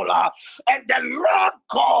trouble, and the Lord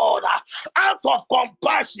God, out of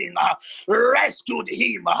compassion, rescued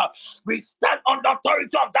him. We stand on the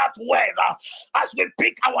authority of that word as we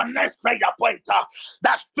pick our next prayer point.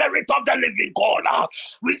 The Spirit of the living God,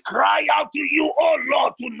 we cry out to you, oh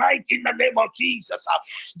Lord, tonight in the name of Jesus.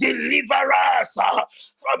 Deliver us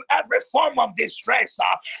from every form of distress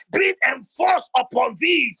being enforced upon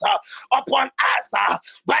these, upon us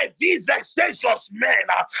by these vexatious men.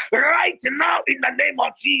 Right now, in the name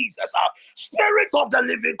of Jesus, Spirit of the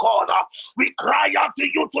living God, we cry out to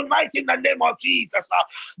you tonight in the name of Jesus.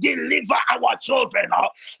 Deliver our children,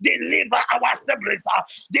 deliver our siblings,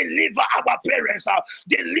 deliver our parents,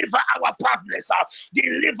 deliver our partners,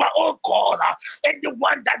 deliver, oh God,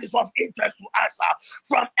 anyone that is of interest to us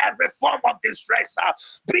from every form of distress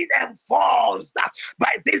being enforced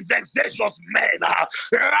by these vexatious men.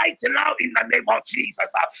 Right now, in the name of Jesus,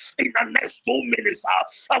 in the next 2 minutes,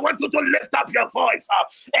 I want you to lift up your voice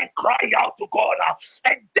and cry out to God.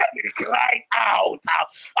 And David cried out,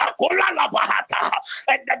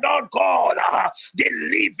 and the Lord God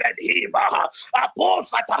delivered him,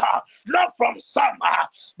 not from some,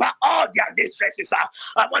 but all their distresses.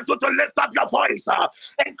 I want you to lift up your voice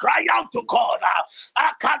and cry out to God.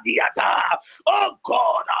 Oh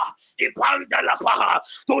God,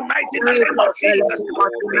 tonight in the name of Jesus,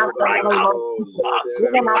 we cry out.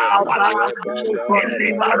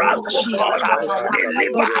 Deliver us, oh God.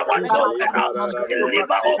 Deliver our children.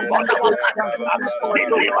 Deliver, oh God, our partners.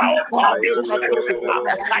 Deliver, oh God, this ministry.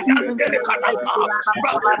 I am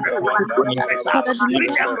from every form of distress. Father, Be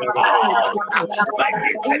deliver us enforced by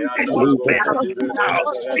this vexation anything men. that has been Now,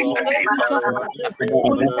 enforced by in these the name of vexatious men.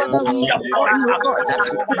 Holy Father, lift up we your implore voice, you, O God,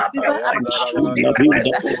 lift up your deliver our voice, children, in O the God,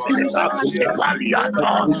 name of Jesus, deliver our children, O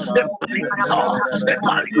God, Epaliata, deliver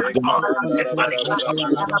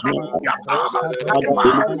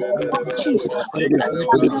Jesus Christ.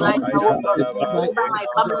 Holy In the Ghost, mighty name of deliver right Jesus. now.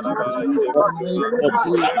 Deliver me, In Lord. the name of Deliver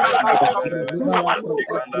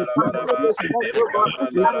me, Jesus, deliver me, deliver us from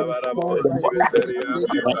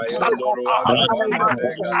every plan of the enemy.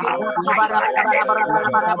 We transform by visitation. In the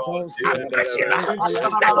name of Jesus. Rakadosh,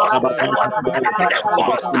 Repayantalababe, Rapapapa, in the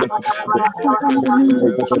name of Rapapapa.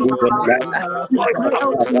 Jesus. Deliver us, We O cry God,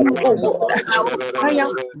 out to in you, the O name God. of We Jesus. cry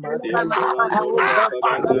out Mantayamandole,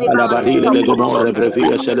 Alabarile from legomore Rapapapa,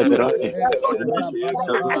 brevia celeberate. every Rapapapa,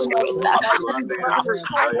 Rabadaba, disgrace that deliver us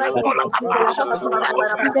right by your precious blood.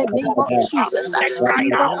 In the name of Jesus.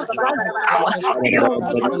 Deliver us right now. Deliver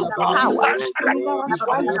me from power. Deliver us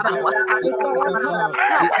right now. Deliver us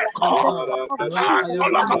from power. In the name of Jesus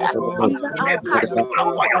Christ. Deliver our hearts, O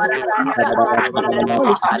God. Deliver our minds,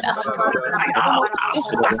 Holy Father, from every form of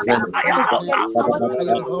disgrace. Deliver them from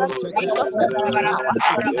every gracious power.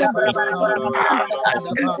 In the mighty name of Jesus.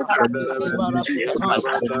 In the mighty name of Deliver us, O Jesus God, Christ.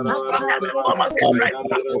 from every form of disgrace.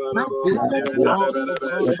 We expose, O God,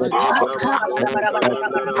 by the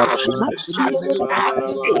blood of Jesus. In the name of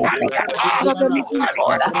Jesus, Of the deliver us. living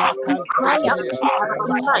God, we cry out Rakantalabe, to you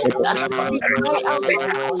tonight. We Rapapapa, cry out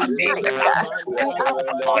to you Rapapapa, tonight. Cry out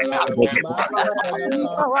to you Mantalabadaba, now, oh God. Makatalapa,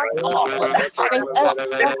 Deliver us, oh God, from Rapapapa,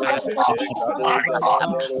 every form of disgrace,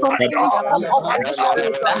 Rabadaba, from any form of Rapalapa,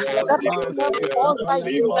 disgrace that the Rapalapa, enemy falls by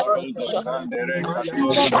his vexation.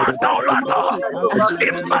 Rapayantalabalaba, In the mighty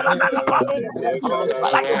Rapayantalabalaba, name of Mantalabelebe, Jesus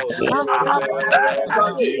Christ.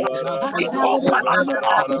 Yapalabelebe,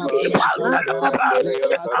 Rapalabadaba, Rapalabelebe,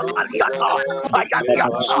 Rapalabelebe, Lekadoshadebe,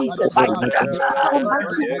 Jesus Rapalabadaba, Christ. In the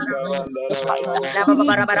mighty name Yapalabadaba, of Jesus Christ. Rapalaba,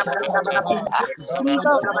 Deliver Zapalaba,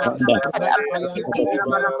 deliver Zapalaba, Rapayantalabe, be Rapalabelebe,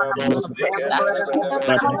 empowered by His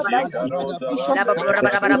Rapalabadaba, gracious blood.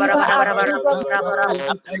 Deliver our Yapalabadaba, children,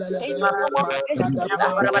 any Rapayantalebe, form of disgrace.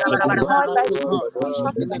 Makadaba, Be deliver empowered us, by O His God,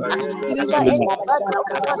 gracious in the blood. name of Deliver Jesus. anyone, oh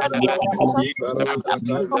God, that is gracious from Deliver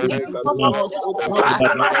any us, form O of God, from disgrace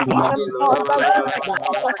every that is being disgrace of empowered by the His enemy.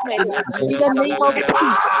 gracious In name. the In name the of name of Jesus,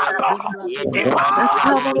 Jesus. deliver us,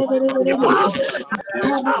 O God. Rapapapa,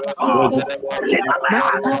 rapapapa, rapapapa, Rakadabadaba, Rapayantalaba, Deliver my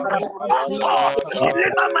Makadaba, husband,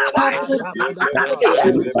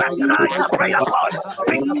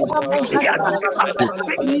 Rapantalabelebe,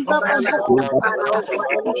 deliver my husband from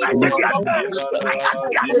any Rapapapa, form of disgrace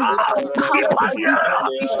that is empowered by His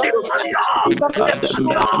gracious name. Deliver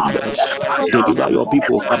my children, from any Deliver your form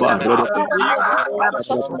people. of Abba, disgrace Rede. empowered by His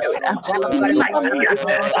gracious spirit. Deliver me,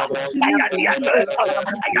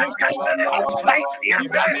 O God.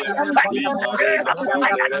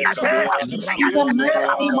 Deliver me, O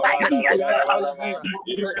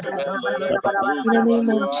God. In the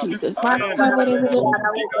name of Jesus. From the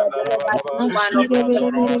in the mighty name of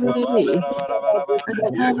Jesus.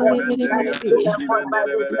 In the name of Jesus.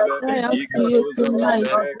 Cry out to you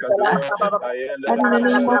tonight, O God. And in the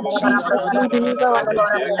name of Jesus, you deliver us,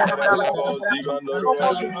 O God, from every form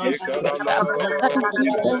of disgrace that is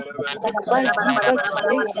being enforced by these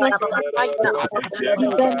vexations right now.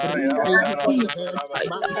 In the name of Jesus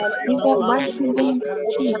Christ. In the mighty name of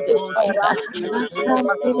Jesus Christ. In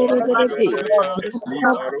the name of Jesus.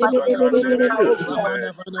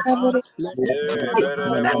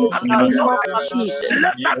 Jesus.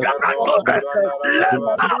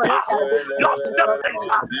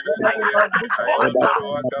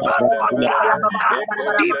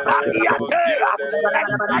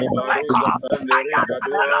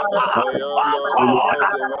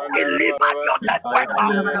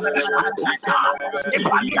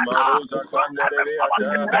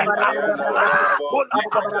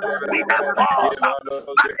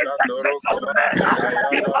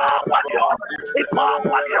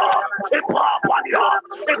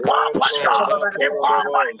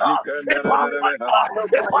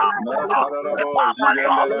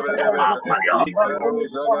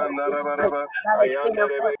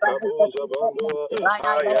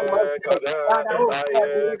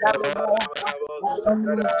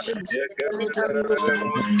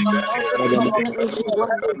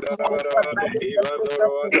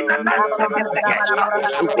 Deliver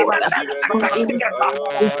everyone tonight, oh God, from any disgrace that is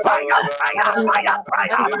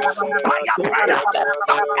oh God,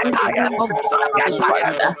 in the name of Jesus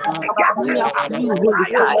Christ. Cry out to you, Holy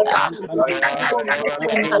Father, tonight, in the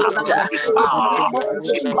name of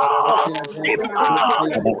Jesus Christ. In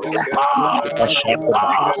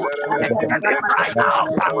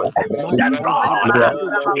the mighty name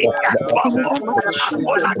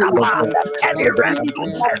in the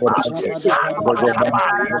name of Jesus, Holy Father,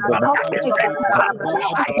 from any form of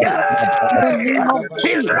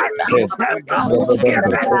disgrace, oh God, that is empowered by His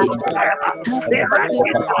gracious name. In the name of Jesus.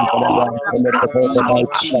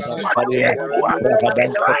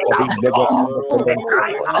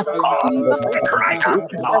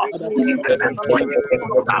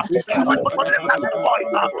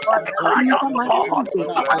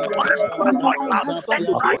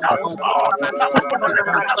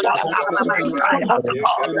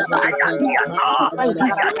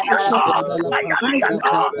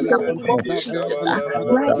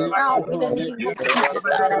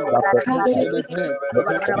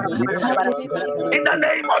 In the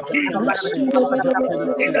name of Jesus. In the name of Jesus.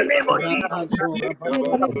 In the name of Jesus.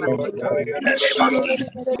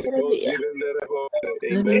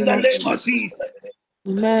 In the name of Jesus.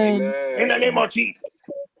 Amen. In the name of Jesus.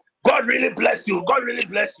 God really bless you. God really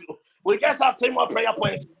bless you. We just have 10 more prayer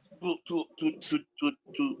points to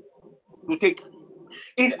take.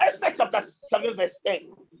 In Esther chapter 7, verse 10,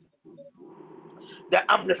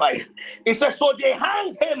 the Amplified, it says, so they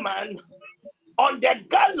hanged Haman on the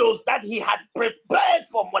gallows that he had prepared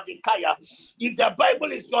for Mordecai. If the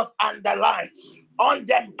Bible is yours, underline, on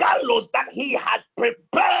the gallows that he had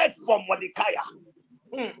prepared for Mordecai.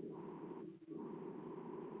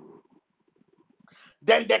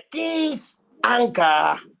 Then the king's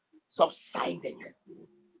anger subsided.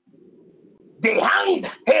 They hanged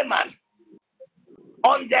Haman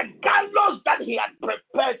on the gallows that he had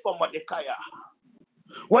prepared for Mordecai.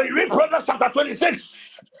 When you read Proverbs chapter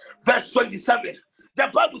 26, verse 27, the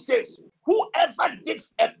Bible says, whoever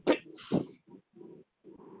digs a pit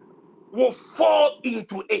will fall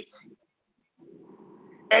into it,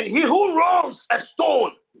 and he who rolls a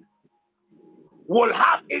stone will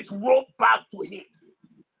have it rolled back to him.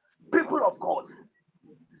 People of God,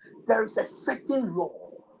 there is a certain law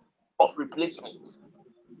of replacement.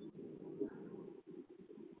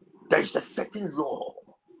 There is a certain law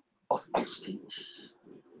of exchange.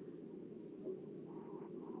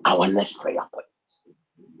 Our next prayer point,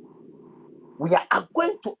 we are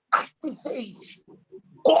going to activate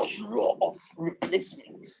God's law of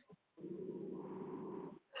replacement.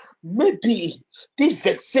 Maybe these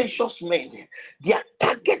vexatious men, their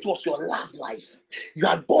target was your love life. You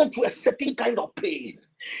are going through a certain kind of pain.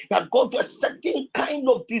 You are going through a certain kind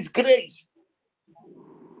of disgrace.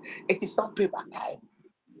 It is not payback time.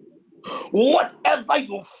 Whatever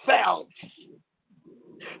you felt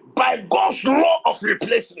by God's law of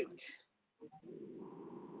replacement,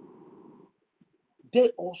 they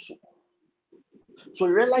also. So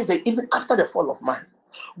you realize that even after the fall of man,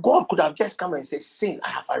 God could have just come and said, sin, I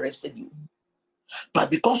have arrested you. But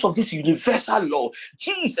because of this universal law,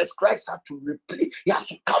 Jesus Christ had to replace, he had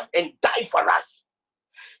to come and die for us.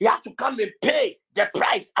 He had to come and pay the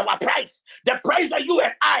price, our price, the price that you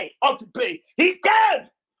and I ought to pay. He came,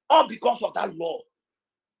 all because of that law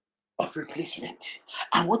of replacement.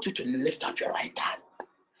 I want you to lift up your right hand.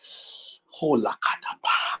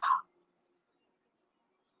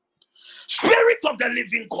 Spirit of the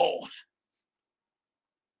living God,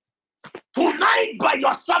 tonight by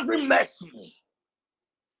your sovereign mercy,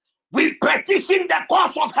 we petition the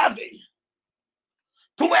courts of heaven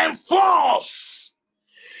to enforce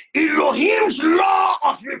Elohim's law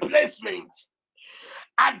of replacement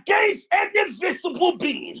against any visible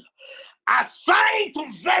being assigned to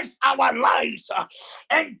vex our lives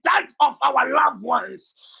and that of our loved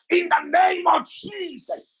ones, in the name of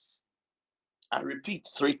Jesus. I repeat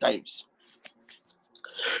 3 times.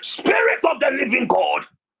 Spirit of the living God,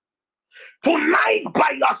 tonight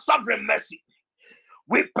by your sovereign mercy,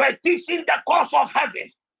 we petition the courts of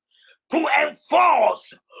heaven to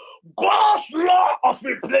enforce God's law of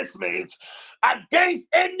replacement against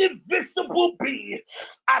any visible being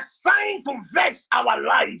assigned to vex our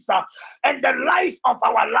lives and the lives of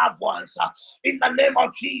our loved ones. In the name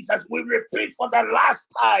of Jesus, we repeat for the last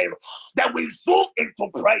time that we zoom into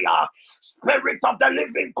prayer. Spirit of the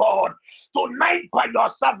living God, tonight by your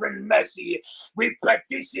sovereign mercy, we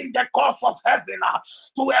petition the courts of heaven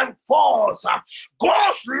to enforce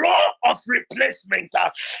God's law of replacement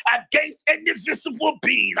against any visible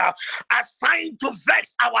being assigned to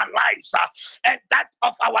vex our lives and that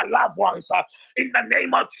of our loved ones. In the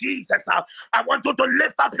name of Jesus, I want you to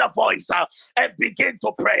lift up your voice and begin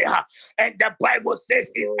to pray. And the Bible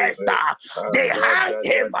says in Esther, they hanged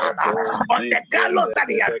him on the gallows that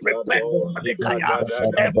he had prepared for the Mordecai.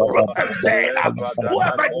 And prophet said,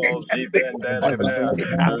 whoever takes a bit of it,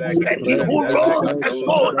 and he who rolls a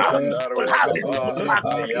stone will have it back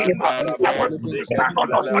to him. I want you to stand on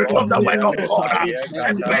the authority of the word of God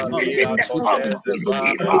and petition the court of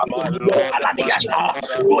Elohim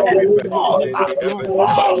to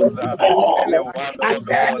enforce anyone, oh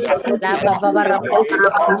God, anyone,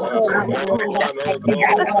 oh God, that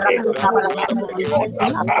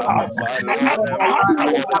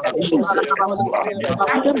will bring Jesus. In the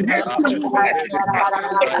mighty name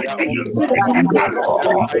of Anything you in the know, mighty that Lord,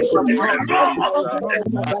 I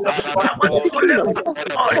want mighty to name live of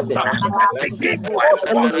on the deep west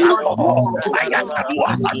of that Lord. I am the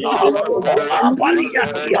water,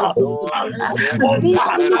 Abaliatia, against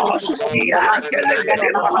any Montana,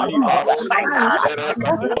 Yangelema, I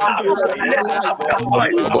lift up your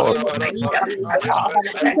voice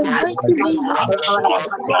in and the I mighty name of oh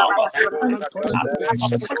God,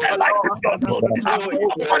 upon the life of your daughter,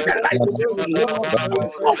 upon the life of your son,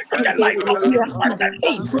 upon the life of we your are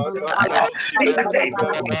underneath. In the name of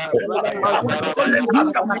Jesus, so lift up against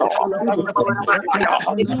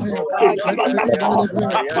your voice.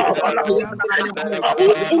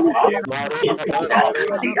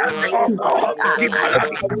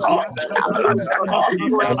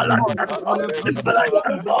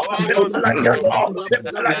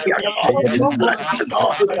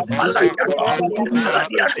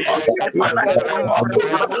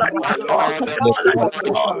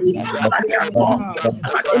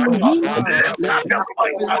 against any Elohim Lift up your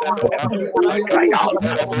voice and cry out.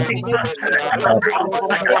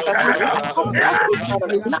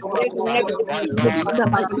 in the mighty name of Jesus. In the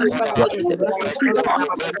mighty name of Jesus.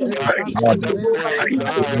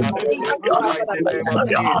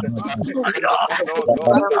 Anyone, oh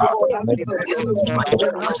God, enemies, oh God,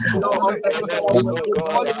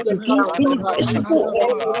 against any visible oh or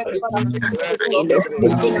God, sign of enemies, darkness and that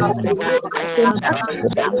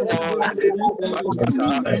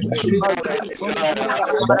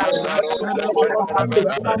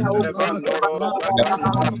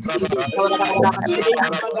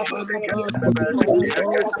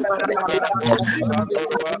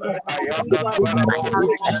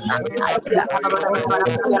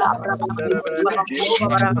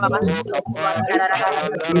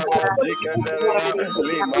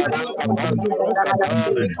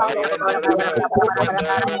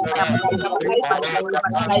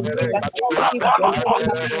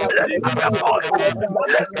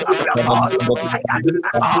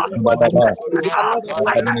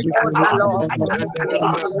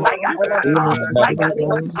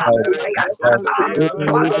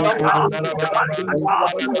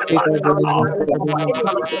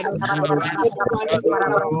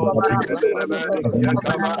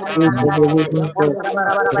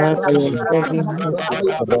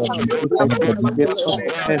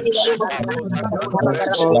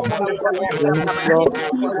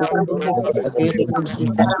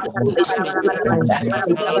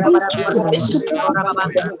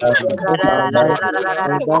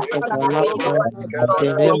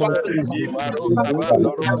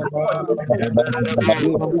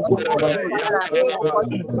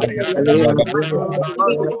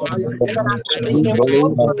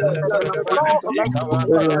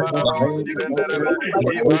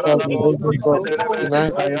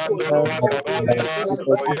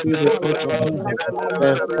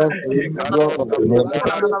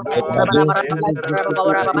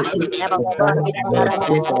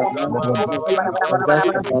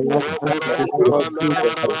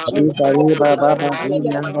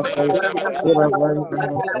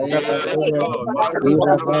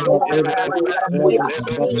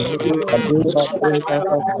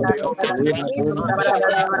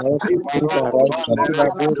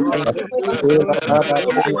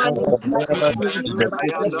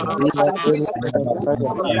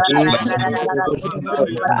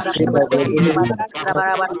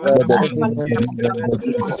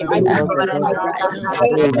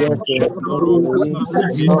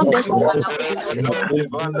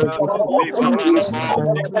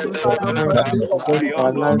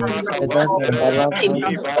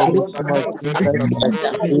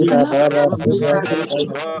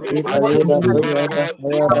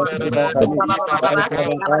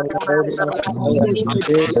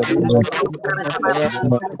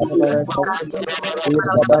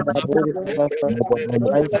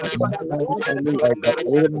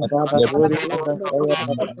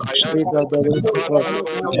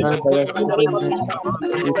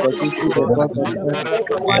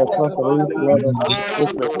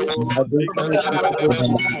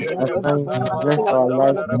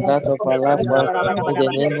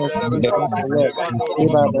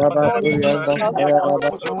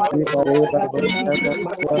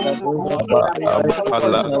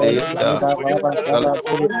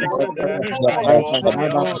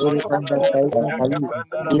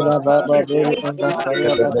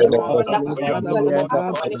Lift up your voice. Lift up your voice.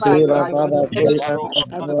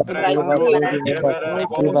 against any visible Anda,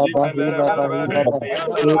 Iba Bahi Baba Hi Baba,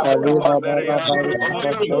 Ika Liba Baba Bari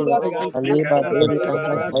Anda Saya, Aliba Buri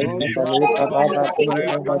Anda Saika, Kaliba Baba Buri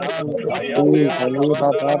Anda Saya, Ika Liba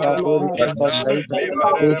Baba Buri Anda Saika,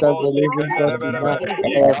 Spirit of the living God tonight,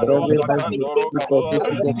 I have every mercy, we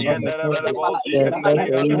position the front of mercy, we expect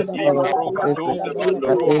a release out of temptation,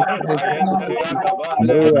 against necessity,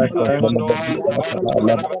 oh, I stand against our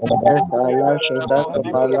lives and that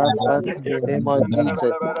of our loved ones in the name of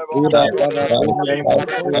Jesus. Iba Baba Buri Anda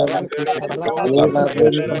Saya, Aliba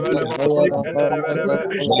Buri Anda Saya, Baba Anda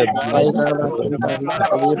Saya, Aika Basita,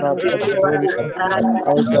 Aliba Baba Buri Anda,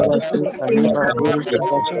 Aika Basita, Aliba Buri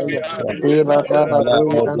Anda Saya, Iba Baba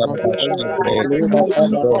Buri Anda Saya, Aliba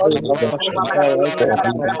Baba Buri Anda Saya, Aika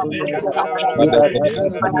Baba Buri Anda, Iba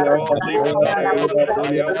Baba Buri Anda Saya, Aliba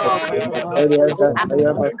Buri Anda, Buri Anda Saya, Basita,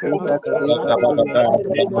 Aliba Buri Anda,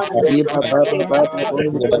 Iba Baba Baba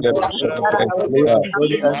Buri Anda Saya, Aliba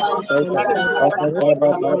Buri Anda Saya, Aka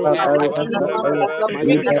Baba Baba Buri Anda Saya,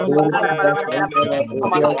 Iba Buri Anda Saya,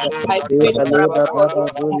 Buri Anda, Ika Liba Baba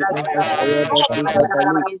Buri Anda Saya, Basita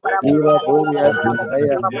Kali, Iba Buri Anda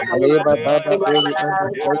Saya, Aliba Baba Buri Anda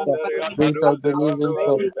Saya, Spirit of the living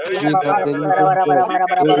God, Spirit of the living God,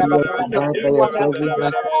 oh Lord, tonight by your serving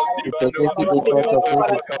mercy, we partake in the court of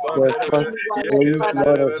heaven, we enforce there is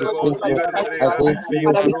Lord of replacement against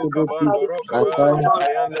any visible peace, assign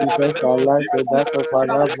defense our life and that of our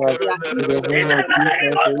loved ones, in the name of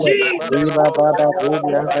Jesus, O Lord. Jesus. Iba Baba Buri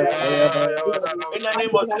Anda Saya, In the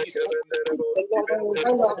name of Jesus. In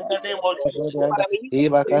the name of Jesus. Buri Anda,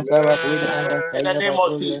 Iba Kaka Buri Anda In the Saya, name of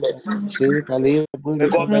Buri Anda, Jesus. Shika Liba May Buri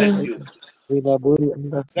God Anda bless Saya, you. Iba Buri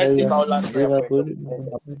Anda Let's take Saya, our last prayer Iba point. Buri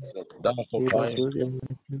Anda Saya, Iba Buri Anda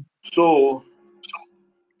Saya. So,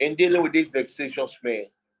 in dealing with this vexation man,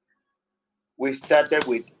 we started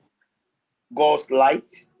with God's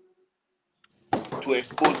light to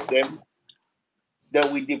expose them.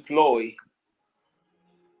 Then we deploy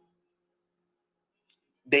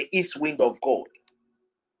the east wind of God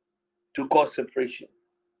to cause separation.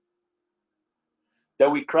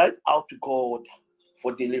 Then we cried out to God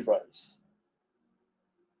for deliverance.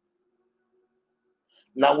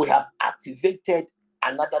 Now we have activated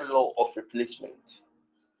another law of replacement.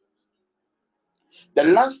 The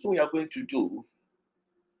last thing we are going to do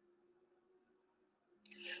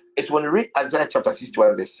is when we read Isaiah chapter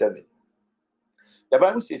 61, verse 7. The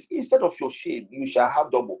Bible says, instead of your shame, you shall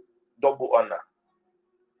have double honor.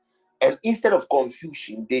 And instead of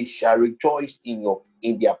confusion, they shall rejoice in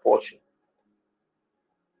their portion.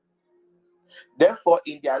 Therefore,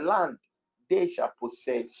 in their land, they shall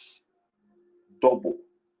possess double.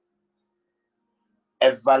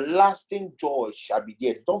 Everlasting joy shall be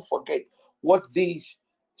theirs. Don't forget what these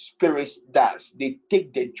spirits does. They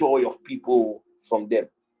take the joy of people from them.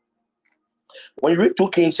 When you read 2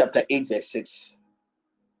 Kings chapter 8, verse 6.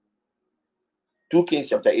 2 Kings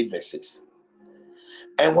chapter 8, verse 6.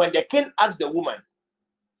 And when the king asked the woman,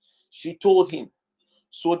 she told him.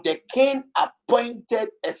 So the king appointed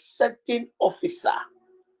a certain officer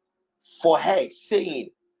for her, saying,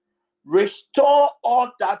 restore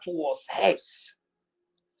all that was hers,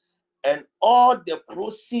 and all the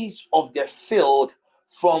proceeds of the field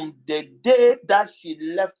from the day that she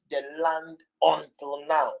left the land until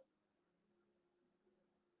now.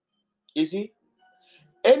 You see,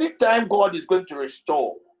 anytime God is going to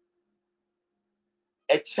restore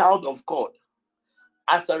a child of God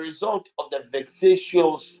as a result of the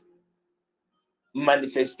vexatious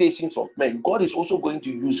manifestations of men, God is also going to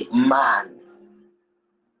use man.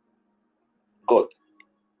 God.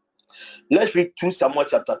 Let's read 2 Samuel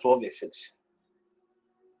chapter 12, verse 6.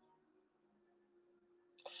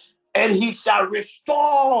 And he shall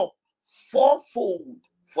restore fourfold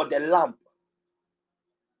for the lamp,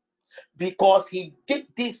 because he did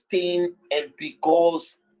this thing and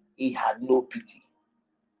because he had no pity.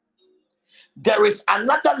 There is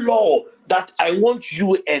another law that I want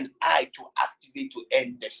you and I to activate to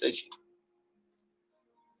end the session.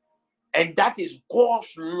 And that is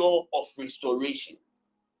God's law of restoration.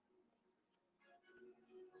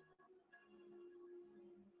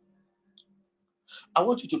 I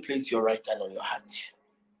want you to place your right hand on your heart.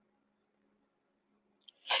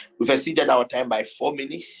 We've exceeded our time by 4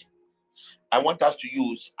 minutes. I want us to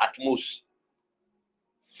use at most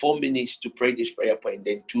 4 minutes to pray this prayer point,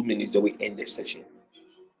 then 2 minutes that we end the session.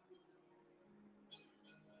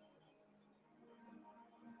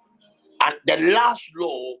 And the last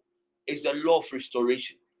law is the law of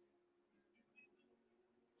restoration.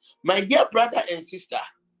 My dear brother and sister,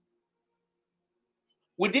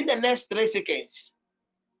 within the next 3 seconds,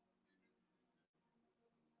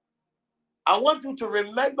 I want you to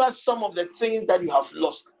remember some of the things that you have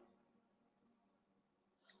lost.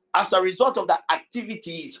 as a result of the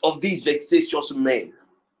activities of these vexatious men.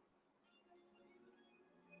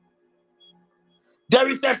 There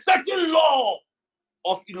is a certain law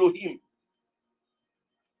of Elohim,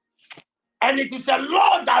 and it is a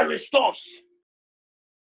law that restores.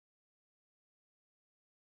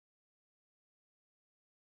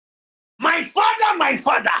 My Father,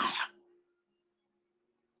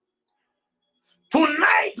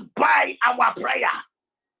 tonight by our prayer,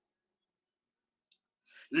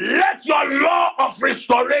 let your law of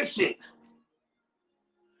restoration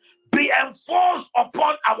be enforced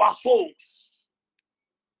upon our souls.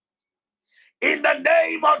 In the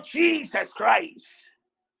name of Jesus Christ.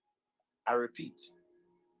 I repeat.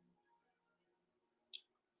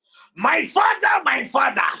 My Father,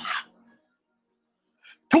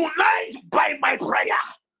 tonight by my prayer,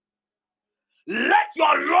 let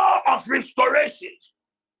your law of restoration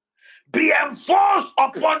be enforced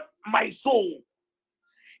upon my soul.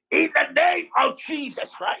 In the name of Jesus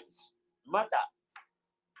Christ. Mother,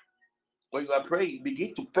 when you are praying,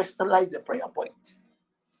 begin to personalize the prayer point.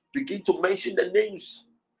 Begin to mention the names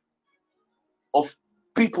of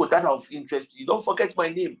people that are of interest. You don't forget my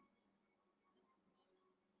name.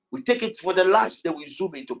 We take it for the last, then we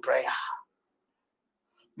zoom into prayer.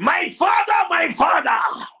 My Father,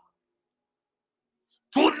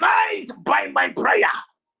 tonight by my prayer,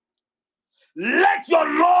 let your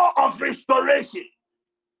law of restoration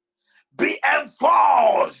be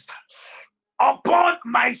enforced upon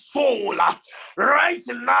my soul right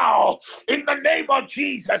now. In the name of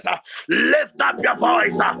Jesus, lift up your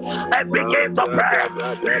voice and begin to pray.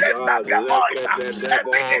 Lift up your voice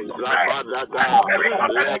and begin to pray. Spirit of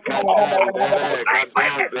the living God, tonight by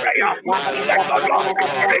my prayer, let your law of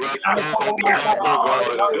restoration be enforced,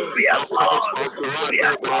 be enforced, be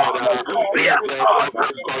enforced, be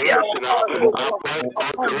enforced, be enforced.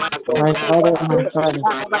 My Father,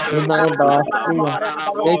 tonight by our prayer,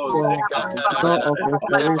 let your law of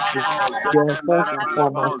restoration be enforced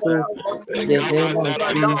upon my souls in the name of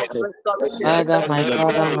Jesus. My Father,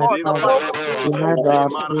 tonight by our prayer,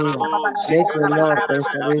 let your law of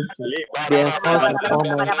restoration be enforced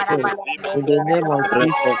upon my soul in the name of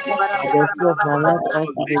Jesus. At the sea of my life,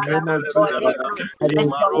 also in the name of Jesus. At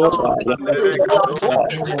the soul of restoration in the name of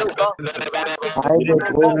Jesus. I the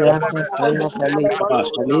body and the fire Kali.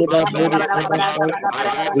 Aliba body and the fire.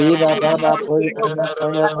 Iba Baba body and the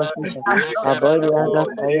fire Masita. A body and the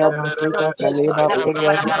fire Masita Kaliba body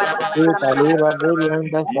and the Kaliba body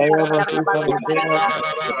and the fire Masita Madera.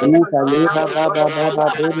 Kaliba Baba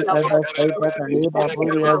Baba body and the fire Kaliba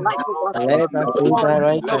body and Aleba Sita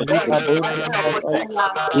right Kaliba body and the fire.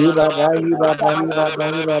 Iba Baba.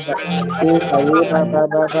 Kaliba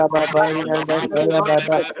Baba Baba body and the fire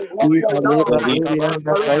Baba. Iba buri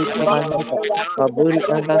anda saita maneta. Buri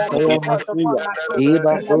anda saya masuya.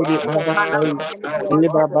 Iba buri anda saya.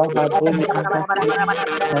 Iba baba buri anda saya.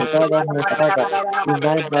 My Father,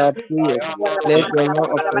 tonight by our prayers, let your law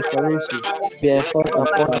of restoration be enforced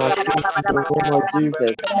upon our souls in the name of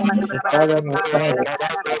Jesus. My Father,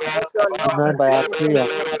 tonight by our prayer,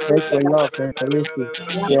 let your law of restoration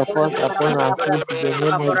be enforced upon our souls in the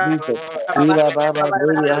name of Jesus. Iba baba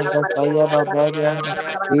buri anda saya baba anda.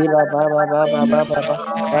 Iba baba baba baba baba.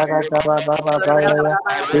 Baba baba baba baba ya.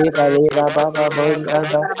 Iba baba buri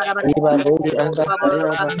anda. Iba buri anda saya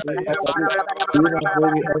baba kali. Iba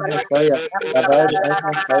buri anda saya. Baba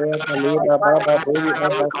anda saya kali. Baba buri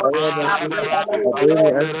anda saya baba. Buri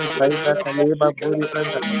anda saya kali. Buri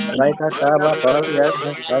anda. Raita taba buri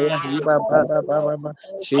anda saya. Iba baba baba baba.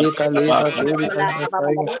 Shikali buri anda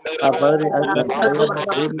saya. Buri anda saya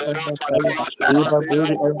buri anda saya. Iba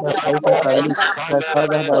buri anda saya kali. My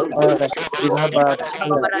Father, remember prayer.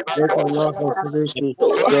 Let your love for fellowship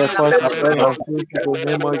be enforced upon our souls in the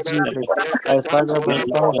name of Jesus. My Father,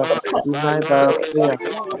 tonight by our prayer,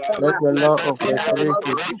 let your law of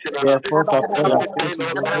restoration be enforced upon our souls in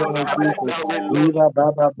the name of Jesus. Iba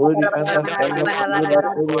Baba Buri and the Saya Kaliba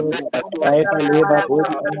Buri Saika Liba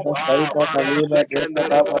Buri and the Saika Kaliba Buri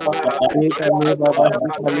Baba Ika Liba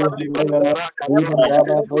Basi Kaliba Iba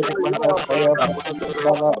Baba Buri and the Saya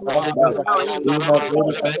Baba Baba Iba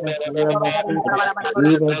Buri and the Saya Masuka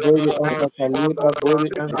Iba Buri and the Kaliba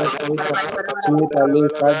Buri and the Saika Shika Li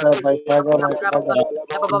Father, my Father,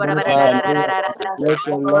 tonight by our prayer, let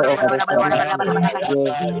your law of restoration be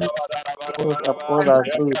falls upon our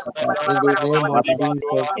souls. In the name of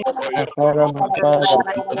Jesus, my Father, my Father,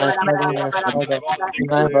 my Father, my Father,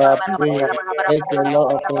 tonight by our prayer, let your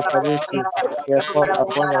law of restoration be forth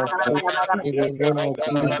upon our souls. In the name of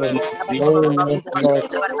Jesus. Oh, yes, Lord.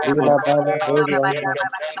 Liba Baba Bori Anda.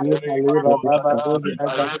 Ika Liba Baba Bori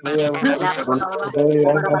Anda Saya Masita. Bori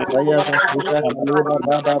Anda Saya Masita. Kaliba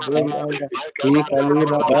Baba Bori Anda. Ika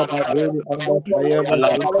Liba Baba Bori Anda Saya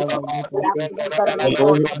Masita.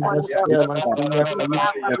 Bori Anda Saya Masita.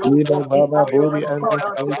 Liba Baba Bori Anda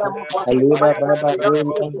Saya. Kaliba Baba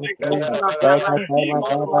Bori Anda Saya. Raika Kama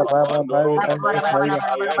Baba Baba Bori Anda Saya.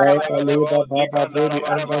 Raika Liba Baba Bori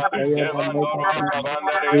Anda Saya Maleka Sita.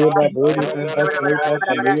 Liba Bori Anda Saita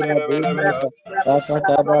Kaliba Bori Anda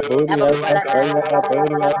Rakataba Bori Anda Saya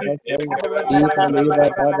Bori Anda Saya Ika Liba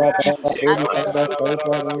Baba Baba Bori Anda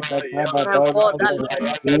Saita Rakataba Bori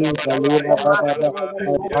Anda Ika Liba Baba Baba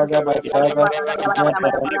my Father, tonight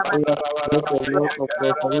by our prayer, let the Lord of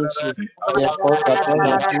restoration be enforced upon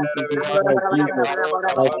our feet in the name of Jesus.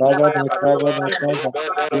 My Father, my Father, my Father,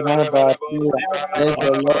 tonight by our prayer, let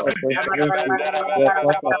the Lord of restoration be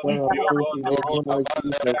enforced upon our feet in the name of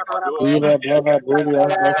Jesus. Iba Baba Buri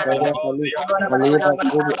Anda Saya Kali, Aliba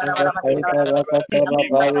Buri Anda Saya Rakataba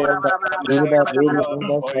Bari Anda, Iba Buri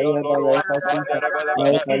Anda Saya Baleka Sita,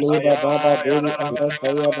 Mai Kaliba Baba Buri Anda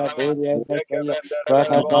Saya Baburi Anda Saya,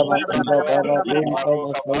 Rakataba Iba Baba Buri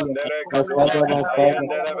Anda Saya, my Father, my Father,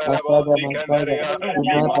 my Father, my Father,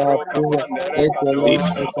 tonight by our prayer, let your Lord of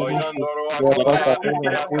restoration be enforced upon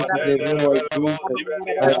our feet in the name of Jesus.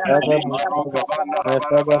 My Father, my Father, my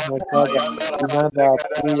Father, my Father, tonight by our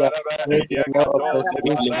prayer, let your law of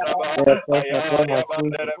restoration be enforced upon our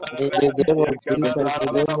souls. In the name of Jesus,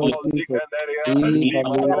 in the name of Jesus. He can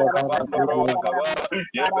live above the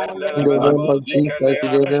in the name of Jesus,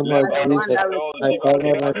 in the name of Jesus, my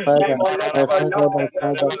Father, my Father, my Father, my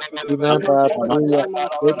Father, remember our prayer,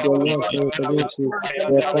 let your Lord restoration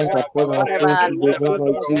be enforced upon our souls in the name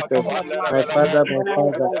of Jesus, my Father, my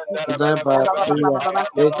Father, remember our prayer,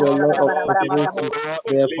 let your law of restoration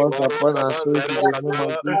be enforced upon our souls in the name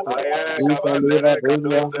of Jesus. Ika liba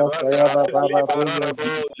buri anga saya baba buri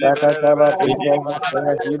anga rakata buri anga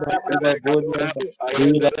saya hiba hiba buri anga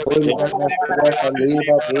hiba buri anga saya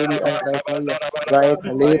kaliba buri anga saya Rai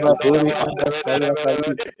kaliba buri anga saya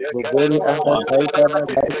kali buri anga saya kaba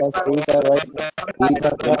laika sita raika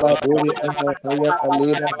Ika kaba buri anga saya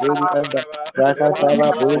kaliba buri anga rakata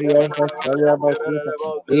buri anga saya basita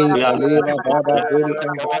Ika liba baba buri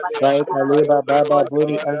anga Rai kaliba baba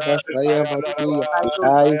buri anga saya masuya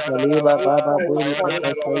Ai Kaliba Baba Buri and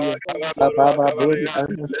the Saya Baba Buri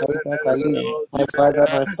and the Saita Kali. My Father,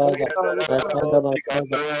 my Father, my Father, my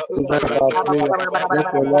Father, tonight our prayer, let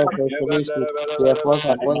your love restoration be a force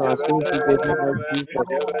upon our souls in the name of Jesus.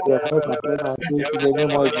 Be a force upon our souls in the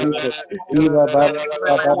name of Jesus. Iba Baba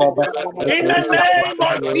Baba Baba, In the restoration name in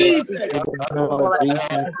of Jesus. the name of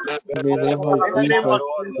Jesus. In the name of In the name Jesus. of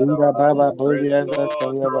Jesus. Iba Baba Buri and the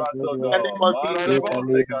Saya Buri In the and name of Jesus.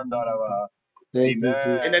 the Thank you,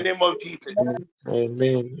 In the Jesus. name of Jesus.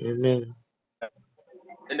 Amen. Amen.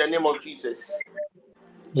 In the name of Jesus.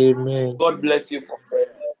 Amen. God bless you for prayer.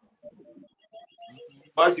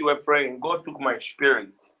 As you were praying, God took my spirit.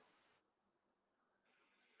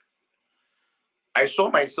 I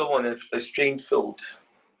saw myself on a strange field.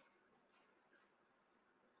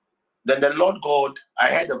 Then the Lord God, I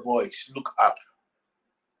heard a voice, look up.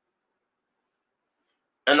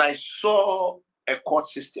 And I saw a court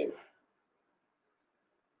system.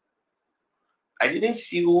 I didn't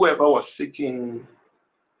see whoever was sitting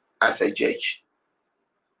as a judge.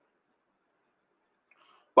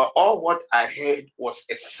 But all what I heard was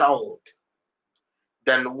a sound,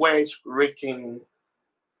 then words written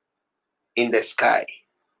in the sky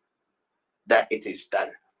that it is done.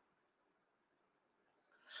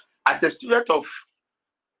 As a student of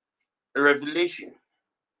Revelation,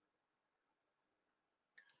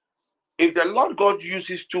 if the Lord God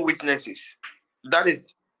uses two witnesses, that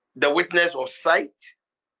is the witness of sight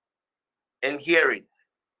and hearing,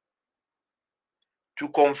 to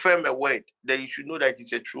confirm a word, then you should know that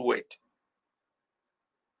it's a true word.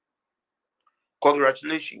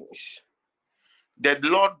 Congratulations. The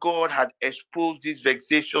Lord God had exposed these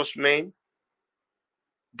vexatious men.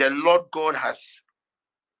 The Lord God has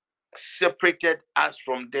separated us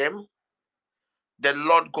from them. The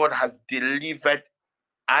Lord God has delivered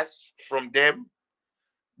us from them.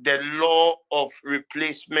 The law of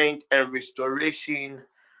replacement and restoration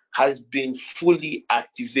has been fully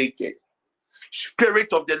activated.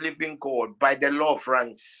 Spirit of the living God, by the law of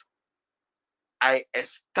ranks, I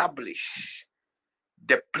establish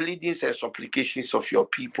the pleadings and supplications of your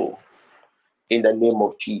people in the name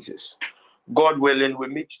of Jesus. God willing, we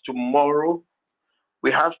meet tomorrow. We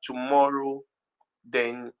have tomorrow,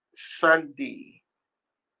 then Sunday,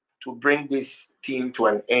 to bring this team to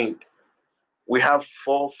an end. We have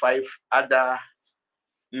 4 or 5 other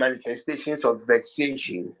manifestations of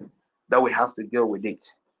vexation that we have to deal with it.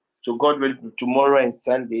 So God willing, tomorrow and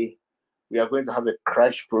Sunday, we are going to have a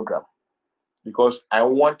crash program, because I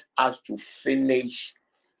want us to finish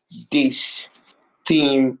this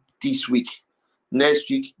theme this week. Next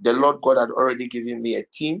week, the Lord God had already given me a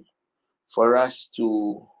team for us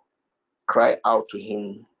to cry out to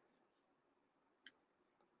Him.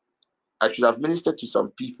 I should have ministered to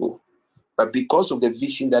some people, but because of the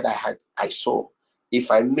vision that I saw,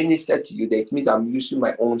 if I minister to you, that means I'm using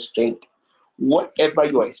my own strength. Whatever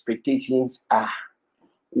your expectations are,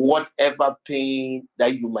 whatever pain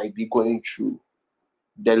that you might be going through,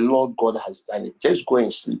 the Lord God has done it. Just go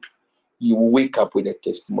and sleep. You wake up with a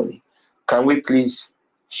testimony. Can we please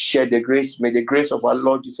share the grace? May the grace of our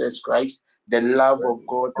Lord Jesus Christ, the love of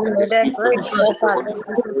God, and the sweet fellowship of the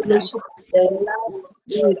Holy Spirit The love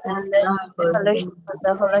and the fellowship of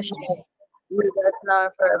the Holy Spirit with us now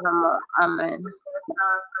and forevermore. Amen.